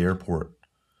to the airport,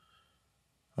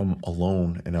 I'm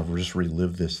alone, and I've just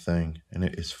relived this thing, and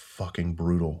it is fucking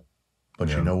brutal. But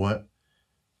Yeah. you know what?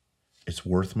 It's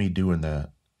worth me doing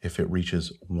that if it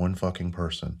reaches one fucking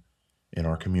person in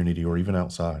our community or even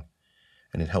outside,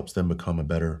 and it helps them become a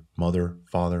better mother,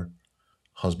 father,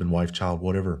 husband, wife, child,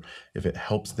 whatever. If it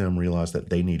helps them realize that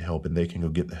they need help and they can go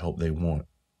get the help they want,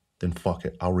 then fuck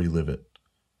it, I'll relive it,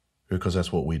 because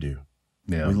that's what we do.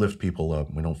 Yeah. We lift people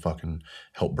up. We don't fucking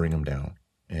help bring them down.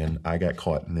 And I got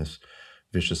caught in this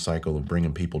vicious cycle of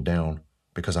bringing people down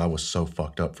because I was so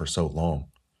fucked up for so long.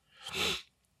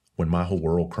 When my whole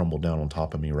world crumbled down on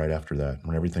top of me right after that,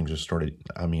 when everything just started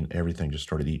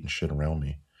eating shit around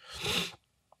me,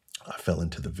 I fell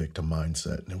into the victim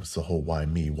mindset. And it was the whole why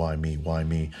me, why me, why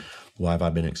me? Why have I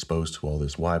been exposed to all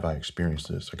this? Why have I experienced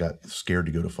this? I got scared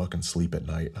to go to fucking sleep at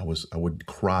night. I would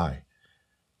cry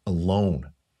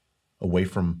alone, away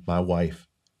from my wife.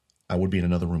 I would be in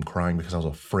another room crying because I was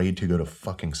afraid to go to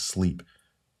fucking sleep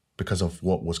because of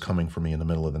what was coming for me in the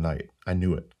middle of the night. I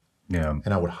knew it. Yeah.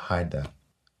 And I would hide that.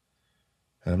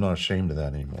 And I'm not ashamed of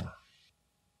that anymore.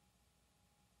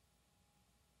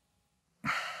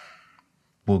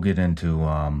 We'll get into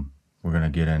we're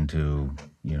gonna get into,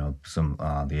 you know, some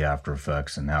the after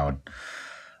effects and how it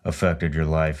affected your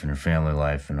life and your family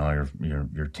life and all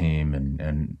your team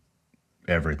and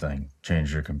everything.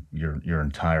 Changed your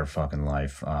entire fucking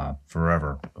life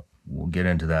forever. We'll get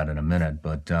into that in a minute,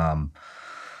 but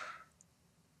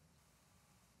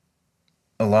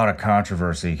a lot of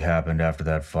controversy happened after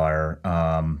that fire,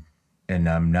 and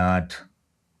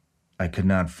I could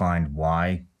not find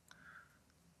why.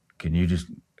 Can you just,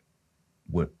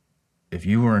 what, if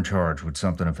you were in charge, would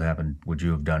something have happened? Would you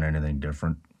have done anything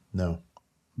different? No.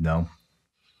 No?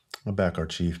 I back our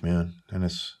chief, man. And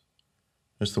it's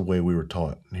the way we were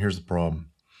taught. And here's the problem.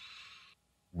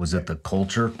 Was it the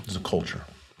culture? It was a culture.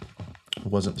 It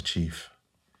wasn't the chief.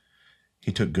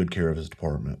 He took good care of his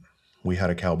department. We had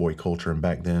a cowboy culture, and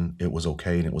back then it was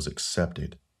okay and it was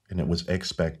accepted and it was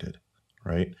expected,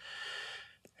 right?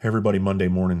 Everybody Monday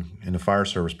morning in the fire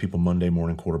service, people Monday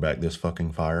morning quarterback this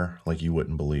fucking fire like you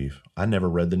wouldn't believe. I never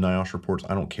read the NIOSH reports.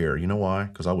 I don't care. You know why?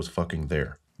 Because I was fucking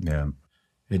there. Yeah. And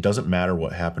it doesn't matter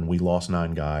what happened. We lost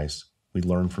 9 guys. We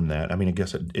learned from that. I mean, I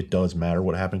guess it does matter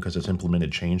what happened because it's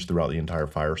implemented change throughout the entire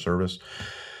fire service.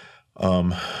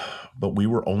 But we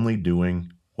were only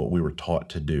doing what we were taught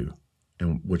to do,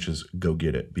 and which is go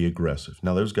get it, be aggressive.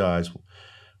 Now, those guys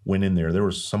went in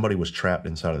there. Somebody was trapped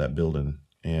inside of that building,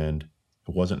 and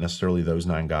it wasn't necessarily those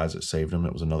 9 guys that saved them.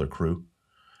 It was another crew.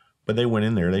 But they went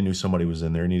in there. They knew somebody was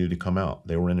in there, needed to come out.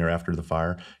 They were in there after the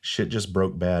fire. Shit just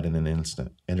broke bad in an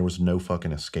instant, and there was no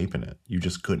fucking escaping it. You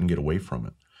just couldn't get away from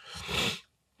it.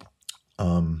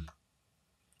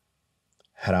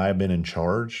 Had I been in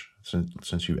charge,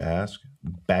 since you asked,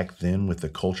 back then with the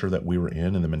culture that we were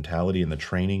in and the mentality and the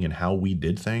training and how we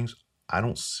did things, I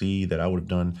don't see that I would have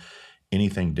done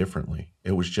anything differently.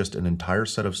 It was just an entire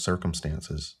set of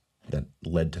circumstances that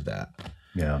led to that.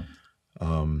 Yeah.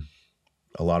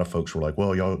 A lot of folks were like,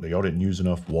 well, y'all didn't use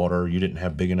enough water. You didn't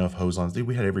have big enough hose lines. Dude,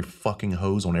 we had every fucking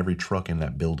hose on every truck in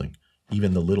that building,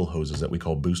 even the little hoses that we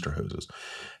call booster hoses.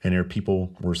 And there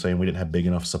people were saying we didn't have big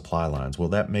enough supply lines. Well,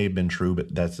 that may have been true,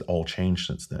 but that's all changed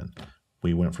since then.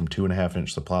 We went from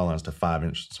 2.5-inch supply lines to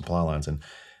 5-inch supply lines. And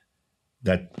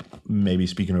that may be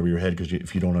speaking over your head because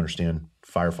if you don't understand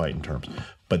firefighting terms,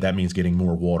 but that means getting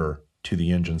more water to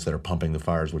the engines that are pumping the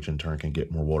fires, which in turn can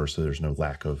get more water. So there's no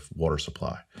lack of water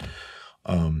supply.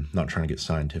 Not trying to get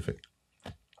scientific,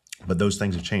 but those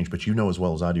things have changed. But you know as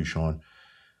well as I do, Sean,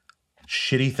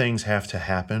 shitty things have to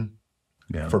happen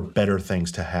for better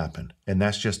things to happen. And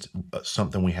that's just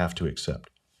something we have to accept.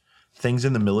 Things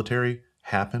in the military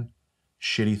happen,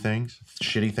 shitty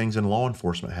things in law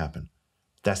enforcement happen.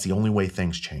 That's the only way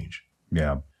things change.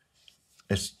 Yeah.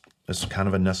 It's kind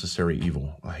of a necessary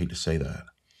evil. I hate to say that.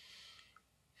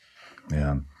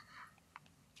 Yeah.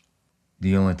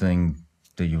 The only thing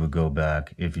that you would go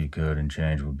back if you could and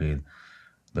change would be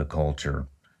the culture.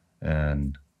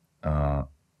 And I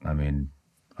mean,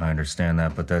 I understand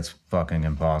that, but that's fucking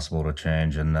impossible to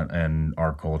change. And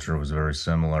our culture was very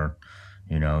similar.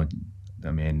 You know,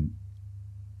 I mean,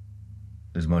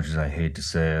 as much as I hate to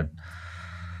say it,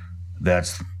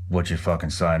 that's what you fucking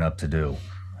sign up to do.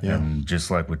 Yeah. And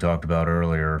just like we talked about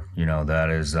earlier, you know, that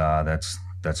is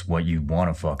that's what you want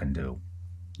to fucking do.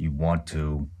 You want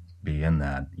to be in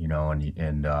that, you know, and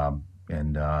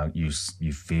you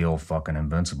feel fucking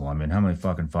invincible. I mean, how many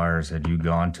fucking fires had you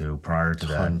gone to prior to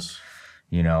Tons. that?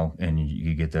 You know, and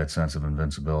you get that sense of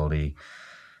invincibility,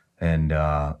 and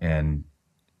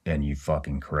you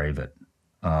fucking crave it.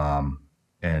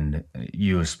 And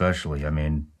you especially. I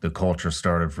mean, the culture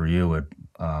started for you at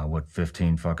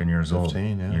 15 fucking years old.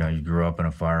 15, yeah. You know, you grew up in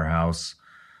a firehouse.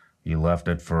 You left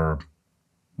it for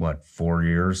what, 4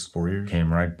 years? 4 years.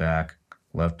 Came right back.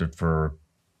 Left it for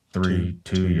two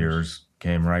 2 years.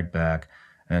 Came right back.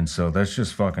 And so that's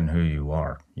just fucking who you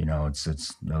are. You know,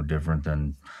 it's no different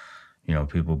than, you know,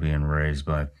 people being raised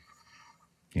by,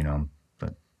 you know,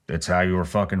 but it's how you were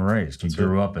fucking raised. You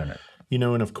grew up in it. You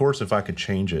know, and of course, if I could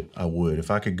change it, I would. If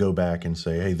I could go back and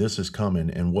say, hey, this is coming,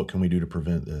 and what can we do to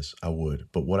prevent this? I would.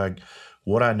 But what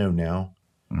I know now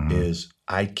is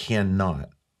I cannot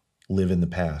live in the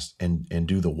past and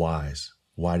do the whys.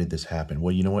 Why did this happen?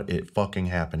 Well, you know what? It fucking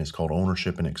happened. It's called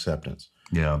ownership and acceptance.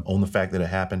 Yeah. Own the fact that it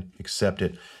happened, accept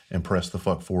it, and press the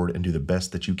fuck forward and do the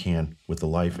best that you can with the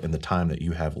life and the time that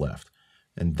you have left.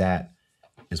 And that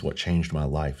is what changed my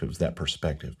life. It was that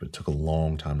perspective, but it took a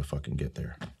long time to fucking get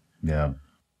there. Yeah.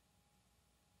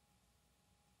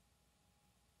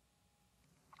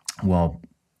 Well,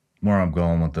 where I'm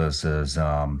going with this is,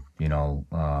 you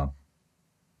know,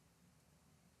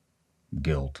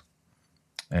 guilt.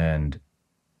 And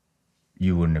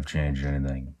you wouldn't have changed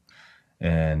anything.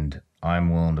 And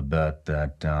I'm willing to bet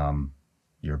that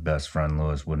your best friend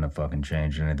Lewis wouldn't have fucking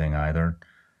changed anything either.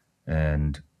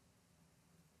 And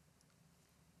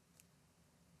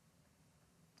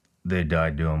they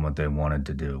died doing what they wanted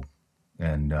to do.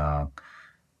 And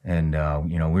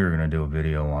you know, we were going to do a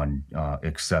video on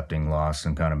accepting loss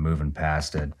and kind of moving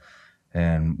past it.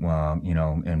 And, you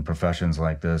know, in professions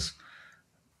like this,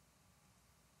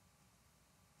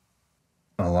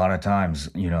 a lot of times,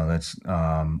 you know, that's,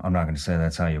 I'm not going to say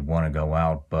that's how you want to go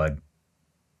out, but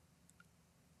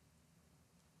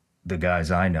the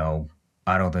guys I know,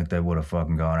 I don't think they would have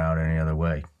fucking gone out any other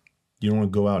way. You don't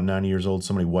want to go out 90 years old,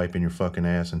 somebody wiping your fucking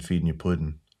ass and feeding you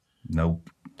pudding. Nope.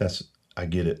 I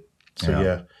get it. So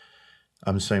yeah,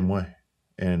 I'm the same way.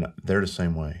 And they're the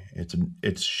same way. It's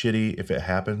shitty if it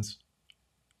happens,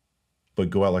 but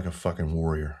go out like a fucking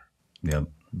warrior. Yep.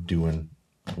 Doing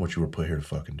what you were put here to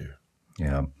fucking do.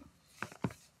 Yeah.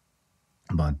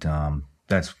 But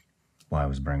that's why I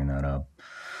was bringing that up.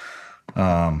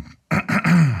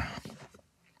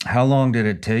 How long did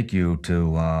it take you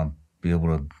to be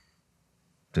able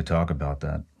to talk about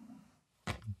that?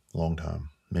 Long time,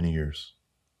 many years.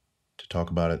 To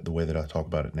talk about it the way that I talk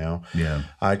about it now. Yeah.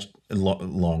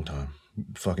 Long time,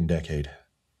 fucking decade.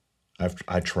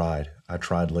 I tried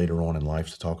later on in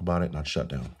life to talk about it, and I'd shut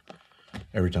down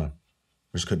every time.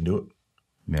 I just couldn't do it.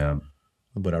 Yeah.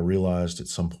 But I realized at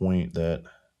some point that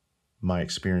my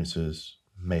experiences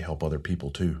may help other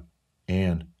people too.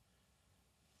 And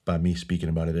by me speaking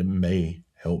about it, it may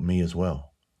help me as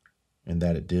well. And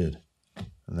that it did.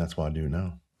 And that's why I do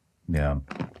now. Yeah.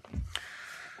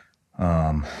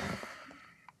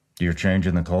 You're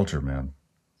changing the culture, man.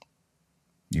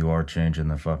 You are changing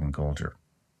the fucking culture.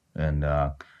 And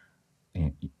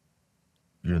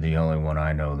you're the only one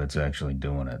I know that's actually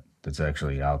doing it. That's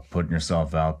actually out, putting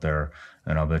yourself out there.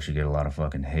 And I'll bet you get a lot of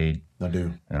fucking hate. I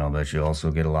do. And I'll bet you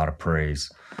also get a lot of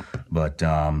praise. But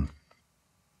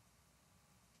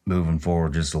moving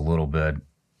forward just a little bit,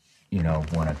 you know,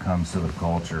 when it comes to the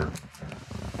culture,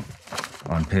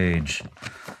 on page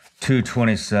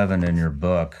 227 in your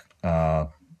book,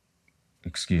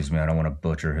 excuse me, I don't want to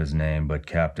butcher his name, but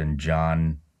Captain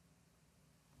John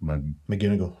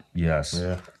McGinnigal. Yes.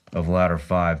 Yeah. Of Ladder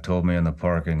 5 told me in the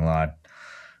parking lot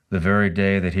the very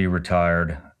day that he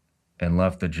retired and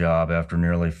left the job after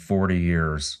nearly 40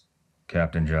 years.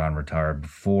 Captain John retired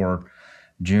before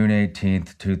June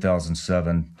 18th,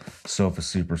 2007 Sofa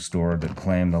Superstore that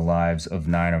claimed the lives of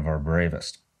 9 of our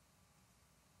bravest.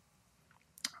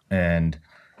 And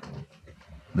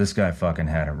this guy fucking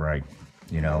had it right,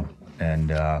 you know.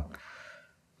 And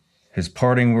his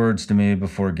parting words to me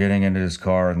before getting into his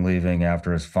car and leaving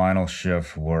after his final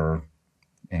shift were,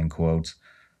 in quotes,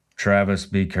 "Travis,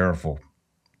 be careful.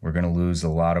 We're going to lose a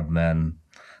lot of men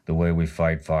the way we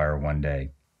fight fire one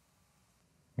day.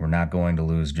 We're not going to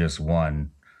lose just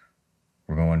one.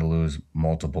 We're going to lose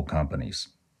multiple companies."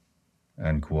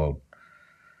 End quote.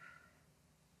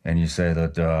 And you say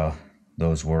that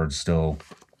those words still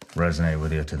resonate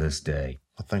with you to this day.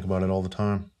 I think about it all the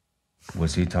time.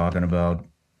 Was he talking about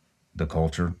The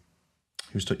culture.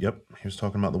 He was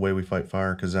talking about the way we fight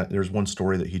fire, because there's one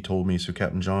story that he told me. So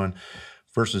Captain John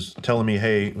first is telling me,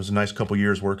 hey, it was a nice couple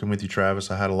years working with you,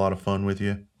 Travis. I had a lot of fun with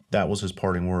you. That was his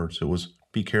parting words. It was,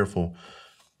 be careful.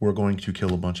 We're going to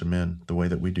kill a bunch of men the way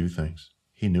that we do things.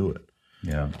 He knew it.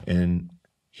 Yeah. And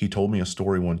he told me a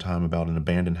story one time about an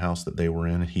abandoned house that they were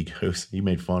in. And he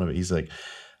made fun of it. He's like,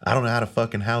 I don't know how the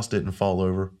fucking house didn't fall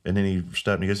over. And then he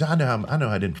stopped and he goes, I know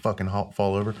I didn't fucking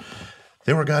fall over.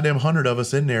 There were a goddamn 100 of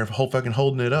us in there fucking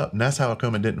holding it up. And that's how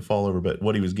come it didn't fall over. But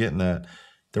what he was getting at,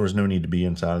 there was no need to be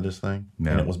inside of this thing.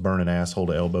 Yeah. And it was burning asshole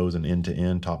to elbows and end to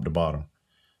end, top to bottom.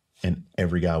 And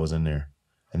every guy was in there.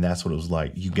 And that's what it was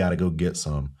like. You got to go get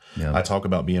some. Yeah. I talk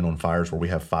about being on fires where we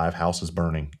have 5 houses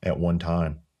burning at one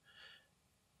time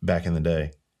back in the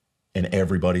day. And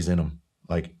everybody's in them.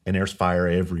 And there's fire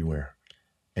everywhere.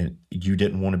 And you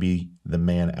didn't want to be the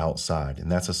man outside.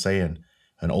 And that's an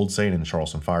old saying in the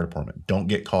Charleston Fire Department. Don't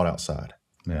get caught outside.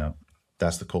 Yeah.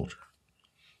 That's the culture.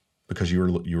 Because you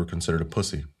were considered a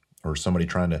pussy or somebody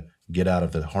trying to get out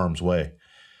of the harm's way.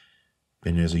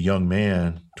 And as a young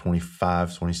man,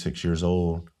 25, 26 years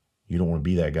old, you don't want to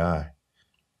be that guy.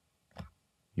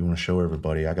 You want to show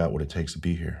everybody, I got what it takes to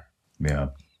be here. Yeah.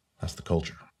 That's the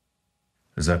culture.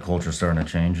 Is that culture starting to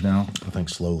change now? I think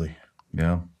slowly.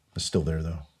 Yeah. It's still there,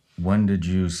 though. When did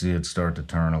you see it start to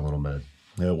turn a little bit?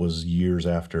 It was years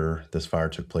after this fire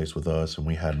took place with us, and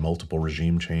we had multiple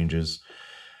regime changes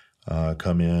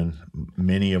come in.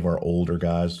 Many of our older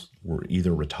guys were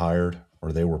either retired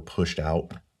or they were pushed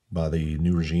out by the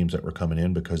new regimes that were coming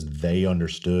in because they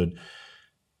understood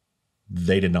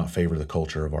they did not favor the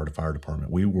culture of our fire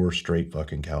department. We were straight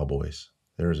fucking cowboys.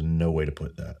 There is no way to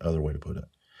put that, other way to put it.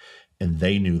 And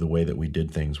they knew the way that we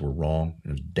did things were wrong.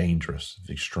 It was dangerous,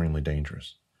 extremely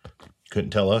dangerous.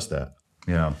 Couldn't tell us that.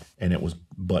 Yeah. And it was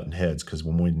butting heads because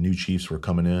when new chiefs were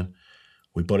coming in,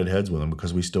 we butted heads with them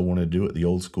because we still wanted to do it the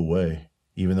old school way,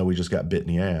 even though we just got bit in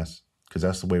the ass, because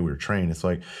that's the way we were trained. It's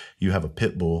like you have a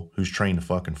pit bull who's trained to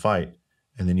fucking fight,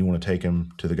 and then you want to take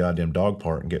him to the goddamn dog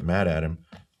park and get mad at him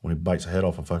when he bites the head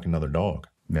off a fucking another dog.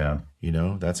 Yeah. You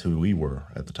know, that's who we were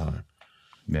at the time.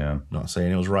 Yeah. Not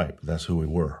saying it was right, but that's who we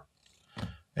were.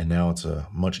 And now it's a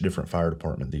much different fire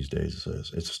department these days.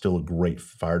 It's still a great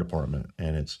fire department,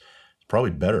 and it's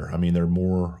probably better. I mean, they're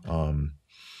more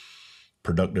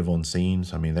productive on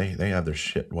scenes. I mean, they have their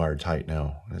shit wired tight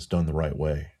now, and it's done the right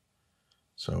way.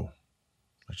 So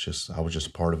I was just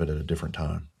a part of it at a different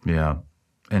time. Yeah.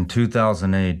 In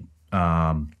 2008,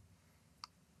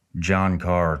 John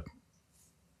Carr,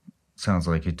 sounds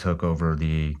like he took over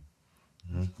the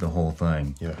whole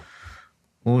thing. Yeah.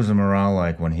 What was the morale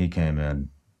like when he came in?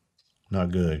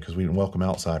 Not good, because we didn't welcome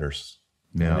outsiders.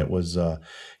 Yeah. And it was,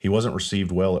 he wasn't received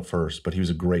well at first, but he was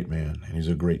a great man and he was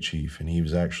a great chief. And he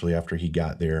was actually, after he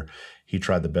got there, he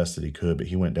tried the best that he could, but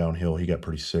he went downhill. He got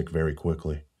pretty sick very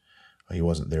quickly. He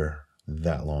wasn't there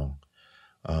that long.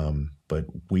 But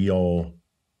we all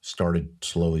started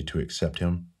slowly to accept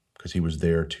him because he was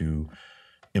there to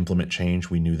implement change.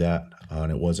 We knew that.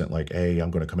 And it wasn't like, hey,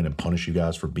 I'm going to come in and punish you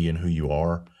guys for being who you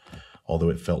are. Although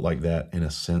it felt like that in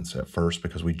a sense at first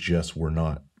because we just were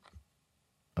not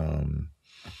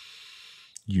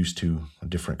used to a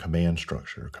different command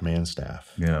structure, command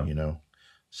staff. Yeah. You know?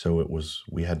 So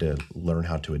we had to learn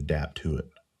how to adapt to it.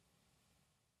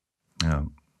 Yeah.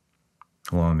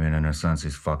 Well, I mean, in a sense,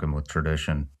 he's fucking with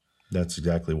tradition. That's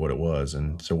exactly what it was.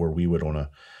 And so where we would on a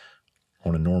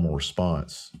normal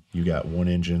response, you got one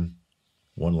engine,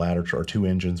 one ladder truck, or 2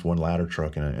 engines, one ladder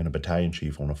truck, and a battalion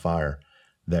chief on a fire.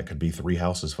 That could be 3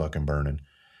 houses fucking burning.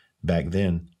 Back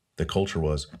then, the culture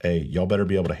was, hey, y'all better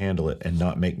be able to handle it and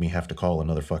not make me have to call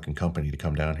another fucking company to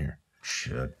come down here.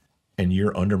 Shit. And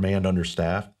you're undermanned,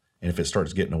 understaffed, and if it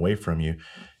starts getting away from you,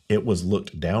 it was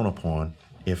looked down upon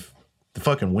if the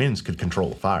fucking winds could control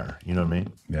the fire. You know what I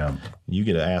mean? Yeah. You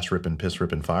get an ass-ripping,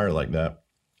 piss-ripping fire like that,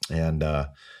 and the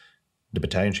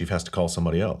battalion chief has to call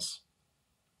somebody else.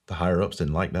 The higher-ups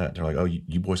didn't like that. They're like, oh,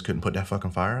 you boys couldn't put that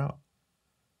fucking fire out?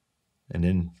 And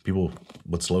then people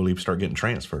would slowly start getting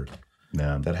transferred.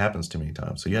 Yeah. That happens too many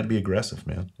times. So you had to be aggressive,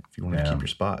 man, if you want to keep your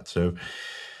spot. So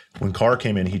when Carr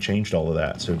came in, he changed all of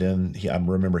that. So then I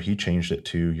remember he changed it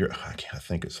to I can't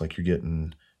think. It's like you're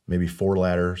getting maybe 4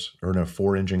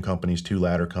 engine companies, 2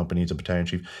 ladder companies, a battalion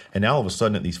chief. And now all of a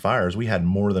sudden at these fires, we had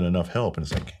more than enough help. And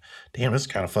it's like, damn, this is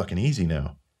kind of fucking easy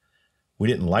now. We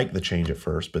didn't like the change at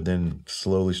first, but then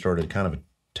slowly started kind of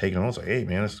taking on. It's like, hey,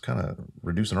 man, it's kind of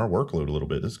reducing our workload a little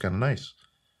bit. This is kind of nice.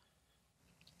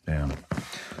 Damn.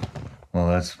 Well,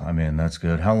 that's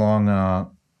good. How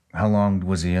long How long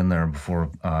was he in there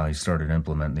before he started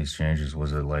implementing these changes?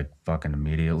 Was it like fucking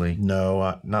immediately?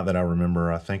 No, not that I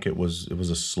remember. I think it was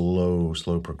a slow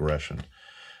progression.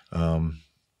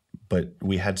 But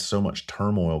we had so much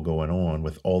turmoil going on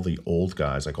with all the old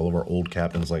guys, like all of our old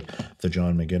captains, like the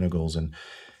John McGinnicals. And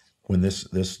when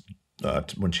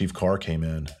when Chief Carr came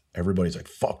in, everybody's like,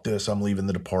 "Fuck this! I'm leaving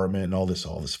the department," and all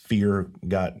this fear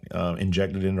got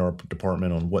injected into our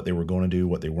department on what they were going to do,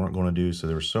 what they weren't going to do. So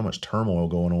there was so much turmoil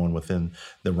going on within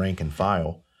the rank and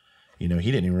file. He didn't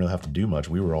even really have to do much.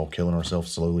 We were all killing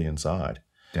ourselves slowly inside.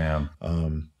 Damn.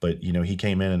 But he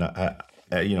came in, and I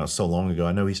so long ago.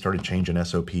 I know he started changing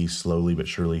SOPs slowly but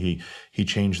surely. He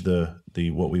changed the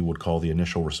what we would call the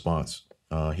initial response.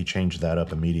 He changed that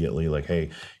up immediately. Like,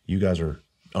 hey, you guys are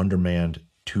undermanned,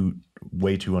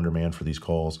 way too undermanned for these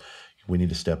calls. We need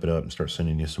to step it up and start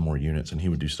sending you some more units. And he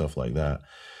would do stuff like that.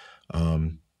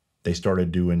 They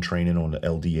started doing training on the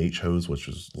LDH hose, which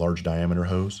was large diameter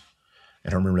hose.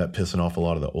 And I remember that pissing off a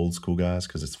lot of the old school guys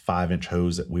because it's 5-inch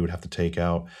hose that we would have to take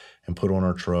out and put on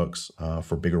our trucks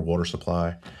for bigger water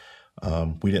supply.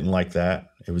 We didn't like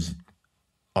that. It was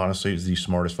honestly the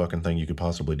smartest fucking thing you could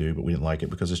possibly do, but we didn't like it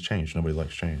because it's change. Nobody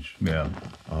likes change. Yeah.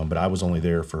 But I was only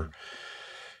there for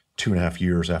 2.5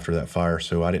 years after that fire,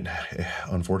 so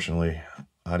unfortunately,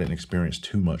 I didn't experience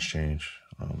too much change.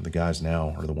 The guys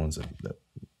now are the ones that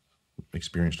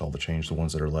experienced all the change, the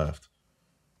ones that are left.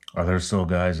 Are there still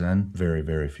guys in? Very,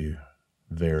 very few.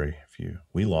 Very few.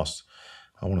 We lost,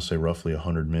 I want to say, roughly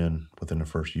 100 men within the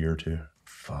first year or two.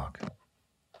 Fuck.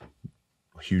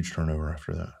 A huge turnover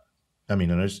after that. I mean,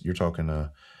 you're talking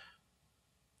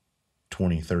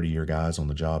 20, 30-year guys on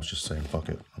the jobs just saying, fuck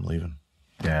it, I'm leaving.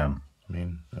 Damn. I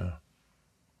mean,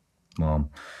 Well,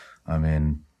 I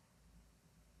mean,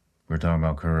 we're talking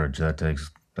about courage. That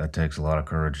takes a lot of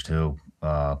courage too.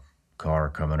 Carr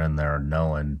coming in there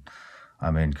knowing,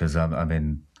 because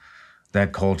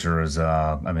that culture is,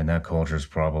 that culture is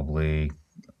probably,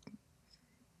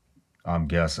 I'm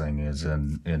guessing, is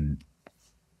in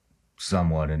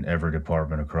somewhat in every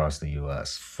department across the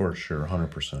U.S. For sure,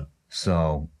 100%.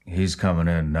 So he's coming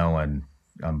in knowing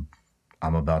I'm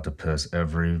about to piss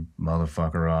every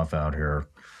motherfucker off out here.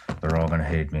 They're all gonna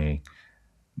hate me,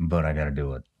 but I gotta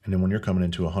do it. And then when you're coming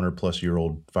into a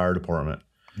 100-plus-year-old fire department,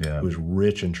 who's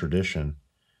rich in tradition,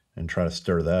 and try to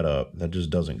stir that up, that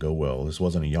just doesn't go well. This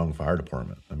wasn't a young fire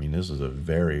department. I mean, this is a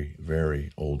very,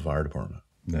 very old fire department.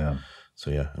 Yeah.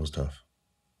 So yeah, it was tough.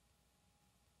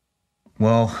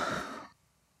 Well,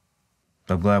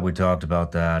 I'm glad we talked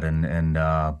about that, and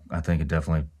I think it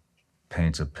definitely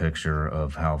paints a picture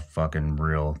of how fucking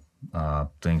real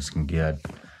things can get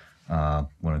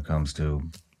when it comes to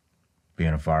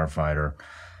being a firefighter.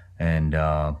 And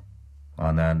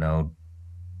on that note,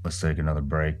 let's take another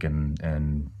break,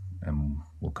 and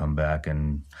we'll come back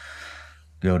and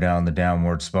go down the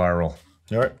downward spiral.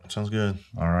 All right, sounds good.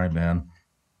 All right, man.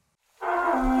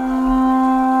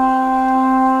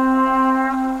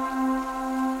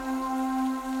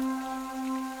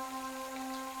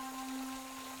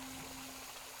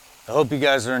 I hope you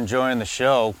guys are enjoying the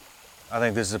show. I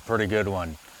think this is a pretty good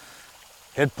one.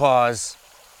 Hit pause,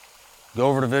 go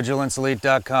over to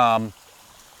vigilanceelite.com,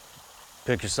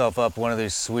 pick yourself up one of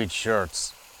these sweet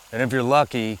shirts. And if you're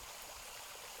lucky,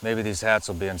 maybe these hats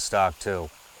will be in stock too.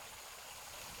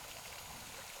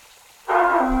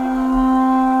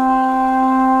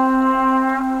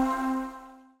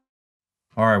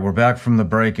 All right, we're back from the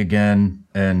break again,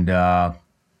 and the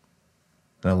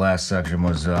last section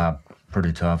was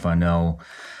pretty tough, I know,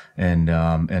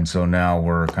 and so now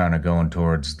we're kind of going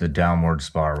towards the downward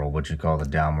spiral, what you call the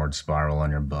downward spiral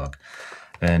in your book.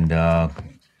 And I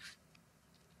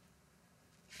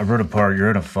wrote a part.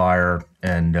 You're in a fire,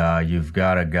 and you've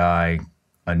got a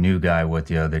new guy with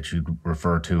you that you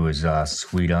refer to as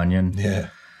Sweet Onion. Yeah.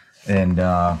 And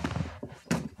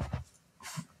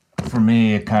for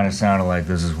me, it kind of sounded like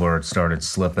this is where it started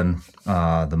slipping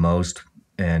the most,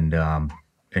 and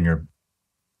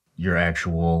your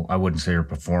actual, I wouldn't say your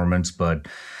performance, but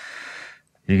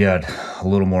you got a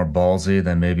little more ballsy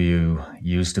than maybe you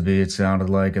used to be, it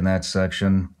sounded like, in that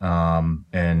section.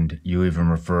 And you even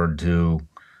referred to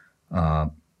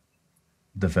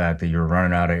the fact that you're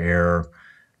running out of air.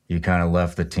 You kind of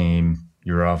left the team.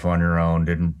 You're off on your own,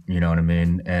 didn't, you know what I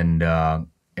mean? And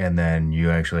then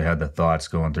you actually had the thoughts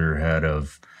going through your head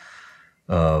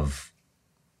of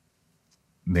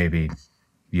maybe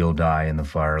you'll die in the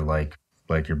fire like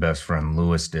your best friend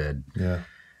Lewis did. Yeah.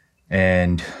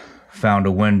 And found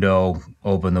a window,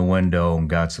 opened the window, and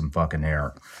got some fucking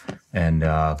air. And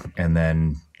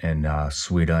then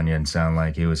Sweet Onion sounded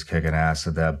like he was kicking ass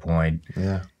at that point.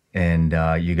 Yeah. and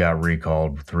you got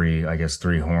recalled. Three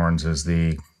horns is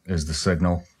the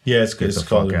signal. Yeah, it's the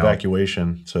called fuck out.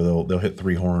 evacuation. So they'll hit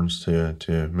 3 horns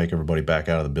to make everybody back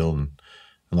out of the building.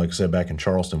 And like I said, back in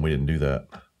Charleston, we didn't do that.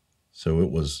 So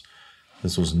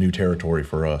this was new territory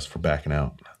for us for backing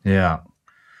out. Yeah.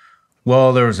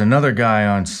 Well, there was another guy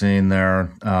on scene there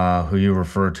who you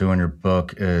refer to in your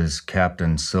book as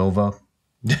Captain Silva.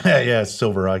 Yeah, it's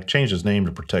Silver. I changed his name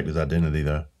to protect his identity,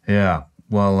 though. Yeah.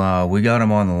 Well, we got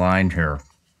him on the line here.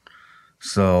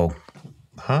 So.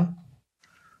 Huh?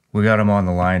 We got him on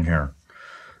the line here.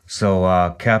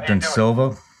 So, Captain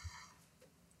Silva.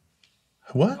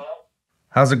 What?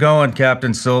 How's it going,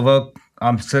 Captain Silva?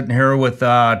 I'm sitting here with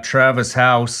Travis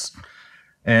House,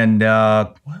 and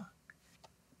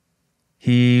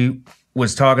he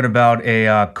was talking about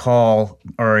a call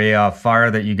or a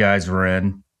fire that you guys were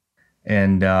in,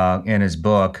 and in his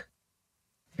book,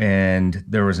 and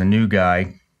there was a new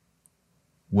guy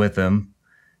with him,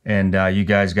 and you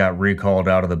guys got recalled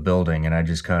out of the building, and I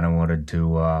just kind of wanted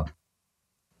to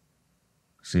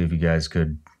see if you guys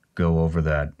could go over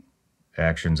that.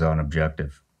 Actions on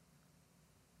objective.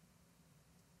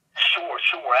 Sure.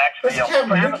 Actually,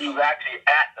 Travis was actually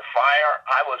at the fire.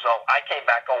 I came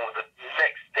back on the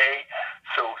next day.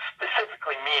 So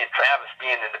specifically, me and Travis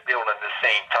being in the building at the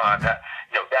same time, that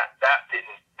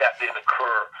didn't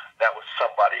occur. That was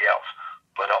somebody else.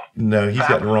 But no, he's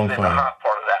got the wrong fire. fire. The hot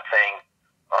part of that thing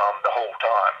the whole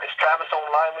time. Is Travis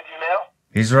online with you now?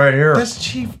 He's right here. That's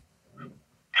Chief.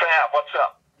 Trav, what's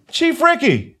up? Chief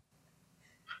Ricky.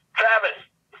 Travis,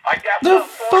 I got The something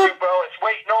for you, fuck? bro. It's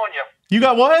waiting on you. You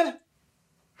got what?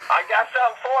 I got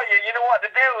something for you. You know what the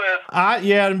deal is.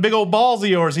 Yeah, and big old balls of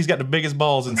yours. He's got the biggest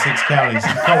balls in 6 counties.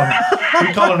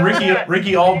 We call him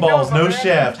Ricky All Balls, no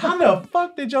shaft. How the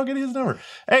fuck did y'all get his number?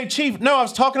 Hey, Chief, no, I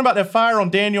was talking about that fire on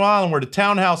Daniel Island where the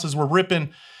townhouses were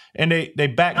ripping and they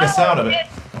backed us out of it. Yeah.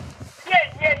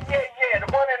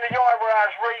 The one in the yard where I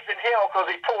was raising hell because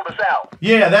he pulled us out.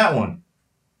 Yeah, that one.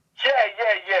 Yeah.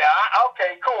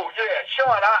 Okay, cool. Yeah, Sean,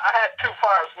 I had 2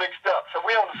 fires mixed up, so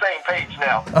we're on the same page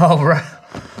now. Oh,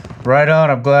 right on.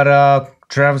 I'm glad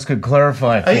Travis could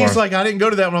clarify for He's us. like, I didn't go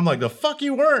to that one. I'm like, the fuck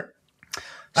you weren't.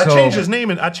 I So- changed his name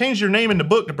and I changed your name in the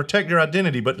book to protect your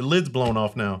identity, but the lid's blown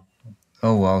off now.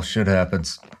 Oh, well, shit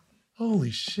happens.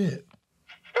 Holy shit.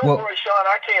 Don't Well- worry, Sean,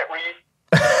 I can't read.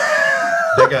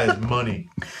 That guy is money.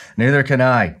 Neither can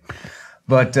I.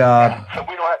 But, So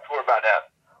we don't have to worry about that.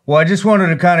 well, I just wanted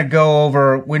to kind of go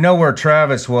over, we know where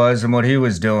Travis was and what he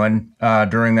was doing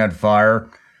during that fire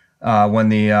when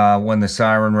the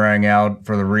siren rang out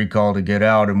for the recall to get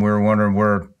out, and we were wondering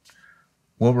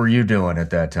what were you doing at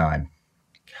that time?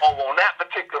 Oh, on that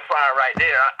particular fire right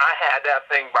there, I had that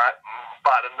thing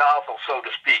by the nozzle, so to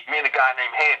speak. Me and a guy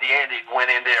named Andy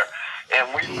went in there, and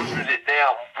we rooted it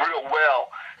down real well.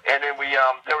 And then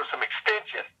there was some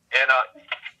extension. And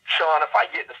Sean, if I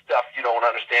get the stuff you don't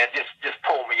understand, just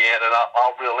pull me in, and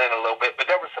I'll reel in a little bit. But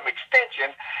there was some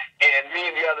extension, and me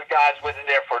and the other guys went in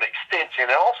there for an extension.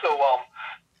 And also,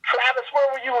 Travis, where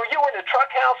were you? Were you in the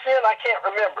truck house then? I can't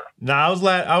remember. No,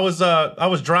 I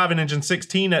was driving engine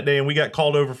 16 that day and we got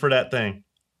called over for that thing.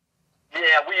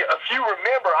 Yeah, if you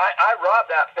remember, I robbed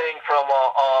that thing from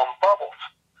Bubbles.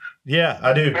 Yeah,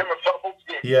 I do. Remember Bubbles?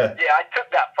 Yeah. Yeah, I took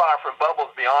that fire from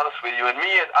Bubbles, to be honest with you. And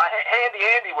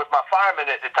Andy was my fireman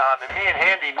at the time, and me and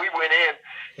Andy, we went in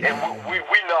and we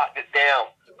knocked it down.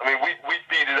 I mean, we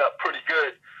beat it up pretty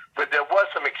good. But there was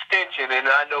some extension,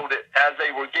 and I know that as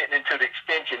they were getting into the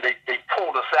extension, they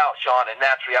pulled us out, Sean, and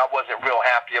naturally I wasn't real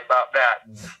happy about that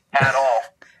at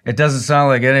all. It doesn't sound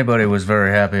like anybody was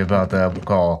very happy about that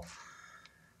call.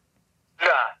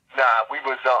 Nah, we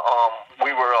were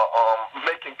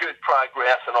making good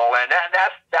progress and all that. And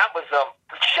that was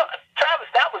Travis.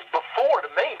 That was before the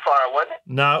main fire, wasn't it?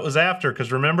 No, it was after,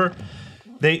 because remember,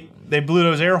 they blew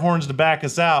those air horns to back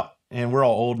us out, and we're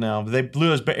all old now. They blew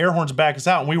those air horns to back us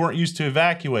out, and we weren't used to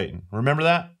evacuating. Remember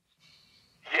that?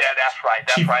 Yeah, that's right.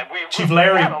 Chief We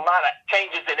Larry had a lot of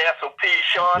changes in SOP,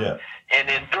 Sean. Yeah. And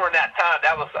then during that time,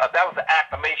 that was the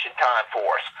acclimation time for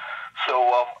us. So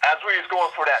as we was going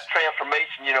through that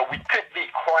transformation, we couldn't be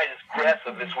quite as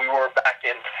aggressive as we were back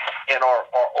in our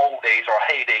old days, our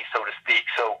heyday, so to speak.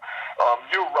 So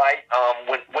you're right.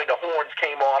 When the horns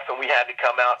came off and we had to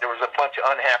come out, there was a bunch of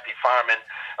unhappy firemen.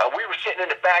 We were sitting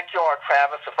in the backyard,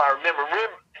 Travis, if I remember.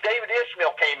 David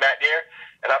Ishmael came back there,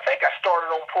 and I think I started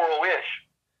on poor old Ish.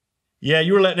 Yeah,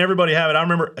 you were letting everybody have it. I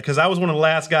remember because I was one of the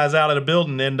last guys out of the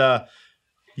building, and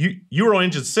you were on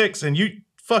engine 6, and you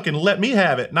fucking let me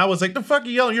have it. And I was like, the fuck are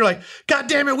you yelling? You're like,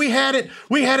 God damn it, we had it.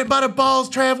 We had it by the balls,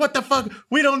 Trav. What the fuck?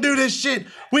 We don't do this shit.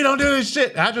 We don't do this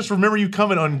shit. I just remember you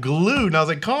coming unglued. And I was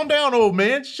like, calm down, old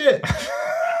man. Shit. Yeah,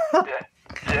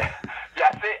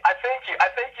 I think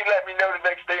you let me know the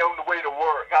next day on the way to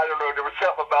work. I don't know, there was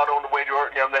something about on the way to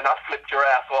work, and then I flipped your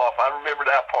ass off. I remember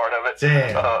that part of it.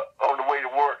 Damn. On the way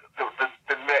to work,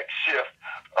 the next shift.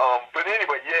 But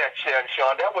anyway, yeah,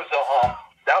 Sean, that was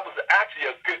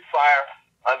actually a good fire.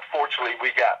 Unfortunately, we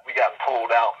got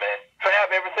pulled out, man. Trav,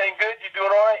 everything good? You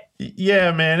doing all right?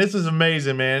 Yeah, man, this is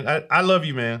amazing, man. I love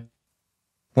you, man.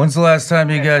 When's the last time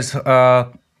you guys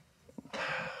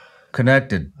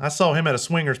connected? I saw him at a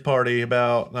swingers party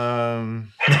about that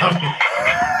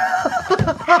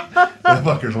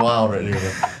fucker's wild right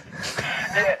here.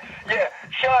 Yeah.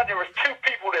 Sean, there was 2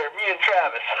 people there, me and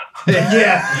Travis.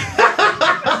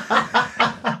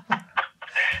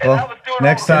 Well,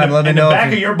 next time, let me know. The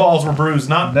back of your balls were bruised.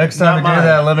 Next time you do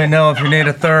that, let me know if you need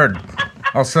a third.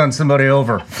 I'll send somebody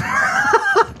over. I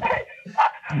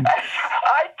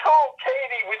told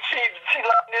Katie when she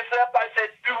lined this up, I said,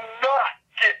 do not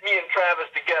get me and Travis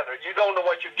together. You don't know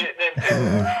what you're getting into.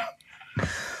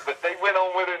 But they went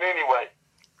on with it anyway.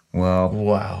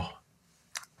 Wow.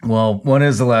 Well, when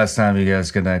is the last time you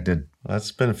guys connected?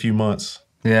 That's been a few months.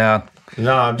 Yeah.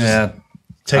 No, I'm just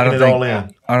taking it all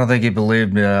in. I don't think he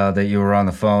believed that you were on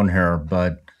the phone here,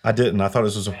 but I didn't. I thought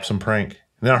this was some prank.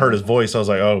 And then I heard his voice. I was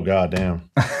like, oh, God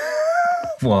damn.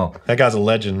 well, that guy's a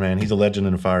legend, man. He's a legend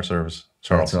in the fire service.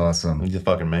 Charles. That's awesome. He's a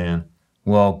fucking man.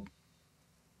 Well,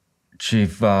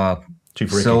 Chief Ricky.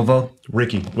 Silva?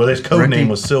 Ricky. Well, his code name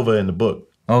was Silva in the book.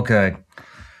 Okay.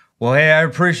 Well, hey, I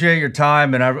appreciate your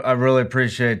time, and I really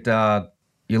appreciate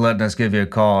you letting us give you a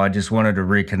call. I just wanted to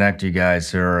reconnect you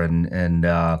guys here and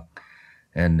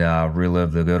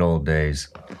relive the good old days.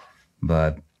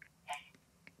 But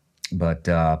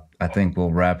I think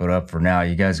we'll wrap it up for now.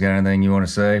 You guys got anything you want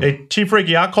to say? Hey, Chief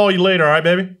Ricky, I'll call you later, all right,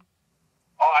 baby? All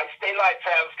right, stay light,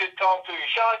 Travis. Good talking to you.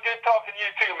 Sean, good talking to you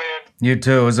too, man. You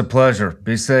too. It was a pleasure.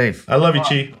 Be safe. I love you,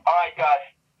 Chief. All right, guys.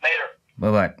 Later.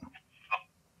 Bye-bye.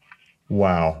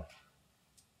 Wow.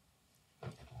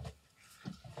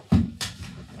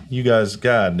 You guys,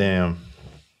 goddamn.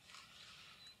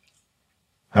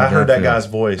 I heard that guy's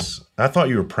voice. I thought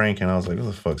you were pranking. I was like, what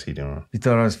the fuck's he doing? You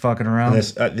thought I was fucking around?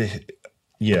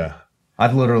 Yeah.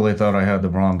 I literally thought I had the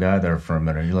wrong guy there for a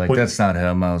minute. You're like, that's not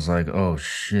him. I was like, oh,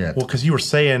 shit. Well, because you were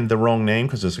saying the wrong name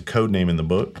because it's a code name in the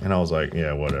book. And I was like,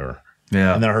 yeah, whatever.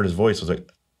 Yeah. And then I heard his voice. I was like,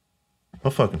 my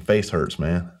fucking face hurts,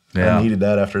 man. Yeah. I needed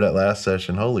that after that last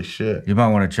session. Holy shit. You might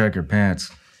want to check your pants.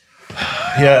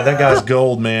 Yeah, that guy's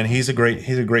gold, man. He's a great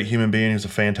human being. He was a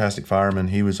fantastic fireman.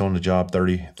 He was on the job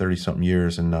 30 something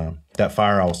years. And that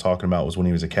fire I was talking about was when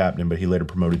he was a captain, but he later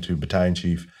promoted to battalion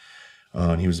chief.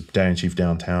 And he was a battalion chief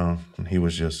downtown. And he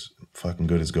was just fucking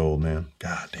good as gold, man.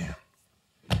 God damn.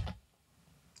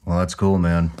 Well, that's cool,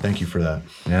 man. Thank you for that.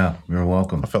 Yeah, you're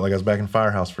welcome. I felt like I was back in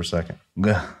Firehouse for a second.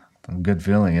 Good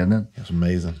feeling, isn't it? It's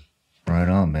amazing. Right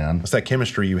on, man. It's that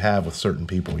chemistry you have with certain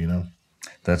people, you know?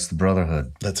 That's the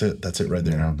brotherhood. That's it. That's it right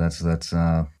there. You know, that's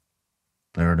there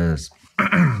it is.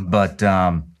 But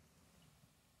I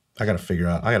got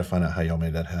to find out how y'all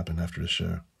made that happen after the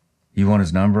show. You want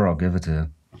his number? I'll give it to you.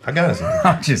 I got his number.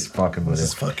 I'm just fucking with it. This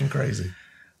is fucking crazy.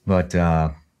 But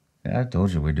yeah, I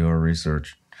told you we do our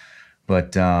research.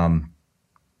 But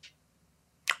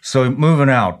so moving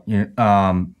out, you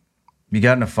got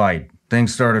in a fight.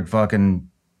 Things started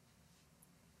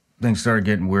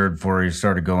getting weird for you. You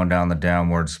started going down the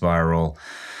downward spiral.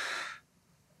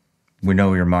 We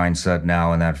know your mindset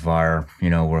now in that fire.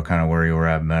 You know, we're kind of where you were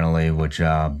at mentally, which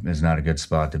is not a good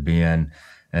spot to be in.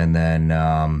 And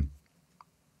then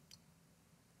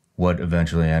what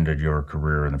eventually ended your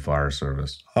career in the fire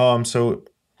service? So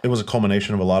it was a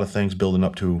culmination of a lot of things building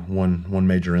up to one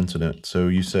major incident. So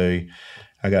you say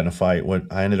I got in a fight.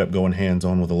 I ended up going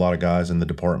hands-on with a lot of guys in the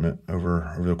department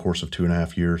over the course of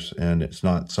 2.5 years, and it's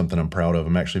not something I'm proud of.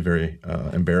 I'm actually very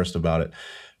embarrassed about it,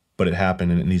 but it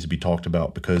happened and it needs to be talked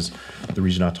about, because the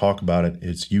reason I talk about it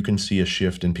is you can see a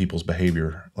shift in people's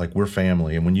behavior. Like, we're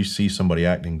family, and when you see somebody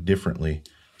acting differently,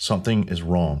 something is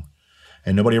wrong.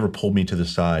 And nobody ever pulled me to the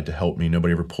side to help me.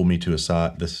 Nobody ever pulled me to the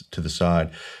side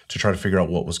to try to figure out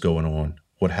what was going on.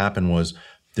 What happened was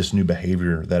this new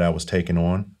behavior that I was taking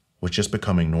on was just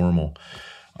becoming normal.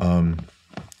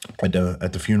 At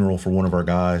the funeral for one of our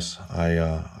guys, I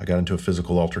got into a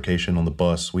physical altercation on the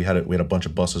bus. We had a bunch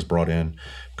of buses brought in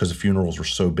because the funerals were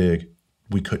so big,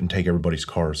 we couldn't take everybody's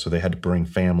cars, so they had to bring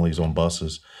families on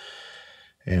buses.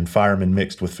 And firemen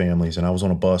mixed with families, and I was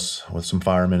on a bus with some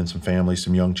firemen and some families,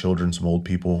 some young children, some old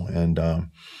people, and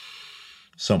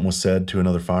something was said to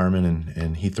another fireman,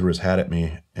 and he threw his hat at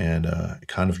me, and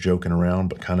kind of joking around,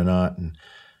 but kind of not. And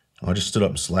I just stood up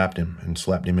and slapped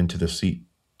him into the seat,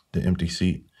 the empty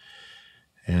seat.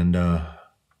 And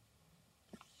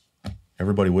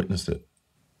everybody witnessed it.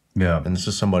 Yeah. And this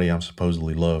is somebody I'm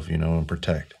supposedly love, and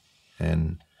protect.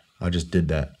 And I just did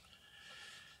that.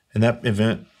 And that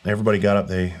event, everybody got up,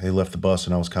 they left the bus,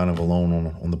 and I was kind of alone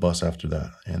on the bus after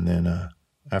that. And then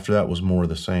after that was more of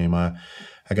the same. I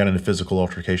got into physical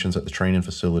altercations at the training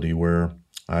facility where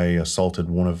I assaulted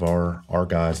one of our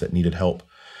guys that needed help.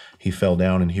 He fell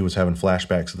down and he was having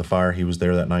flashbacks of the fire. He was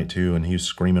there that night too, and he was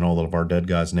screaming all of our dead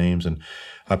guys' names. And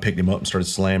I picked him up and started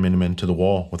slamming him into the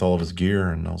wall with all of his gear.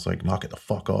 And I was like, knock it the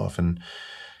fuck off. And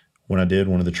when I did,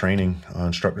 one of the training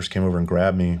instructors came over and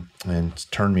grabbed me and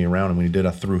turned me around. And when he did,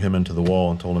 I threw him into the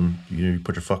wall and told him, you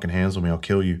put your fucking hands on me, I'll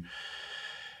kill you.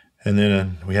 And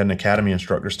then we had an academy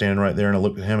instructor standing right there, and I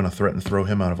looked at him and I threatened to throw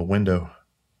him out of a window.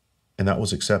 And that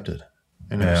was accepted.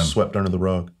 And it was swept under the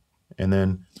rug. And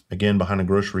then again, behind a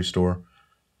grocery store,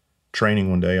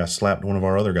 training one day, I slapped one of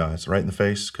our other guys right in the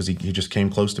face because he just came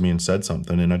close to me and said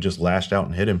something, and I just lashed out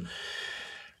and hit him.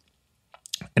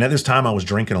 And at this time, I was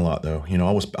drinking a lot, though.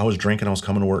 I was drinking. I was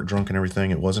coming to work drunk and everything.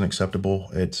 It wasn't acceptable.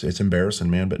 It's embarrassing,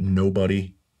 man. But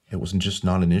it was just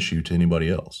not an issue to anybody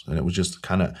else. And it was just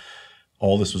kind of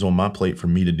all this was on my plate for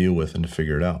me to deal with and to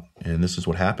figure it out. And this is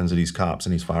what happens to these cops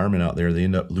and these firemen out there. They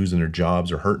end up losing their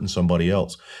jobs or hurting somebody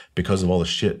else because of all the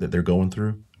shit that they're going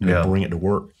through. And they bring it to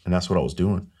work. And that's what I was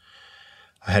doing.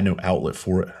 I had no outlet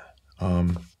for it.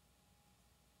 The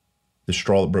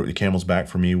straw that broke the camel's back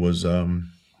for me was I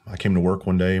came to work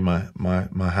one day,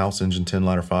 my house engine 10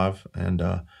 ladder 5, and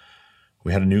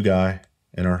we had a new guy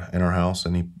in our house,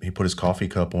 and he put his coffee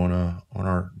cup on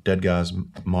our dead guy's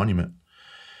monument.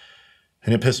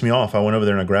 And it pissed me off. I went over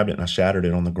there and I grabbed it and I shattered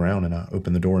it on the ground, and I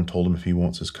opened the door and told him if he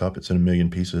wants his cup, it's in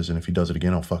 1,000,000 pieces, and if he does it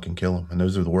again, I'll fucking kill him. And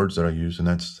those are the words that I use, and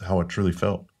that's how I truly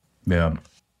felt. Yeah.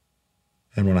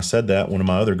 And when I said that, one of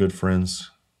my other good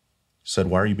friends said,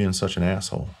 why are you being such an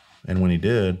asshole? And when he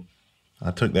did,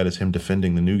 I took that as him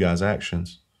defending the new guy's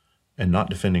actions and not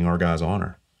defending our guy's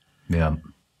honor. Yeah.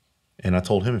 And I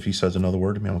told him if he says another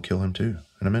word to me, I'm going to kill him too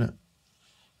in a minute.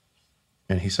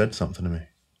 And he said something to me.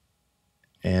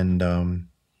 And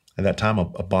at that time, a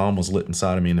bomb was lit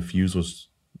inside of me, and the fuse was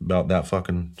about that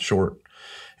fucking short.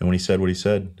 And when he said what he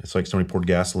said, it's like somebody poured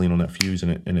gasoline on that fuse,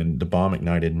 and then the bomb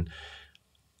ignited.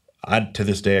 And to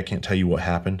this day, I can't tell you what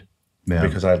happened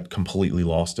because I completely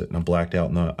lost it, and I blacked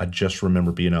out. And I just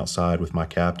remember being outside with my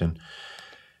captain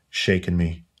shaking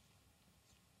me,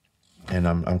 and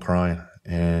I'm crying.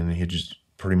 And he just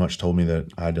pretty much told me that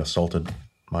I'd assaulted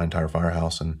my entire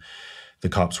firehouse, and the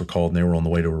cops were called, and they were on the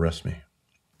way to arrest me.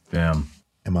 Damn.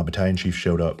 And my battalion chief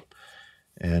showed up.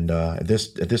 And at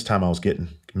this time, I was getting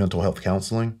mental health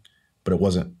counseling, but it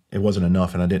wasn't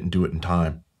enough, and I didn't do it in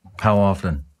time. How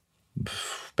often?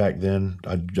 Back then,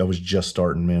 I was just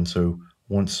starting, man. So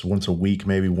once a week,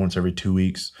 maybe once every 2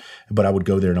 weeks. But I would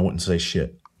go there and I wouldn't say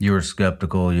shit. You were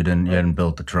skeptical. You hadn't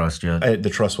built the trust yet. The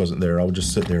trust wasn't there. I would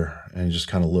just sit there and just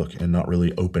kind of look and not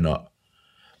really open up.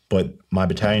 But my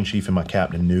battalion chief and my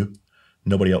captain knew.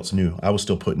 Nobody else knew. I was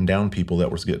still putting down people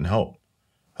that was getting help.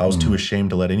 I was too ashamed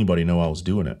to let anybody know I was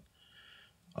doing it.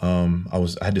 I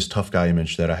had this tough guy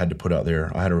image that I had to put out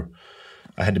there. I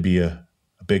had to be a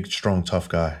big, strong, tough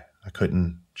guy. I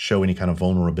couldn't show any kind of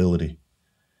vulnerability.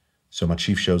 So my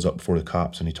chief shows up before the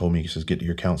cops, and he told me, he says, get to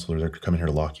your counselor. They're coming here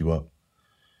to lock you up.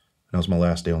 And that was my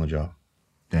last day on the job.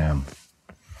 Damn.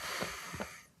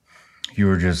 You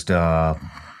were just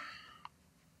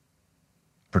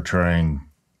portraying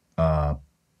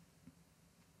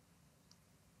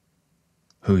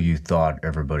who you thought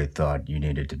everybody thought you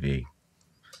needed to be.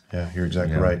 Yeah, you're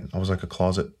exactly right. I was like a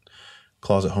closet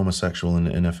homosexual in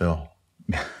the NFL.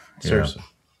 Seriously.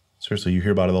 Seriously, you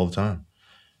hear about it all the time.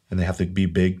 And they have to be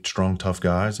big, strong, tough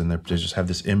guys, and they just have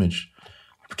this image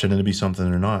pretending to be something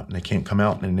they're not. And they can't come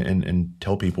out and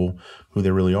tell people who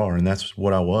they really are. And that's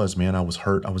what I was, man. I was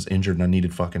hurt, I was injured, and I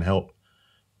needed fucking help.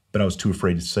 But I was too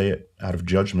afraid to say it out of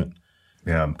judgment.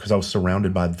 Yeah. Because I was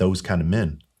surrounded by those kind of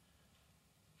men,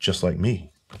 just like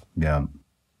me. Yeah.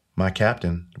 My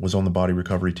captain was on the body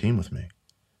recovery team with me.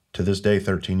 To this day,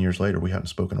 13 years later, we haven't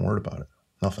spoken a word about it.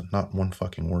 Nothing. Not one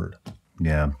fucking word.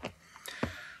 Yeah.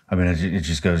 I mean, it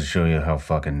just goes to show you how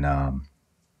fucking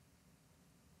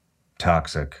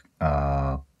toxic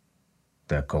that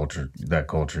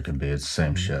culture can be. It's the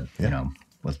same shit,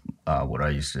 with what I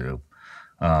used to do.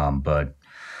 But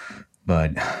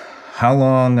how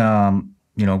long,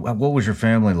 what was your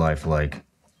family life like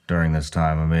during this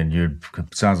time? I mean,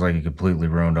 sounds like you completely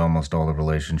ruined almost all the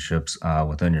relationships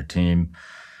within your team.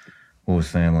 What was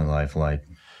family life like?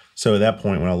 So at that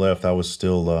point when I left, I was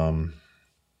still, I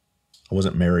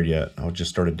wasn't married yet. I just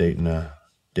started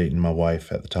dating my wife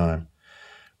at the time.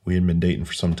 We had been dating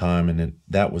for some time, and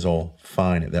that was all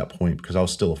fine at that point because I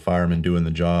was still a fireman doing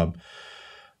the job.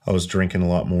 I was drinking a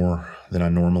lot more than I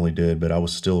normally did, but I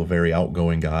was still a very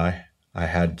outgoing guy. I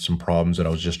had some problems that I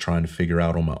was just trying to figure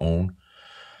out on my own.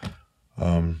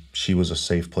 She was a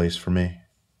safe place for me,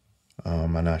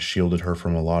 and I shielded her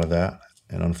from a lot of that.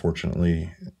 And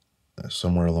unfortunately,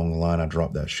 somewhere along the line, I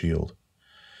dropped that shield,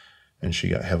 and she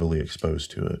got heavily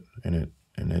exposed to it, and it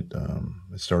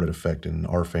started affecting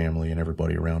our family and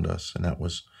everybody around us. And that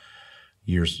was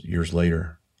years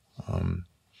later.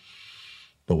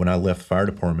 But when I left the fire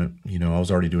department, you know, I was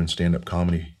already doing stand-up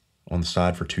comedy on the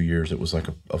side for 2 years. It was like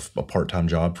a part-time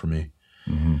job for me.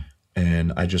 Mm-hmm.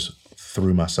 And I just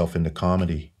threw myself into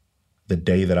comedy. The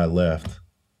day that I left,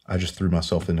 I just threw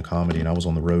myself into comedy, and I was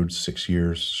on the road 6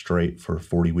 years straight for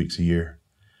 40 weeks a year.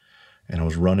 And I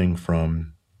was running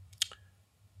from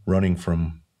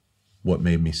what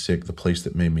made me sick, the place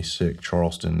that made me sick,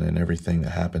 Charleston, and everything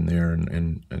that happened there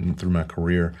and through my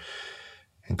career.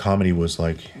 And comedy was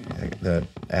like that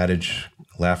adage,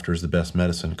 laughter is the best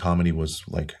medicine. Comedy was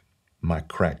like my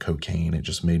crack cocaine. It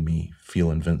just made me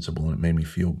feel invincible, and it made me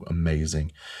feel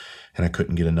amazing. And I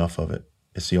couldn't get enough of it.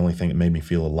 It's the only thing that made me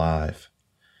feel alive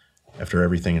after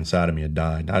everything inside of me had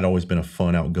died. I'd always been a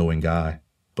fun, outgoing guy,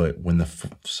 but when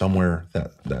somewhere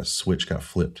that switch got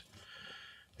flipped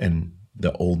and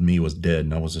the old me was dead,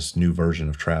 and I was this new version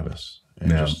of Travis,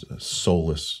 and just a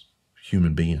soulless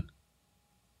human being.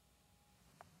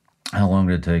 How long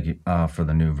did it take for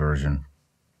the new version?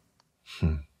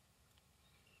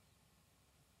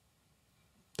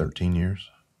 13 years.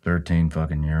 13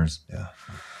 fucking years. Yeah.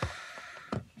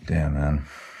 Damn, man.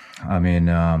 I mean,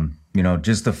 you know,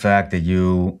 just the fact that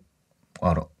you,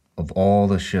 out of all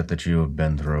the shit that you have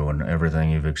been through and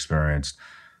everything you've experienced,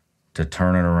 to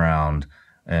turn it around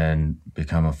and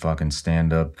become a fucking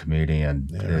stand-up comedian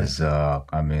is,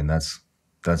 I mean, that's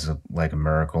like a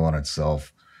miracle in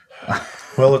itself.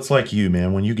 Well, it's like you,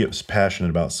 man. When you get passionate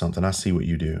about something, I see what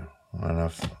you do.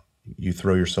 And you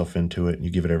throw yourself into it and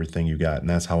you give it everything you got. And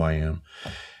that's how I am.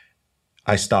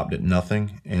 I stopped at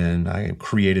nothing, and I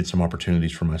created some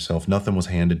opportunities for myself. Nothing was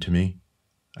handed to me.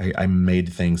 I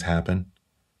made things happen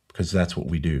because that's what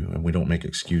we do. And we don't make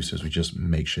excuses. We just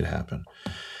make shit happen.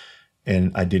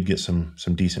 And I did get some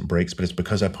decent breaks, but it's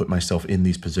because I put myself in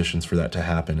these positions for that to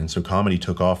happen. And so comedy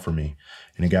took off for me,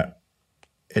 and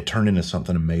it turned into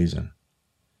something amazing.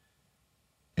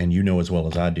 And you know as well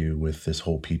as I do with this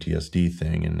whole PTSD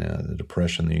thing and the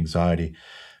depression, the anxiety,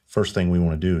 first thing we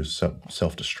want to do is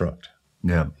self-destruct.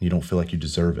 Yeah. You don't feel like you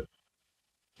deserve it.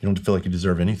 You don't feel like you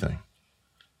deserve anything.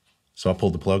 So I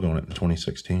pulled the plug on it in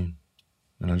 2016,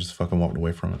 and I just fucking walked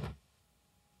away from it.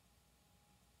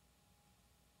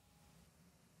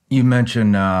 You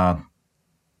mentioned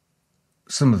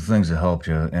some of the things that helped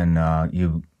you, and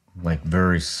you like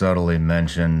very subtly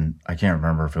mentioned, I can't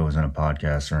remember if it was in a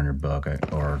podcast or in your book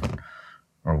or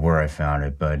where I found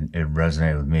it, but it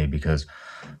resonated with me because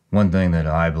one thing that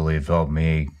I believe helped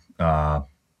me kind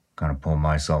of pull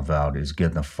myself out is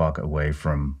getting the fuck away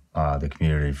from the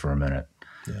community for a minute.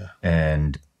 Yeah.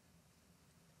 And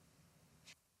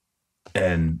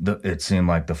it seemed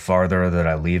like the farther that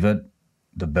I leave it,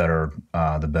 the better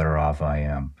off I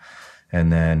am.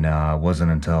 And then it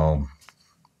wasn't until,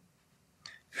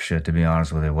 to be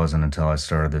honest with you, it wasn't until I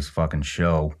started this fucking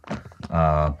show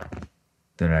that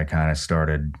I kind of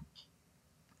started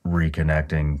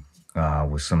reconnecting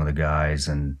with some of the guys.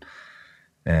 And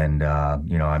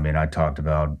you know, I mean, I talked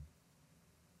about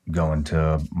going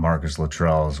to Marcus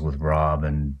Luttrell's with Rob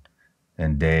and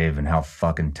Dave and how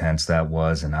fucking tense that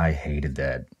was. And I hated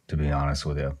that, to be honest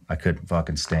with you. I couldn't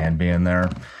fucking stand being there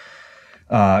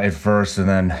at first, and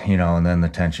then, you know, and then the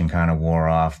tension kind of wore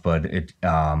off. But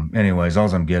anyways,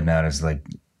 all I'm getting at is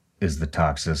the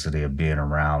toxicity of being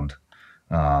around,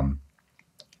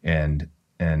 and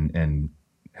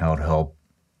how it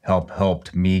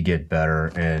helped me get better.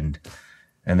 And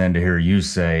then to hear you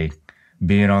say,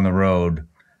 being on the road,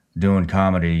 doing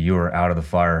comedy, you were out of the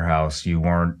firehouse. You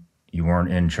weren't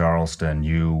in Charleston.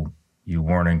 You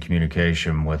weren't in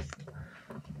communication with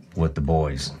the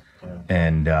boys,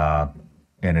 and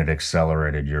it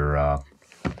accelerated your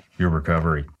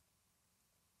recovery.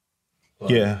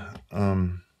 Yeah.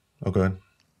 Oh, go ahead.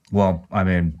 Well, I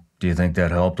mean, do you think that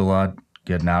helped a lot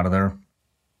getting out of there?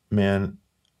 Man,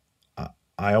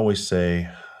 I always say,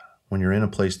 when you're in a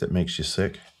place that makes you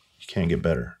sick, you can't get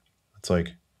better. It's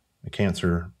like a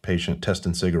cancer patient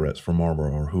testing cigarettes for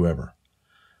Marlboro or whoever.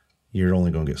 You're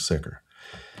only going to get sicker.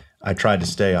 I tried to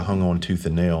stay. I hung on tooth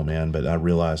and nail, man. But I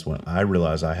realized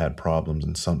I had problems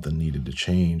and something needed to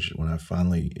change when I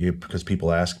finally, because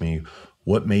people ask me,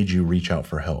 what made you reach out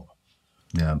for help?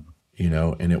 Yeah. You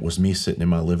know, and it was me sitting in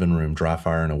my living room, dry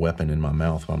firing a weapon in my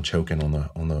mouth while I'm choking on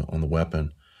the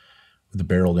weapon, with the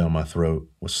barrel down my throat,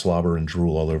 with slobber and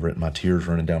drool all over it, and my tears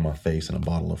running down my face, and a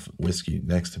bottle of whiskey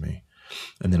next to me.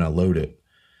 And then I load it,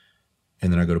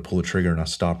 and then I go to pull the trigger, and I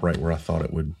stop right where I thought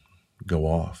it would go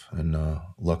off. And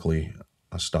luckily,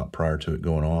 I stopped prior to it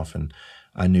going off, and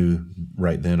I knew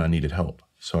right then I needed help,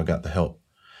 so I got the help.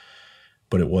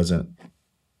 But it wasn't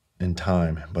in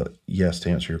time. But yes,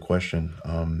 to answer your question,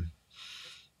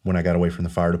 when I got away from the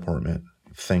fire department,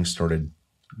 things started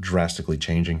drastically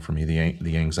changing for me.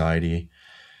 The anxiety,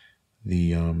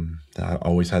 I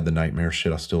always had the nightmare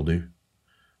shit. I still do.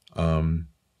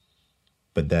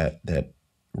 But that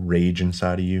rage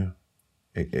inside of you,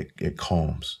 it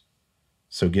calms.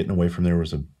 So getting away from there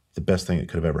was the best thing that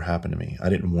could have ever happened to me. I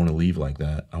didn't want to leave like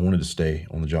that. I wanted to stay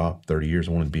on the job 30 years.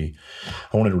 I wanted to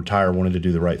retire. I wanted to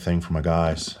do the right thing for my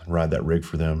guys, ride that rig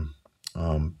for them.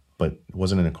 But it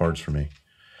wasn't in the cards for me.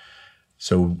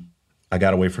 So I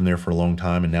got away from there for a long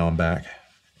time, and now I'm back.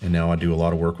 And now I do a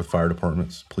lot of work with fire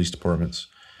departments, police departments,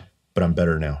 but I'm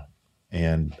better now.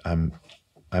 And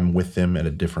I'm with them at a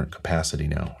different capacity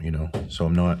now, you know? So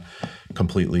I'm not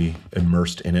completely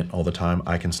immersed in it all the time.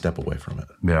 I can step away from it.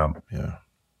 Yeah. Yeah.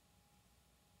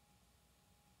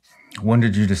 When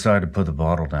did you decide to put the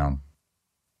bottle down?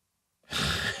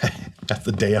 That's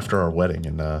the day after our wedding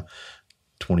in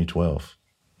 2012.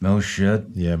 No shit.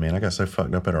 Yeah, man, I got so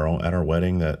fucked up at our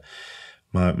wedding that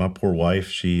my poor wife,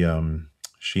 she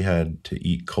had to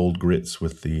eat cold grits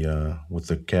with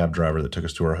the cab driver that took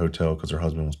us to our hotel because her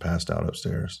husband was passed out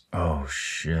upstairs. Oh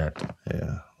shit.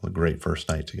 Yeah, a great first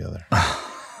night together.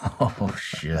 Oh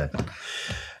shit.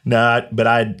 Nah, but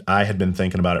I had been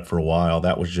thinking about it for a while.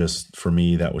 That was just, for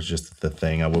me, that was just the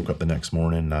thing. I woke up the next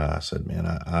morning and I said, man,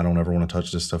 I don't ever want to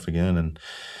touch this stuff again, and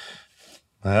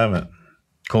I haven't.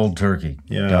 Cold turkey.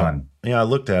 Yeah. Done. Yeah, I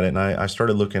looked at it and I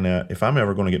started looking at, if I'm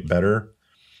ever going to get better,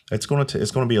 it's going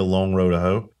to be a long road to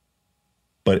hoe.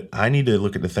 But I need to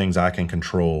look at the things I can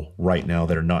control right now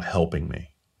that are not helping me.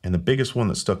 And the biggest one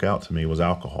that stuck out to me was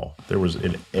alcohol.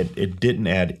 It didn't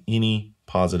add any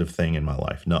positive thing in my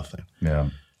life, nothing. Yeah.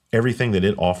 Everything that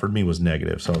it offered me was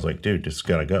negative. So I was like, dude, just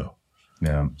gotta go.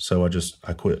 Yeah. So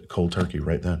I quit cold turkey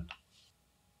right then.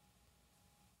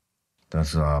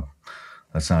 That's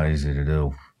not easy to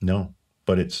do. No,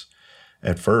 but it's,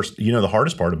 at first, you know, the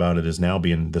hardest part about it is now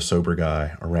being the sober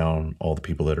guy around all the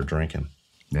people that are drinking.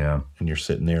 Yeah. And you're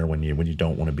sitting there when you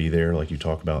don't want to be there, like you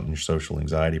talk about in your social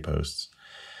anxiety posts.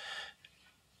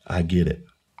 I get it.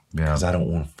 Yeah. Because I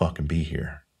don't want to fucking be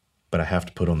here. But I have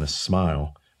to put on this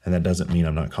smile. And that doesn't mean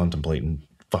I'm not contemplating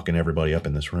fucking everybody up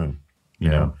in this room. You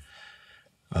know?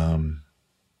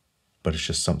 But it's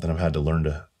just something I've had to learn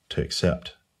to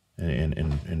accept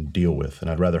and deal with.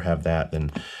 And I'd rather have that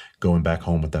than going back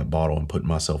home with that bottle and putting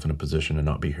myself in a position to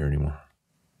not be here anymore.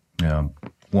 Yeah.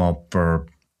 Well, for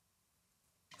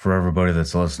everybody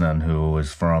that's listening who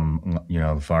is from, you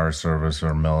know, the fire service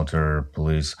or military or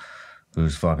police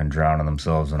who's fucking drowning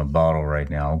themselves in a bottle right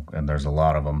now, and there's a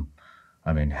lot of them.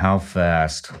 I mean, how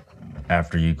fast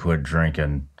after you quit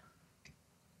drinking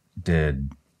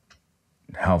did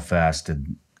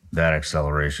that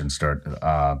acceleration start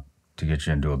to get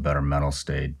you into a better mental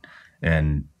state?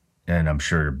 And I'm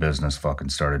sure your business fucking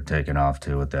started taking off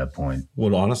too at that point.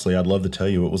 Well, honestly, I'd love to tell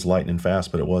you it was lightning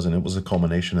fast, but it wasn't. It was a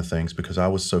culmination of things because I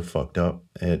was so fucked up.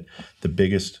 The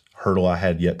biggest hurdle I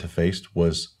had yet to face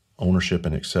was ownership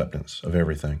and acceptance of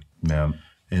everything. Yeah.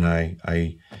 And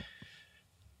I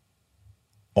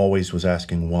always was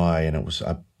asking why, and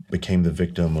I became the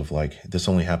victim of like, this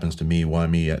only happens to me. Why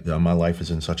me? My life is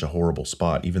in such a horrible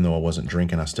spot. Even though I wasn't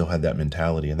drinking, I still had that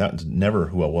mentality, and that's never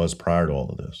who I was prior to all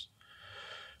of this.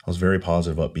 I was a very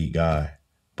positive, upbeat guy,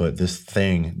 but this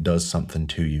thing does something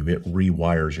to you. It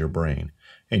rewires your brain,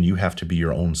 and you have to be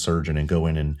your own surgeon and go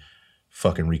in and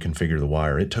fucking reconfigure the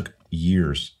wire. It took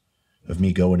years of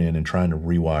me going in and trying to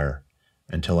rewire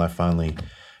until I finally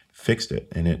fixed it.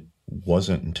 And it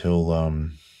wasn't until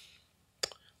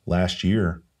last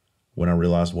year when I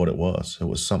realized what it was. It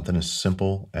was something as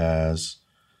simple as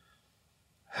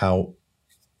how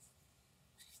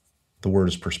the word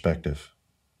is perspective.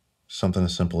 Something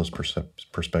as simple as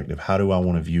perspective. How do I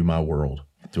want to view my world?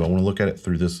 Do I want to look at it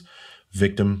through this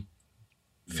victim,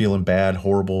 feeling bad,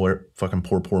 horrible, fucking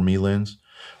poor me lens?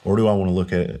 Or do I want to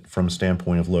look at it from a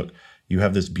standpoint of, look, you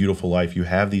have this beautiful life. You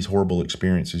have these horrible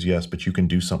experiences, yes, but you can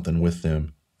do something with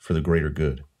them for the greater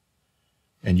good.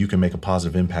 And you can make a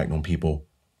positive impact on people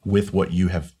with what you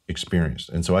have experienced.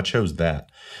 And so I chose that.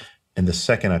 And the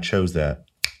second I chose that,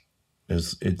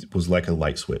 it was like a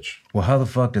light switch. Well, how the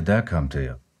fuck did that come to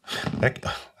you?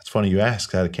 That's funny you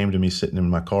ask. It came to me sitting in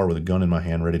my car with a gun in my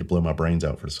hand, ready to blow my brains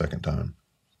out for the second time.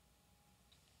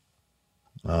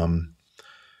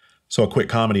 So I quit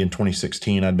comedy in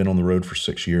 2016. I'd been on the road for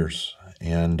 6 years,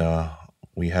 and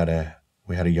we had a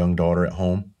young daughter at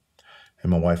home, and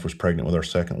my wife was pregnant with our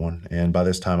second one. And by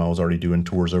this time, I was already doing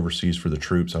tours overseas for the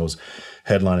troops. I was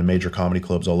headlining major comedy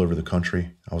clubs all over the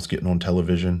country. I was getting on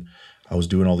television. I was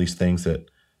doing all these things that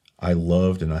I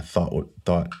loved, and I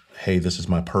thought, hey, this is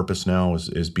my purpose now,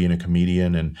 is being a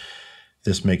comedian, and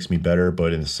this makes me better.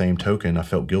 But in the same token, I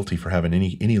felt guilty for having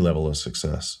any level of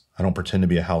success. I don't pretend to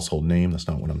be a household name. That's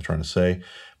not what I'm trying to say.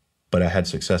 But I had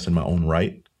success in my own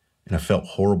right, and I felt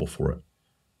horrible for it.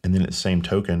 And then at the same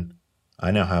token, I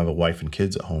now have a wife and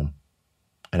kids at home,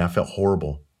 and I felt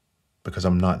horrible because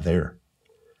I'm not there.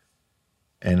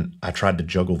 And I tried to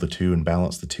juggle the two and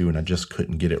balance the two, and I just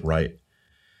couldn't get it right.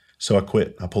 So I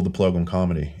quit. I pulled the plug on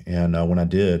comedy. And when I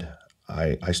did,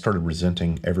 I started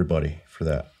resenting everybody for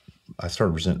that. I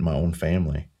started resenting my own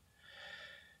family.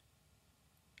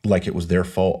 Like it was their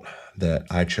fault that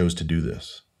I chose to do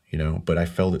this, but I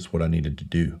felt it's what I needed to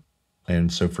do.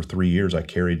 And so for 3 years, I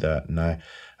carried that, and I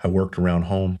worked around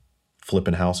home,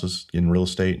 flipping houses in real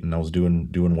estate, and I was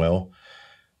doing well.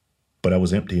 But I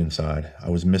was empty inside. I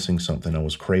was missing something. I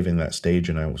was craving that stage,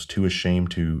 and I was too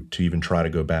ashamed to even try to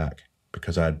go back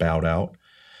because I had bowed out,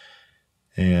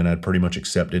 and I'd pretty much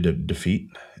accepted a defeat.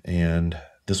 And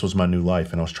this was my new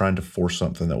life, and I was trying to force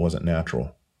something that wasn't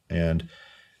natural. And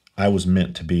I was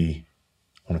meant to be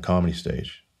on a comedy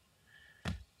stage.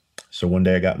 So one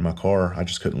day I got in my car. I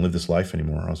just couldn't live this life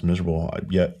anymore. I was miserable.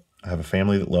 Yet I have a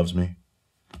family that loves me.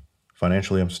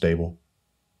 Financially, I'm stable.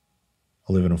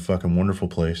 I live in a fucking wonderful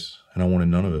place, and I wanted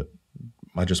none of it.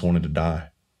 I just wanted to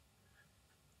die.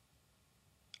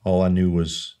 All I knew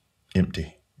was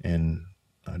empty, and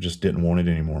I just didn't want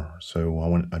it anymore. So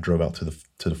I drove out to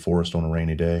the forest on a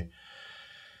rainy day,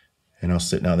 and I was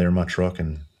sitting out there in my truck,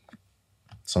 and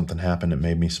something happened that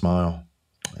made me smile.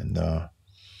 And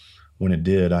when it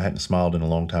did, I hadn't smiled in a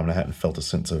long time, and I hadn't felt a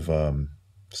sense of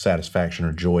satisfaction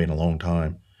or joy in a long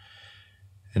time.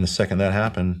 And the second that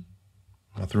happened,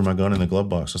 I threw my gun in the glove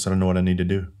box. I said, I know what I need to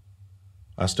do.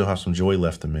 I still have some joy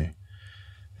left in me.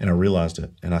 And I realized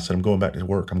it. And I said, I'm going back to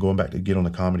work. I'm going back to get on the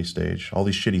comedy stage. All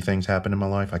these shitty things happen in my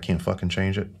life. I can't fucking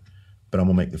change it, but I'm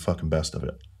going to make the fucking best of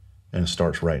it. And it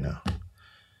starts right now.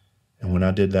 And when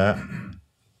I did that,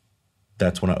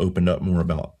 that's when I opened up more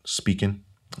about speaking.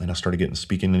 And I started getting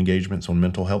speaking engagements on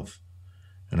mental health.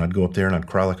 And I'd go up there and I'd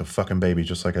cry like a fucking baby,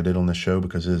 just like I did on this show,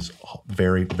 because it is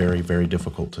very, very, very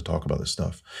difficult to talk about this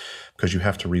stuff because you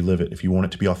have to relive it. If you want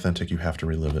it to be authentic, you have to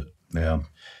relive it. Yeah.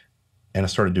 And I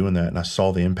started doing that, and I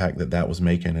saw the impact that was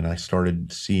making, and I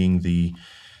started seeing the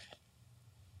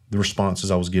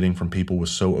responses I was getting from people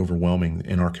was so overwhelming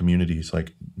in our communities.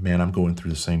 Like, man, I'm going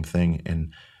through the same thing,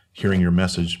 and hearing your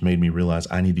message made me realize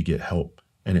I need to get help.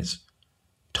 And it's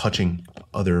touching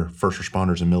other first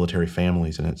responders and military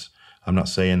families, and I'm not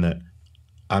saying that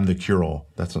I'm the cure-all.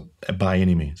 That's by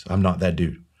any means. I'm not that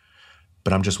dude.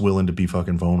 But I'm just willing to be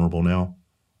fucking vulnerable now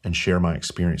and share my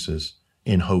experiences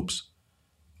in hopes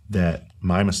that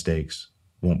my mistakes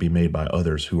won't be made by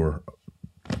others who are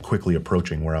quickly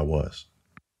approaching where I was.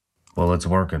 Well, it's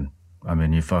working. I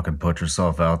mean, you fucking put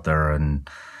yourself out there and,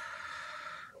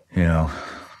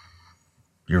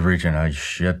 you're reaching a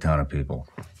shit ton of people.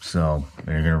 So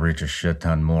you're going to reach a shit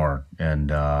ton more.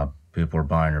 And people are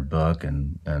buying your book,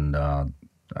 and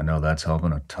I know that's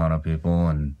helping a ton of people.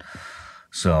 And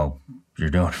so you're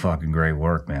doing fucking great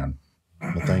work, man.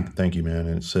 Well, thank you, man.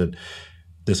 And it said,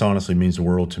 this honestly means the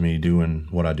world to me doing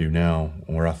what I do now,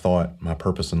 where I thought my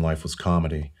purpose in life was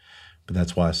comedy. But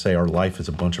that's why I say our life is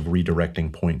a bunch of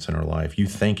redirecting points in our life. You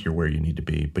think you're where you need to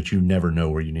be, but you never know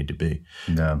where you need to be.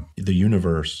 No. The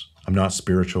universe, I'm not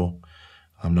spiritual,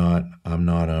 I'm not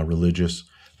religious,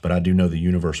 but I do know the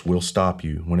universe will stop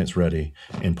you when it's ready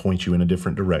and point you in a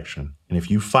different direction. And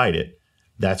if you fight it,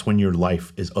 that's when your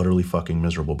life is utterly fucking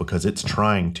miserable, because it's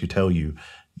trying to tell you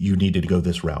you needed to go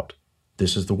this route.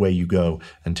 This is the way you go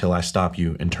until I stop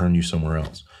you and turn you somewhere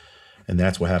else. And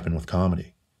that's what happened with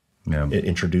comedy. Yeah. It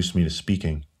introduced me to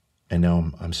speaking, and now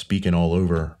I'm speaking all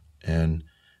over, and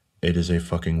it is a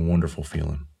fucking wonderful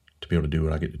feeling to be able to do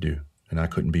what I get to do. And I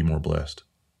couldn't be more blessed.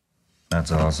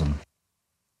 That's awesome.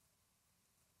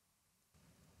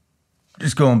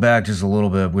 Just going back just a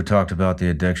little bit, we talked about the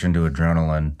addiction to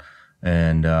adrenaline,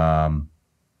 and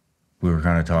we were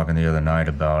kind of talking the other night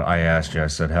about, I asked you, I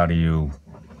said, how do you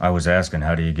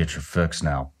get your fix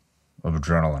now? of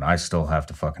adrenaline. I still have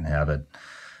to fucking have it.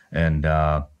 And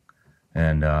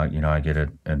you know, I get it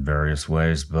in various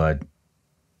ways, but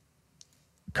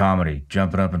comedy,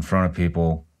 jumping up in front of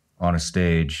people on a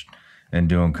stage and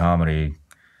doing comedy,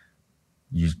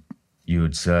 you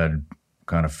had said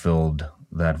kind of filled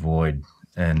that void.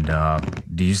 And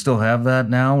do you still have that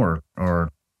now, or?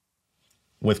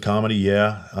 With comedy,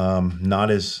 yeah.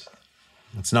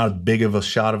 It's not as big of a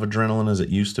shot of adrenaline as it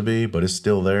used to be, but it's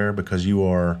still there because you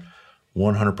are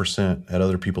 100% at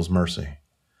other people's mercy.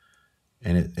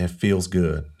 And it feels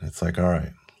good. It's like, all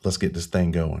right, let's get this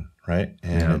thing going, right?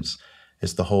 And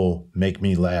it's the whole make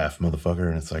me laugh, motherfucker.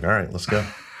 And it's like, all right, let's go.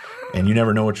 And you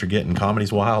never know what you're getting.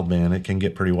 Comedy's wild, man. It can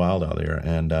get pretty wild out there.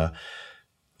 And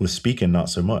with speaking, not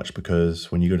so much,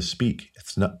 because when you go to speak,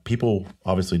 it's not, people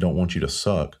obviously don't want you to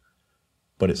suck,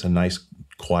 but it's a nice,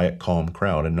 quiet, calm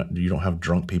crowd. And you don't have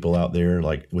drunk people out there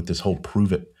like with this whole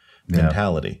prove it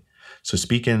mentality. So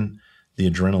speaking, the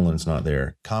adrenaline's not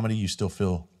there. Comedy, you still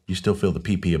feel the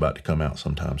pee-pee about to come out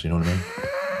sometimes. You know what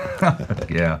I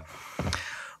mean? Yeah.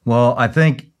 Well, I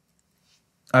think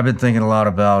I've been thinking a lot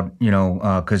about, you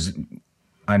know, because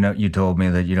I know you told me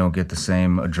that you don't get the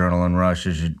same adrenaline rush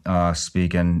as you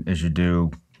speaking as you do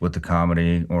with the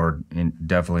comedy, or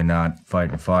definitely not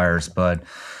fighting fires. But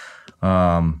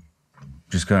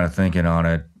just kind of thinking on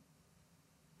it,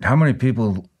 how many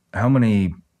people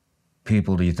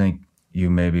do you think you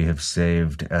maybe have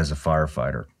saved as a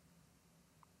firefighter?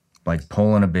 Like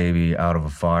pulling a baby out of a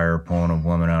fire, pulling a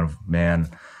woman out of, man,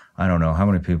 I don't know. How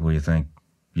many people do you think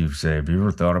you've saved? Have you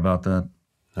ever thought about that?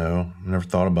 No, I never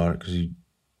thought about it, because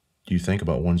you think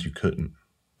about ones you couldn't.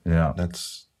 Yeah.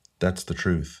 That's the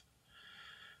truth.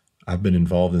 I've been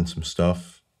involved in some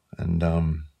stuff, and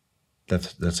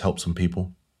that's helped some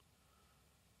people.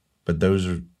 But those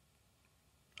are,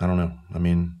 I don't know. I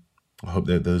mean, I hope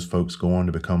that those folks go on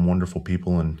to become wonderful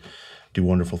people and do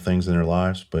wonderful things in their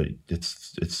lives, but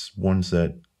it's ones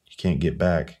that you can't get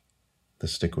back that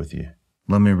stick with you.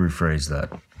 Let me rephrase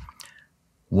that.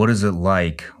 What is it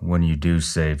like when you do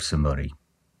save somebody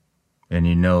and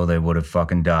you know they would have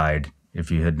fucking died if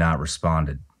you had not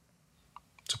responded?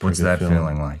 What's that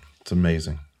feeling like? It's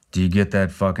amazing. Do you get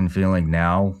that fucking feeling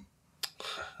now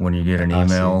when you get an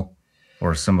email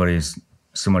or somebody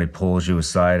pulls you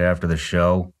aside after the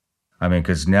show? I mean,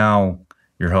 because now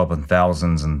you're helping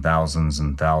thousands and thousands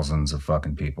and thousands of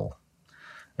fucking people.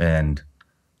 And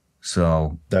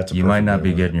so you might not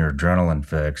be getting your adrenaline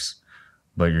fix,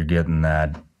 but you're getting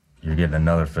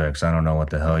another fix. I don't know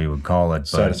what the hell you would call it. But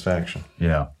satisfaction.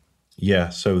 Yeah. Yeah.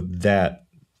 So that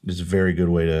is a very good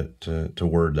way to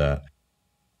word that.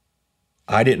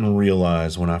 I didn't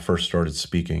realize when I first started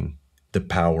speaking the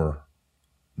power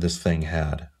this thing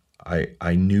had.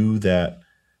 I knew that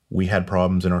we had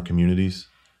problems in our communities.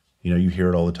 You know, you hear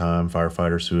it all the time,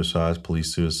 firefighter suicides,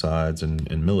 police suicides,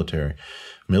 and military.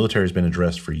 Military has been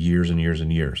addressed for years and years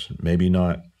and years. Maybe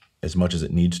not as much as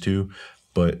it needs to,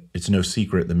 but it's no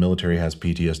secret the military has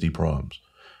PTSD problems.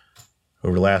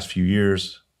 Over the last few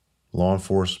years, law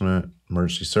enforcement,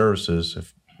 emergency services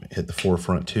have hit the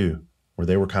forefront too, where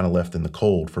they were kind of left in the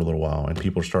cold for a little while, and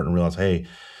people are starting to realize, hey,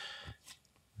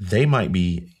 they might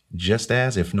be just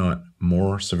as, if not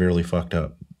more severely fucked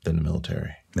up than the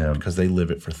military. Yeah. Because they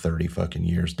live it for 30 fucking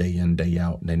years, day in, day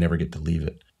out, and they never get to leave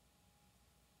it.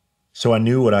 So I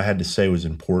knew what I had to say was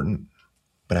important,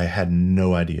 but I had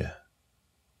no idea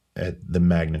at the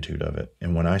magnitude of it.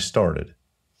 And when I started,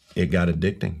 it got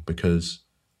addicting because,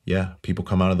 yeah, people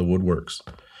come out of the woodworks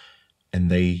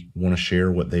and they want to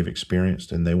share what they've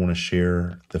experienced, and they want to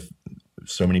share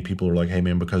so many people are like, hey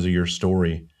man, because of your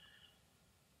story,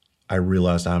 I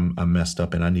realized I'm messed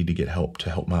up and I need to get help to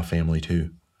help my family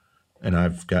too. And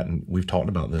we've talked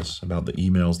about this, about the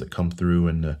emails that come through,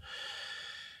 and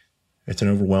it's an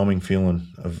overwhelming feeling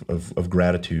of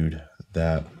gratitude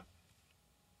that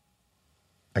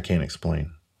I can't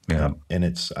explain. Yeah.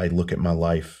 And I look at my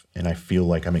life and I feel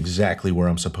like I'm exactly where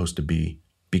I'm supposed to be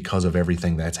because of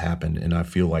everything that's happened. And I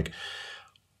feel like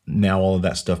now all of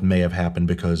that stuff may have happened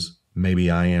because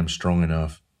maybe I am strong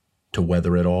enough to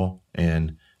weather it all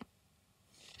and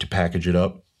to package it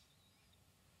up,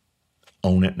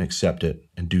 own it and accept it,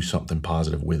 and do something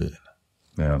positive with it.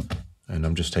 Yeah. And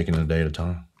I'm just taking it a day at a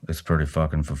time. It's pretty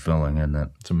fucking fulfilling, isn't it?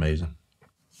 It's amazing.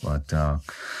 But,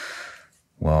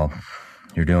 well,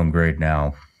 you're doing great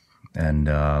now. And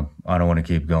I don't want to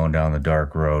keep going down the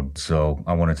dark road. So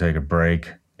I want to take a break.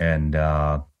 And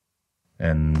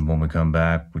when we come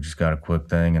back, we just got a quick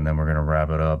thing, and then we're going to wrap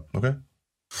it up. Okay.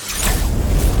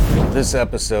 This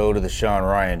episode of The Sean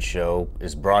Ryan Show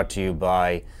is brought to you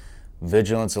by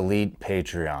Vigilance Elite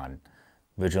Patreon.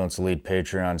 Vigilance Elite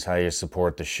Patreon is how you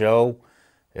support the show.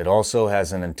 It also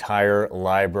has an entire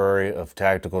library of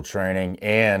tactical training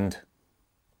and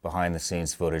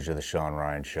behind-the-scenes footage of the Sean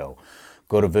Ryan Show.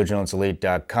 Go to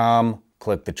vigilanceelite.com,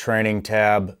 click the training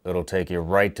tab. It'll take you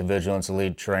right to Vigilance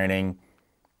Elite training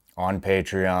on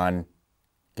Patreon.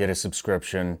 Get a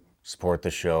subscription, support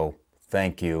the show.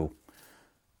 Thank you.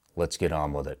 Let's get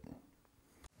on with it.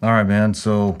 All right, man.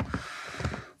 So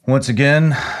once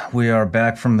again, we are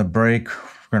back from the break.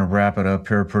 We're going to wrap it up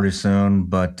here pretty soon.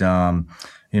 But,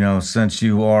 since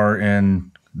you are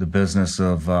in the business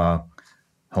of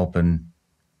helping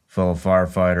fellow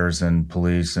firefighters and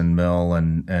police and mill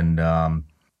and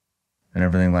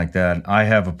everything like that, I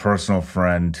have a personal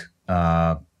friend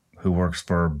who works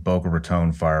for Boca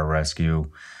Raton Fire Rescue,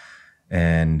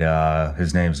 and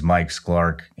his name's Mike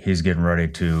Sklark. He's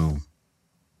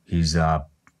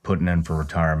putting in for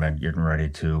retirement, getting ready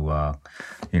to,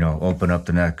 open up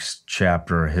the next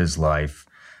chapter of his life.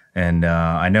 And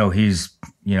I know he's,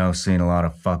 seen a lot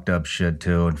of fucked up shit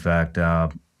too. In fact,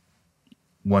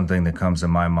 one thing that comes to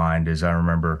my mind is I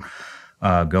remember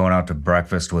going out to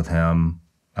breakfast with him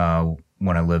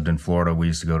when I lived in Florida. We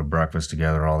used to go to breakfast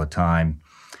together all the time.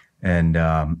 And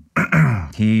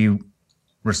he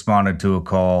responded to a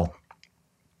call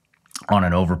on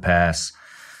an overpass.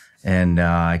 And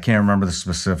I can't remember the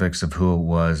specifics of who it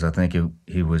was. I think he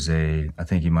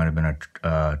might have been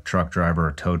a truck driver,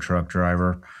 a tow truck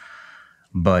driver.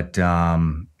 But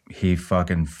he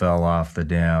fucking fell off the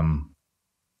damn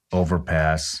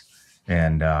overpass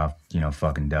and,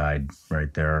 fucking died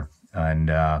right there. And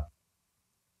an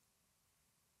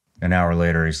hour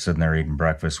later, he's sitting there eating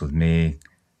breakfast with me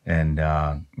and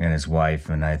his wife.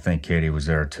 And I think Katie was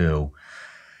there too.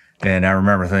 And I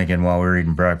remember thinking while we were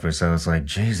eating breakfast, I was like,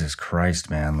 Jesus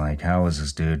Christ, man, like, how is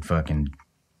this dude fucking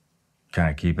kind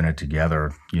of keeping it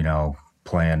together,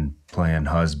 playing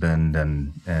husband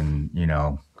and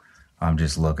I'm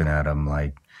just looking at him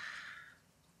like,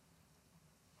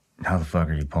 how the fuck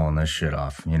are you pulling this shit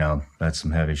off? That's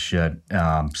some heavy shit.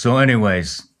 So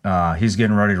anyways, he's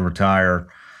getting ready to retire,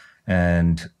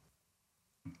 and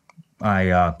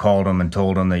I called him and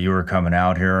told him that you were coming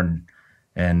out here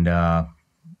and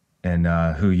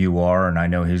who you are, and I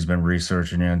know he's been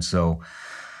researching you, and so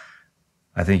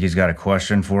I think he's got a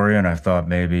question for you, and I thought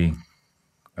maybe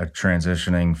a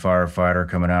transitioning firefighter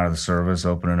coming out of the service,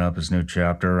 opening up his new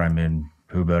chapter, I mean,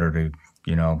 who better to,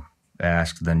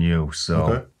 ask than you, so.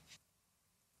 Okay.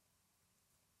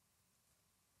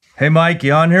 Hey, Mike,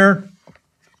 you on here?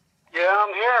 Yeah,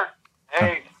 I'm here.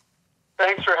 Hey,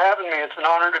 thanks for having me. It's an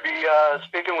honor to be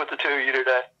speaking with the two of you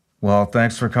today. Well,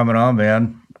 thanks for coming on,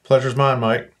 man. Pleasure's mine,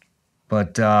 Mike.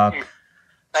 But,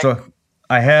 so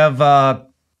I have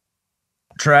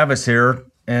Travis here,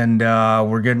 and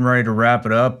we're getting ready to wrap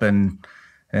it up, and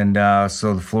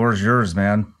so the floor is yours,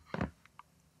 man.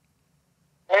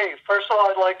 Hey, first of all,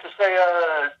 I'd like to say,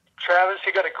 Travis,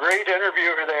 you got a great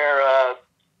interviewer there.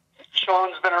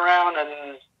 Sean's been around,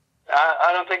 and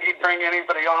I don't think he'd bring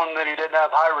anybody on that he didn't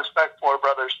have high respect for,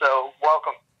 brother, so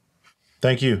welcome.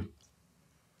 Thank you.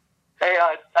 Hey,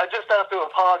 I just have to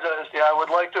apologize to you. I would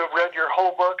like to have read your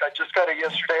whole book. I just got it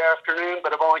yesterday afternoon,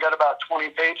 but I've only got about 20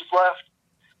 pages left.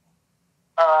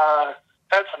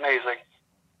 That's amazing.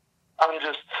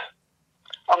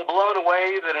 I'm blown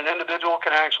away that an individual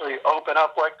can actually open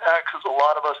up like that, because a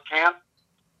lot of us can't.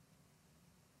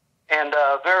 And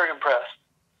very impressed.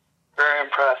 Very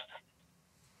impressed.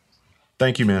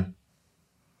 Thank you, man.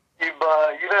 You've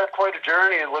had quite a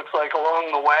journey, it looks like,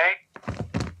 along the way.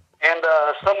 And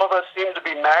some of us seem to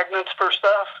be magnets for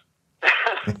stuff.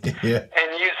 Yeah.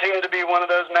 And you seem to be one of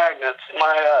those magnets.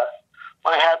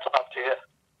 My hat's off to you.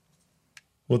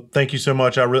 Well, thank you so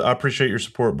much. I appreciate your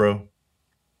support, bro.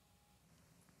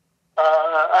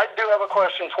 I do have a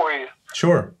question for you.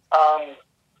 Sure.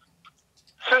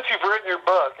 Since you've written your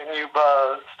book and you've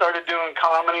started doing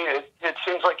comedy, it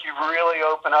seems like you've really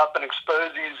opened up and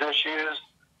exposed these issues,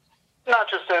 not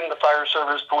just in the fire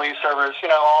service, police service,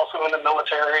 also in the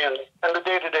military and the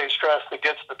day-to-day stress that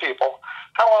gets to people.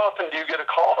 How often do you get a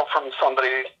call from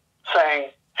somebody saying,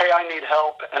 hey, I need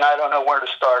help and I don't know where to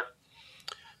start?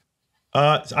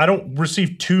 I don't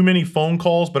receive too many phone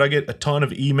calls, but I get a ton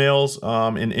of emails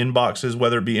in inboxes,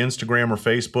 whether it be Instagram or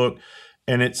Facebook.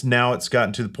 And it's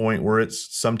gotten to the point where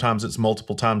sometimes it's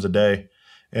multiple times a day,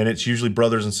 and it's usually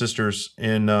brothers and sisters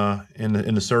in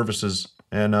the services.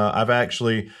 And I've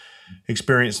actually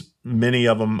experienced many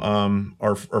of them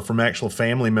are from actual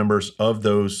family members of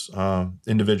those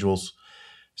individuals.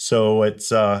 So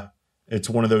it's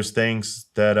one of those things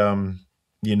that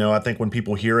I think when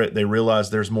people hear it, they realize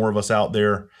there's more of us out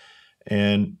there,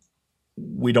 and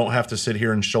we don't have to sit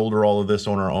here and shoulder all of this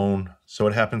on our own. So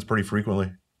it happens pretty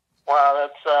frequently. Wow,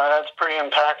 that's pretty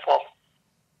impactful.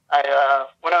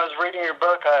 When I was reading your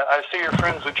book, I see you're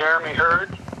friends with Jeremy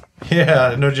Hurd. Yeah,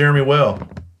 I know Jeremy well.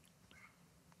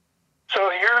 So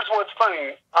here's what's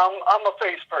funny. I'm a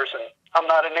face person. I'm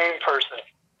not a name person.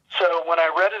 So when I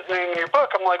read his name in your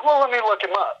book, I'm like, well, let me look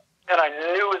him up. And I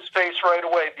knew his face right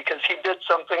away because he did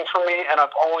something for me, and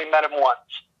I've only met him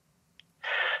once.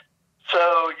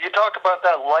 So you talk about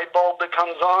that light bulb that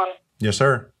comes on. Yes,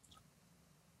 sir.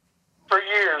 For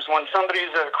years, when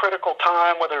somebody's at a critical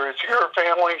time, whether it's your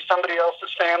family, somebody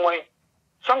else's family,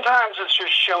 sometimes it's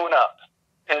just showing up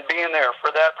and being there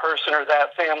for that person or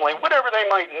that family, whatever they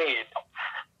might need.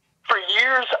 For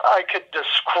years, I could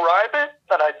describe it,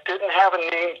 but I didn't have a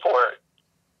name for it.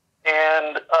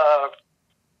 And a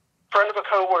friend of a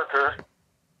coworker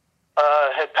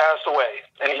had passed away,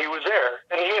 and he was there.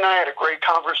 And he and I had a great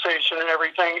conversation and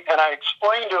everything, and I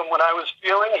explained to him what I was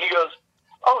feeling. He goes,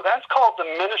 oh, that's called the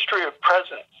Ministry of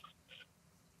Presence.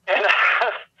 And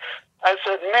I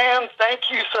said, man, thank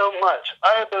you so much.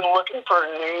 I have been looking for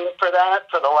a name for that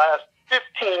for the last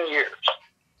 15 years.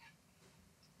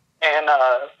 And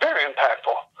very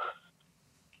impactful.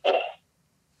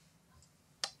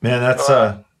 Man,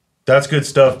 that's good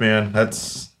stuff, man.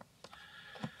 That's,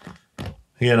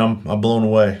 again, I'm blown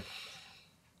away.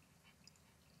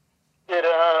 But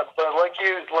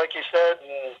like you said,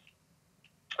 and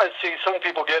I see some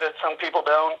people get it, some people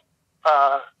don't.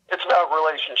 It's about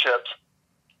relationships.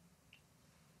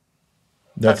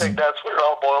 I think that's what it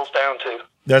all boils down to.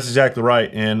 That's exactly right.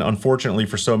 And unfortunately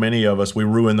for so many of us, we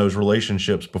ruin those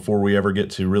relationships before we ever get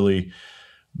to really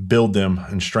build them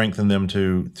and strengthen them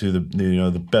to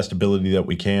the best ability that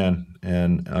we can.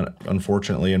 And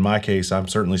unfortunately, in my case, I'm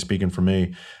certainly speaking for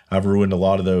me, I've ruined a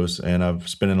lot of those, and I've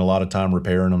spent a lot of time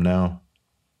repairing them now.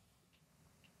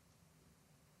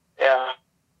 Yeah.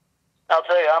 I'll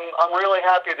tell you, I'm really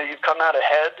happy that you've come out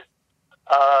ahead.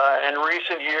 In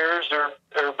recent years,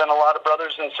 there have been a lot of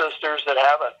brothers and sisters that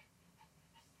haven't,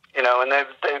 and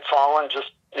they've fallen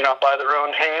just, by their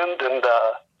own hand, and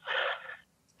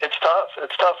it's tough.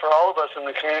 It's tough for all of us in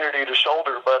the community to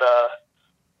shoulder. But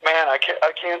man, I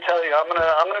can't tell you. I'm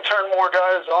gonna turn more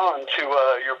guys on to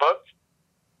your book,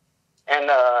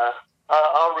 and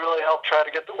I'll really help try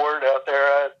to get the word out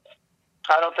there.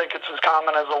 I don't think it's as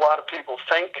common as a lot of people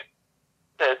think.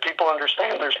 That people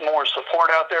understand there's more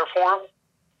support out there for them,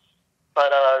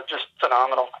 but just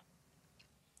phenomenal.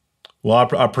 Well,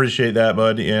 I appreciate that,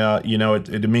 bud. Yeah,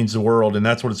 it means the world, and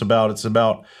that's what it's about. It's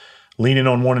about leaning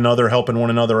on one another, helping one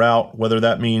another out, whether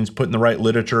that means putting the right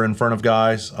literature in front of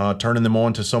guys, turning them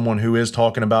on to someone who is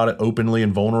talking about it openly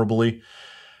and vulnerably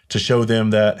to show them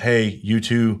that, hey, you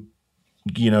too,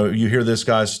 you hear this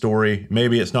guy's story.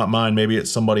 Maybe it's not mine, maybe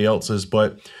it's somebody else's,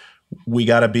 but we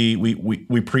got to be,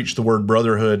 we preach the word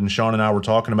brotherhood, and Sean and I were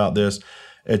talking about this.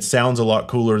 It sounds a lot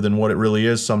cooler than what it really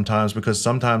is sometimes, because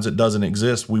sometimes it doesn't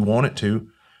exist. We want it to,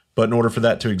 but in order for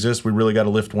that to exist, we really got to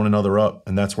lift one another up.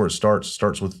 And that's where it starts. It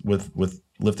starts with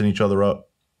lifting each other up.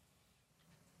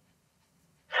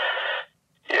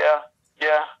 Yeah.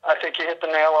 I think you hit the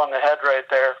nail on the head right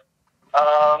there.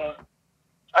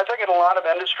 I think in a lot of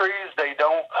industries,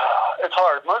 it's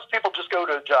hard. Most people just go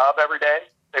to a job every day.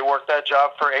 They work that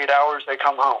job for 8 hours, they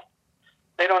come home.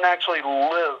 They don't actually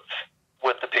live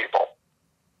with the people.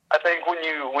 I think when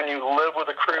you live with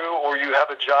a crew, or you have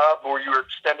a job where you're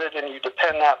extended and you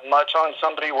depend that much on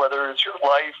somebody, whether it's your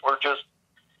life or just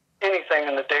anything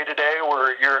in the day-to-day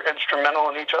where you're instrumental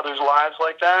in each other's lives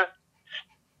like that,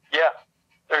 yeah,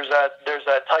 there's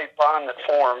that tight bond that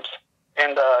forms.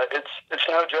 And it's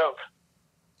no joke.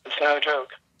 It's no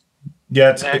joke.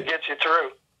 Yeah, it gets you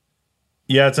through.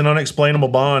 Yeah, it's an unexplainable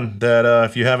bond that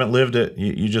if you haven't lived it,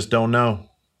 you just don't know.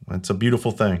 It's a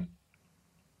beautiful thing.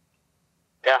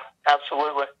 Yeah,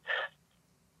 absolutely.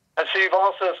 I see you've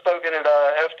also spoken at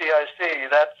FDIC.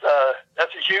 That's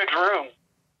a huge room.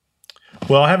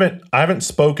 Well, I haven't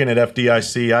spoken at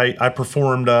FDIC. I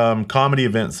performed comedy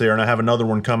events there, and I have another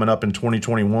one coming up in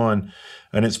 2021,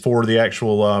 and it's for the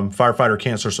actual Firefighter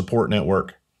Cancer Support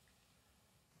Network.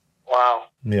 Wow.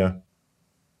 Yeah.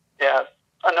 Yeah.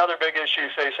 Another big issue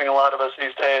facing a lot of us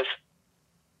these days.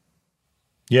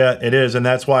 Yeah, it is, and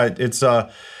that's why it's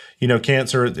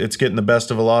cancer. It's getting the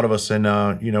best of a lot of us, and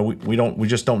we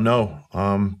just don't know.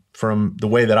 From the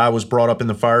way that I was brought up in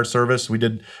the fire service, we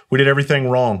did everything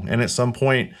wrong, and at some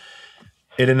point,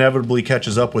 it inevitably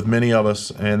catches up with many of us,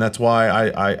 and that's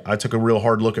why I took a real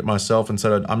hard look at myself and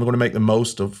said I'm going to make the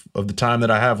most of the time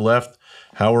that I have left,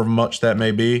 however much that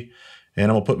may be. And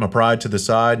I'm going to put my pride to the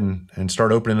side and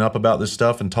start opening up about this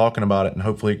stuff and talking about it. And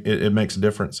hopefully it makes a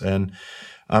difference. And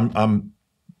I'm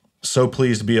so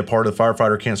pleased to be a part of the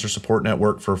Firefighter Cancer Support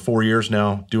Network for 4 years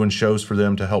now, doing shows for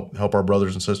them to help our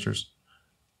brothers and sisters.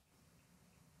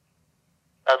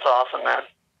 That's awesome, man.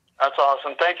 That's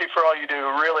awesome. Thank you for all you do.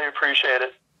 Really appreciate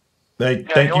it.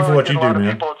 Thank you for what you do, man. A lot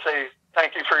of people would say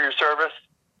thank you for your service.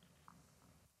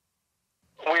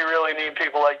 We really need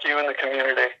people like you in the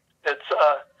community. It's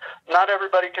not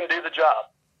everybody can do the job.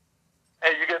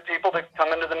 Hey, you get people that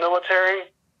come into the military,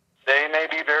 they may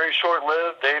be very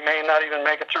short-lived. They may not even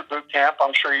make it through boot camp.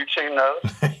 I'm sure you've seen those.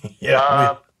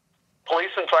 Yeah.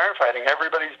 Police and firefighting,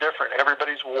 everybody's different.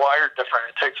 Everybody's wired different.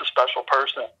 It takes a special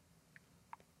person.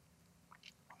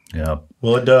 Yeah.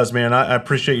 Well, it does, man. I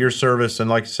appreciate your service, and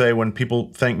like I say, when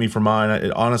people thank me for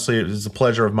mine, honestly, it is a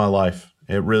pleasure of my life.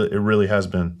 It really has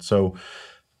been. So,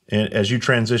 and as you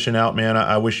transition out, man,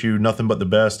 I wish you nothing but the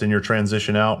best in your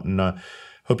transition out, and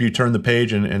hope you turn the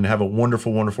page and have a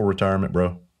wonderful, wonderful retirement,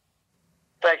 bro.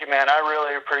 Thank you, man. I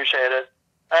really appreciate it.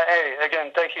 Hey,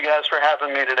 again, thank you guys for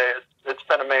having me today. It's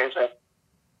been amazing.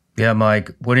 Yeah,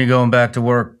 Mike. When are you going back to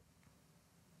work?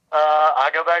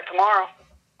 I go back tomorrow.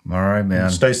 All right,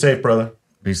 man. Stay safe, brother.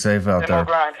 Be safe out there.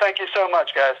 Grind. Thank you so much,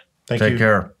 guys. Take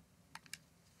care.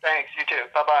 Thanks. You too.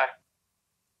 Bye-bye.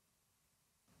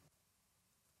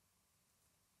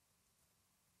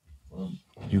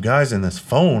 You guys in this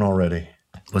phone already.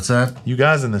 What's that? You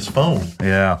guys in this phone.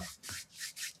 Yeah.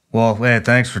 Well, hey,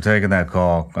 thanks for taking that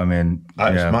call. I mean,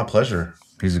 It's my pleasure.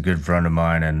 He's a good friend of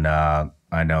mine, and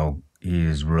I know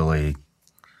he's really.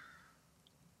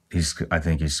 I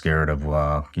think he's scared of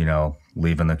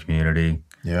leaving the community.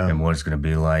 Yeah. And what it's going to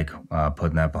be like,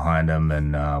 putting that behind him.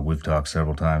 And we've talked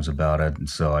several times about it. And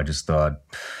so I just thought,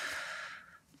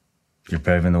 you're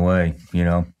paving the way,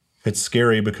 It's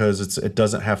scary because it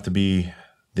doesn't have to be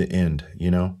the end,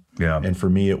 Yeah. And for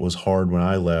me, it was hard when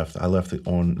I left. I left it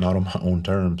not on my own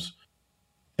terms,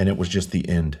 and it was just the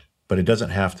end. But it doesn't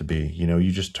have to be.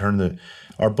 You just turn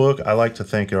our book. I like to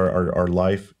think our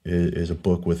life is a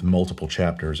book with multiple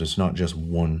chapters. It's not just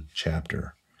one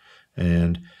chapter.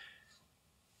 And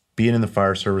being in the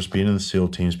fire service, being in the SEAL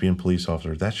teams, being police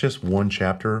officers, that's just one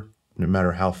chapter, no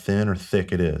matter how thin or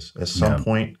thick it is. At some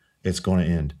point, it's going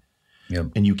to end. Yep.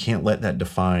 And you can't let that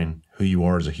define who you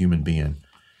are as a human being.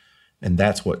 And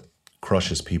that's what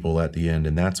crushes people at the end.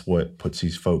 And that's what puts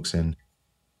these folks in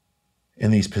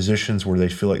these positions where they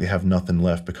feel like they have nothing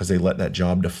left because they let that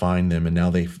job define them. And now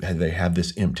they have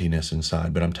this emptiness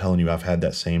inside. But I'm telling you, I've had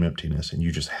that same emptiness, and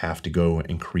you just have to go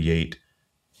and create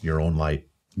your own light.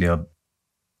 Yep.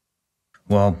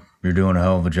 Well, you're doing a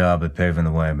hell of a job at paving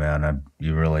the way, man.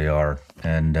 You really are.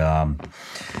 And on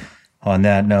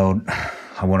that note,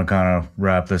 I want to kind of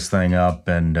wrap this thing up.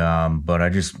 And but I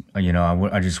just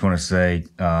want to say,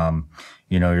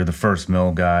 you're the first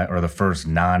mill guy, or the first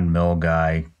non-mill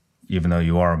guy, even though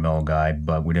you are a mill guy,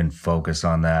 but we didn't focus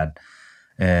on that.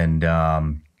 And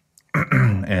I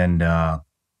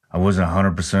wasn't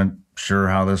 100% sure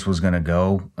how this was going to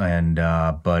go. And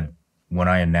but when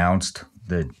I announced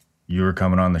that you were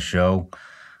coming on the show,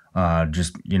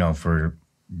 just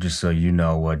so you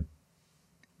know what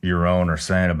your own are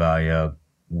saying about you,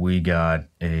 we got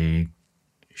a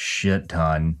shit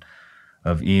ton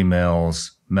of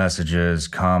emails, messages,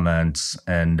 comments,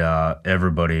 and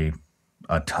everybody,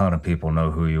 a ton of people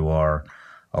know who you are.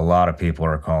 A lot of people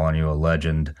are calling you a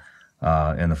legend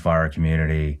in the fire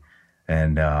community.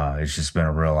 And it's just been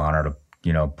a real honor to,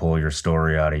 pull your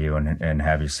story out of you and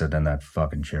have you sit in that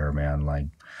fucking chair, man. Like,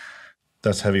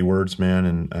 that's heavy words,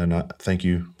 man. And I thank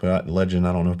you. But legend,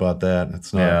 I don't know about that.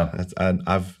 It's not,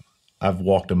 Yeah. I've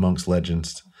walked amongst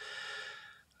legends.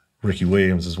 Ricky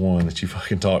Williams is one that you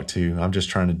fucking talk to. I'm just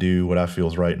trying to do what I feel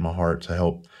is right in my heart to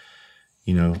help,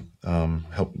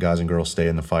 help guys and girls stay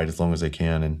in the fight as long as they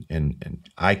can. And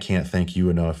I can't thank you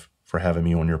enough for having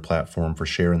me on your platform, for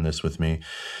sharing this with me.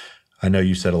 I know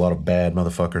you said a lot of bad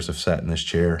motherfuckers have sat in this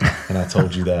chair, and I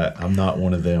told you that. I'm not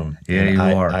one of them. Yeah, you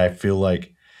are. I feel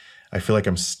like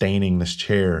I'm staining this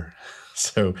chair.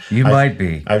 So you might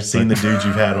be. I've seen the dudes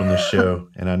you've had on this show,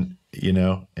 and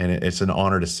it's an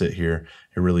honor to sit here.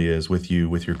 It really is, with you,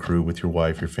 with your crew, with your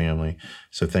wife, your family.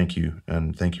 So thank you,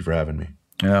 and thank you for having me.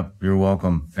 Yeah, you're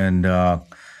welcome. And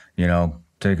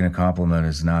taking a compliment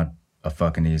is not a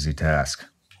fucking easy task.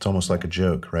 It's almost like a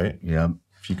joke, right? Yep.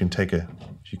 If you can take a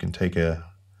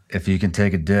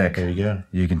dick, there you go.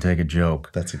 You can take a joke.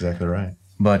 That's exactly right.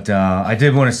 But I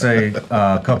did want to say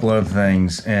a couple other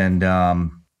things. And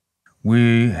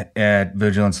we at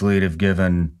Vigilance Elite have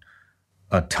given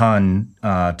a ton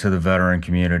to the veteran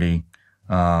community,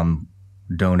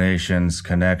 donations,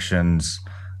 connections,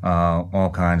 all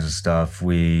kinds of stuff.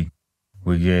 We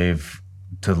gave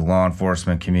to the law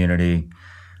enforcement community.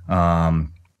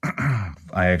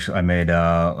 I made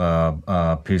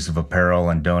a piece of apparel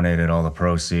and donated all the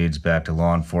proceeds back to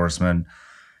law enforcement.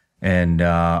 And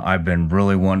I've been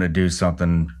really wanting to do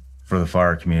something for the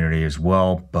fire community as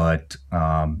well. But,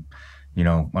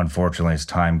 unfortunately, as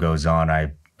time goes on,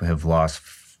 I have lost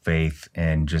faith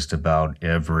in just about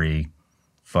every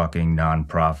fucking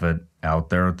nonprofit out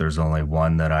there. There's only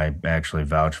one that I actually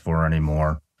vouch for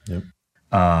anymore. Yep.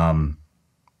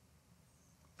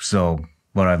 So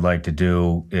what I'd like to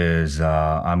do is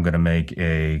I'm going to make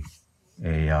a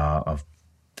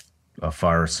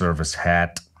fire service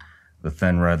hat, the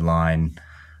Thin Red Line,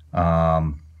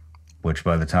 which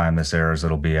by the time this airs,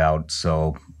 it'll be out.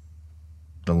 So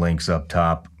the link's up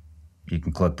top. You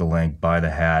can click the link, buy the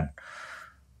hat.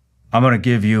 I'm going to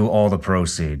give you all the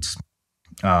proceeds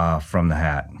from the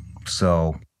hat.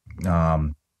 So I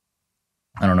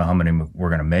don't know how many we're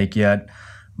going to make yet,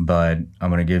 but I'm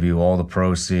going to give you all the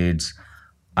proceeds.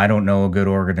 I don't know a good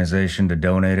organization to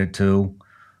donate it to,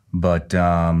 but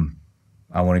I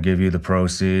want to give you the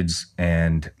proceeds,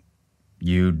 and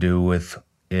you do with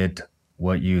it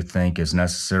what you think is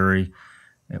necessary,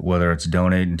 whether it's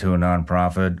donating to a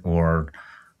nonprofit or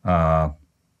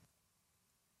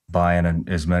buying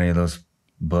as many of those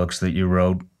books that you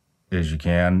wrote as you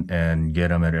can and get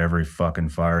them at every fucking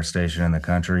fire station in the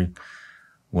country.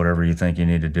 Whatever you think you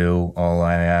need to do, all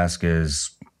I ask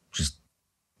is just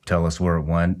tell us where it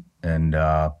went and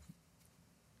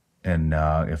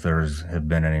if have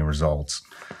been any results.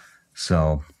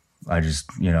 So I just,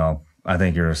 I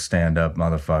think you're a stand-up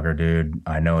motherfucker, dude.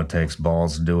 I know it takes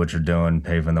balls to do what you're doing,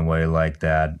 paving the way like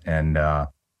that, and I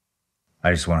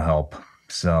just want to help.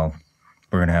 So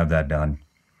we're going to have that done.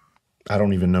 I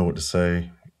don't even know what to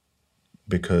say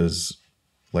because,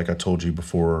 like I told you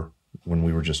before when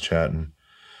we were just chatting,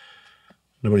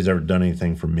 nobody's ever done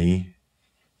anything for me,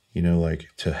 like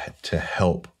to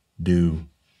help do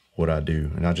what I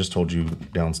do. And I just told you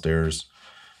downstairs,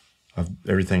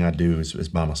 everything I do is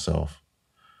by myself.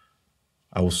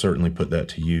 I will certainly put that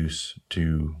to use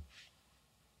to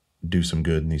do some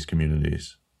good in these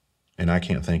communities. And I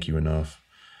can't thank you enough.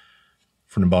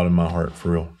 From the bottom of my heart,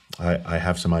 for real. I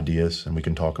have some ideas, and we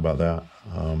can talk about that.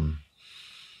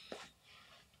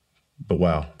 But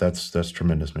wow, that's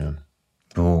tremendous, man.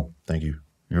 Cool. Thank you.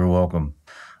 You're welcome.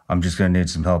 I'm just gonna need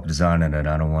some help designing it.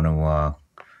 I don't want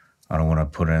to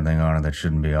put anything on it that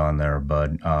shouldn't be on there.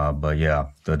 But yeah,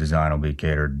 the design will be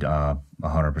catered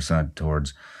 100%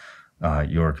 towards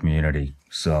your community.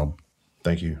 So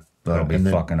thank you. That'll be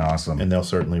fucking awesome. And they'll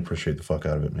certainly appreciate the fuck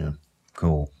out of it, man.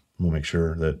 Cool. We'll make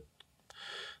sure that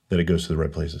it goes to the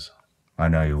right places. I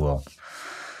know you will.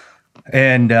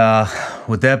 And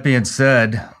with that being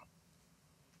said,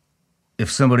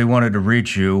 if somebody wanted to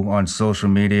reach you on social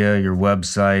media, your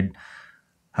website,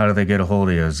 how do they get a hold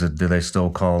of you? Do they still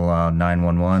call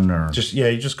 911 or?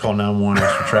 You just call 911,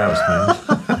 ask for Travis, man.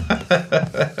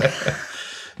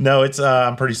 No, it's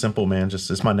I'm pretty simple, man.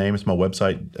 It's my name, it's my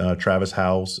website, Travis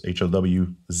Howze,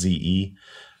 HOWZE.com.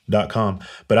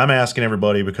 But I'm asking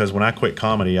everybody because when I quit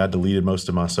comedy, I deleted most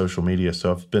of my social media,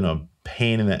 so I've been a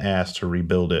pain in the ass to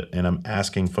rebuild it, and I'm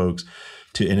asking folks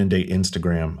to inundate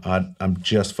Instagram. I'm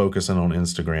just focusing on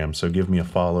Instagram, so give me a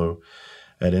follow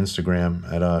at Instagram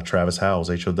at Travis Howze,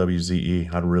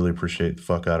 HOWZE. I'd really appreciate the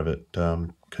fuck out of it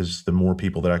because the more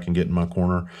people that I can get in my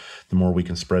corner, the more we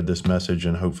can spread this message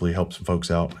and hopefully help some folks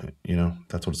out.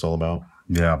 That's what it's all about.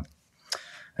 Yeah.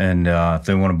 And if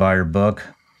they want to buy your book?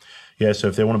 Yeah, so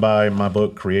if they want to buy my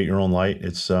book, Create Your Own Light,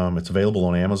 it's available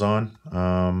on Amazon.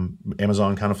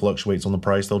 Amazon kind of fluctuates on the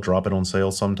price. They'll drop it on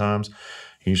sale sometimes.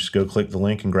 You just go click the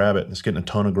link and grab it. It's getting a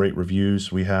ton of great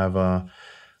reviews. We have,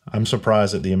 I'm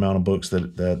surprised at the amount of books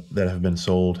that have been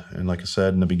sold. And like I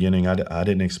said in the beginning, I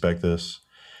didn't expect this,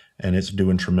 and it's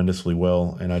doing tremendously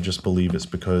well. And I just believe it's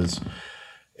because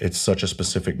it's such a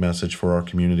specific message for our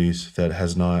communities that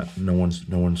no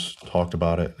one's talked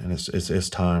about it, and it's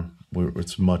time.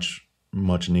 It's much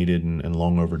needed and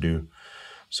long overdue.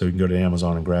 So you can go to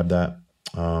Amazon and grab that.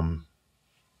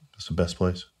 It's the best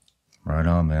place. Right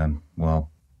on, man. Well,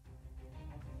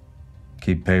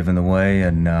 keep paving the way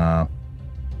and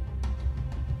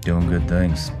doing good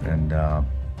things. And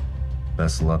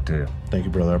best of luck to you. Thank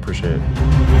you, brother. I appreciate it.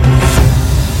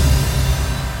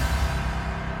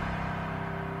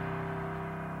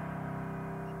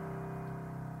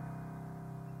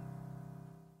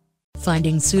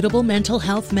 Finding suitable mental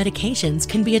health medications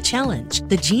can be a challenge.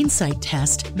 The GeneSight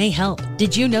test may help.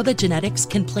 Did you know that genetics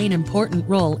can play an important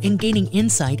role in gaining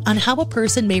insight on how a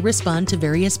person may respond to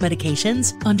various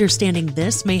medications? Understanding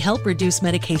this may help reduce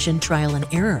medication trial and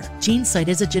error. GeneSight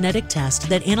is a genetic test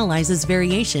that analyzes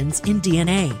variations in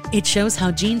DNA. It shows how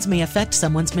genes may affect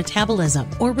someone's metabolism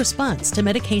or response to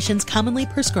medications commonly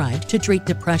prescribed to treat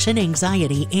depression,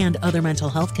 anxiety, and other mental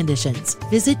health conditions.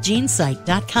 Visit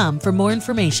GeneSight.com for more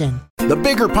information. The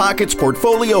Bigger Pockets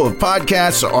portfolio of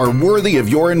podcasts are worthy of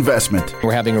your investment.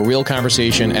 We're having a real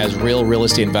conversation as real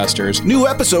estate investors. New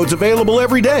episodes available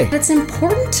every day. It's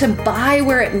important to buy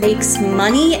where it makes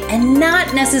money and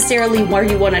not necessarily where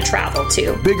you want to travel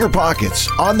to. Bigger Pockets,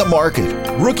 On the Market,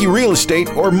 Rookie Real Estate,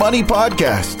 or Money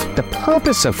Podcast. The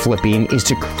purpose of flipping is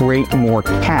to create more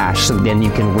cash so then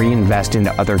you can reinvest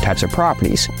into other types of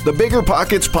properties. The Bigger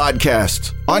Pockets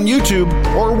Podcast on YouTube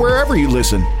or wherever you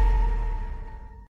listen.